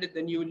understand it,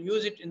 then you will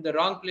use it in the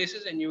wrong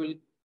places and you will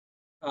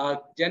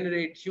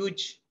generate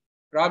huge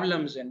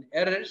problems and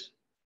errors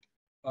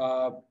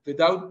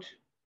without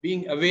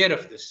being aware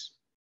of this.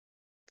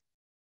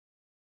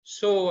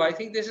 So I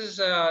think this is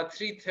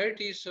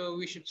 3:30, so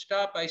we should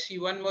stop. I see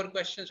one more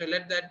question, so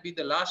let that be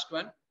the last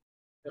one.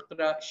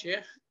 Iqra,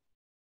 Sheikh.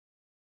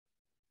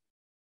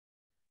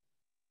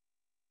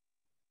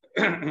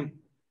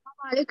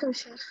 Alaikum,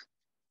 Sheikh.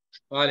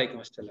 Wa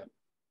alaikum assalam.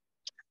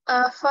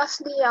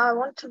 Firstly, I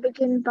want to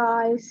begin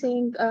by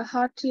saying a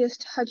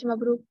heartiest Hajj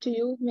Mabruk to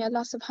you. May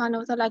Allah subhanahu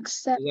wa ta'ala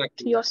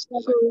accept your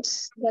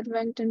struggles that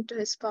went into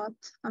his path.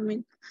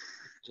 Amin.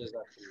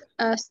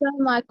 So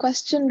my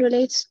question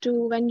relates to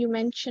when you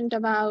mentioned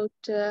about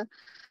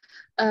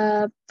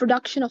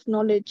production of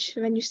knowledge,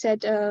 when you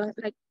said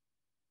like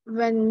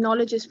when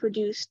knowledge is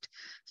produced.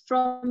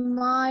 From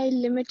my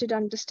limited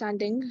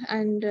understanding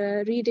and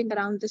reading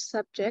around this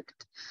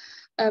subject,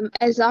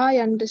 as I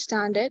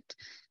understand it,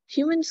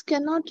 humans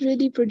cannot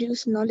really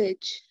produce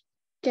knowledge.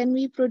 Can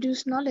we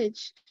produce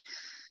knowledge?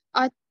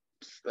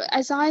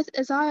 As I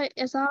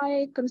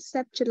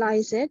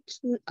conceptualize it,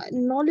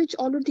 knowledge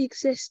already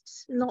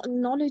exists.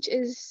 Knowledge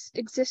is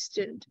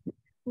existent.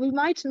 We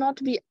might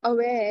not be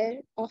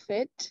aware of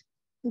it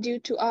due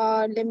to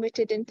our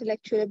limited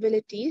intellectual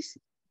abilities,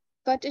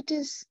 but it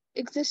is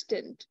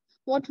existent.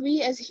 what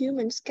we as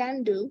humans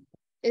can do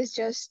is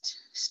just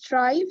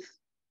strive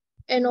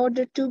in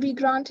order to be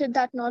granted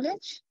that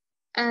knowledge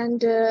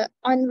and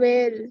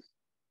unveil,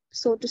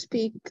 so to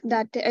speak,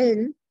 that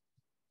ilm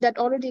that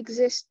already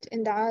exists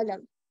in the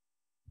alam.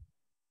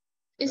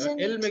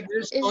 Ilm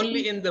exists Isn't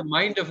only in the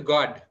mind of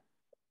God,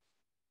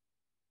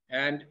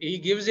 and He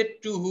gives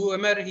it to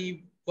whoever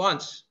He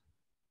wants.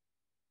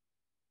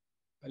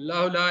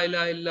 الله لا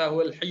إله إلا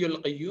هو الحي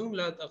القيوم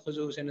لا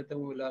تأخذه سنة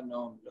ولا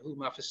نوم له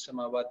ما في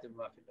السماوات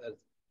وما في الأرض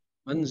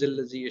من ذا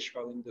الذي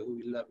يشفع عنده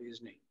إلا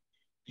بإذنه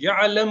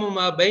يعلم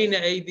ما بين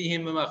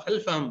أيديهم وما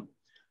خلفهم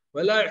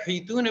ولا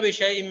يحيطون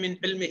بشيء من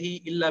علمه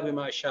إلا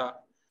بما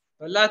شاء.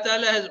 Allah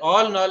Ta'ala has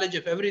all knowledge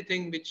of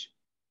everything which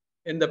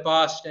in the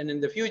past and in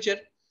the future,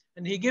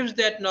 and He gives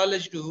that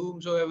knowledge to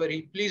whomsoever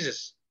He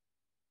pleases.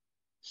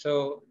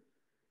 So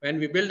when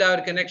we build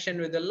our connection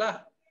with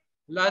Allah,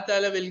 Allah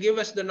Ta'ala will give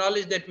us the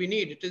knowledge that we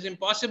need. It is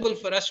impossible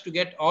for us to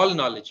get all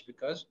knowledge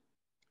because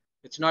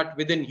it's not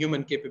within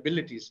human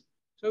capabilities.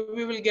 So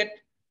we will get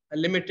a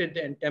limited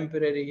and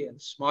temporary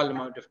and small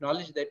amount of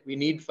knowledge that we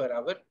need for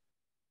our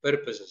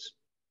purposes.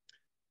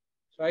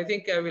 So I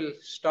think I will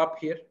stop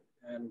here,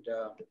 and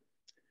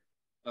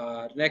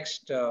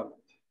next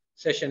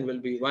session will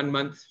be 1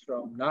 month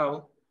from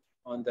now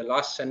on the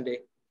last Sunday,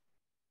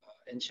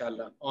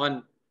 inshallah.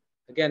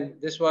 Again,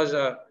 this was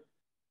a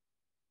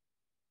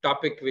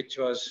topic which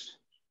was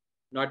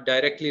not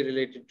directly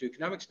related to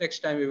economics. Next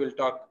time we will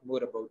talk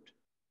more about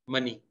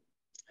money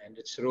and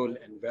its role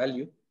and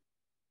value.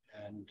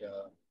 And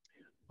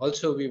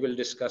also we will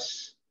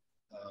discuss,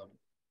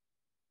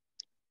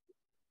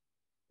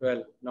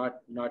 well,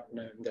 not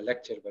in the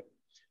lecture, but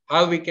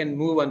how we can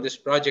move on this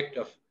project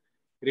of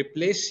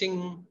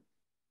replacing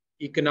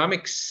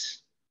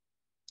economics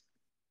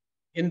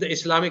in the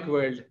Islamic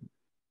world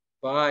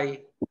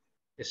by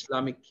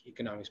Islamic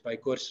economics, by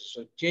courses.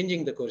 So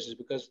changing the courses,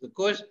 because the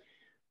course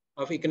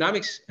of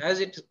economics as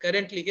it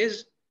currently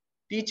is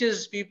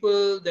teaches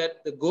people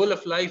that the goal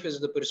of life is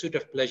the pursuit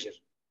of pleasure.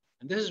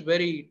 And this is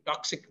very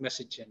toxic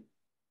message and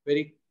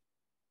very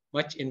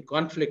much in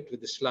conflict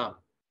with Islam.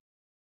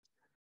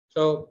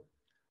 So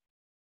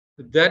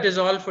that is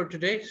all for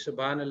today.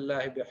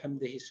 Subhanallah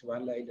bihamdihi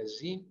subhanallah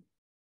al-azim.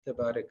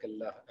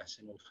 Tabarakallah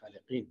ahsanul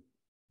khaliqeen.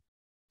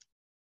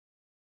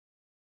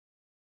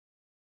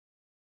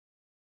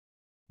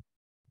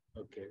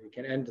 Okay, we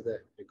can end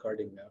the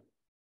recording now.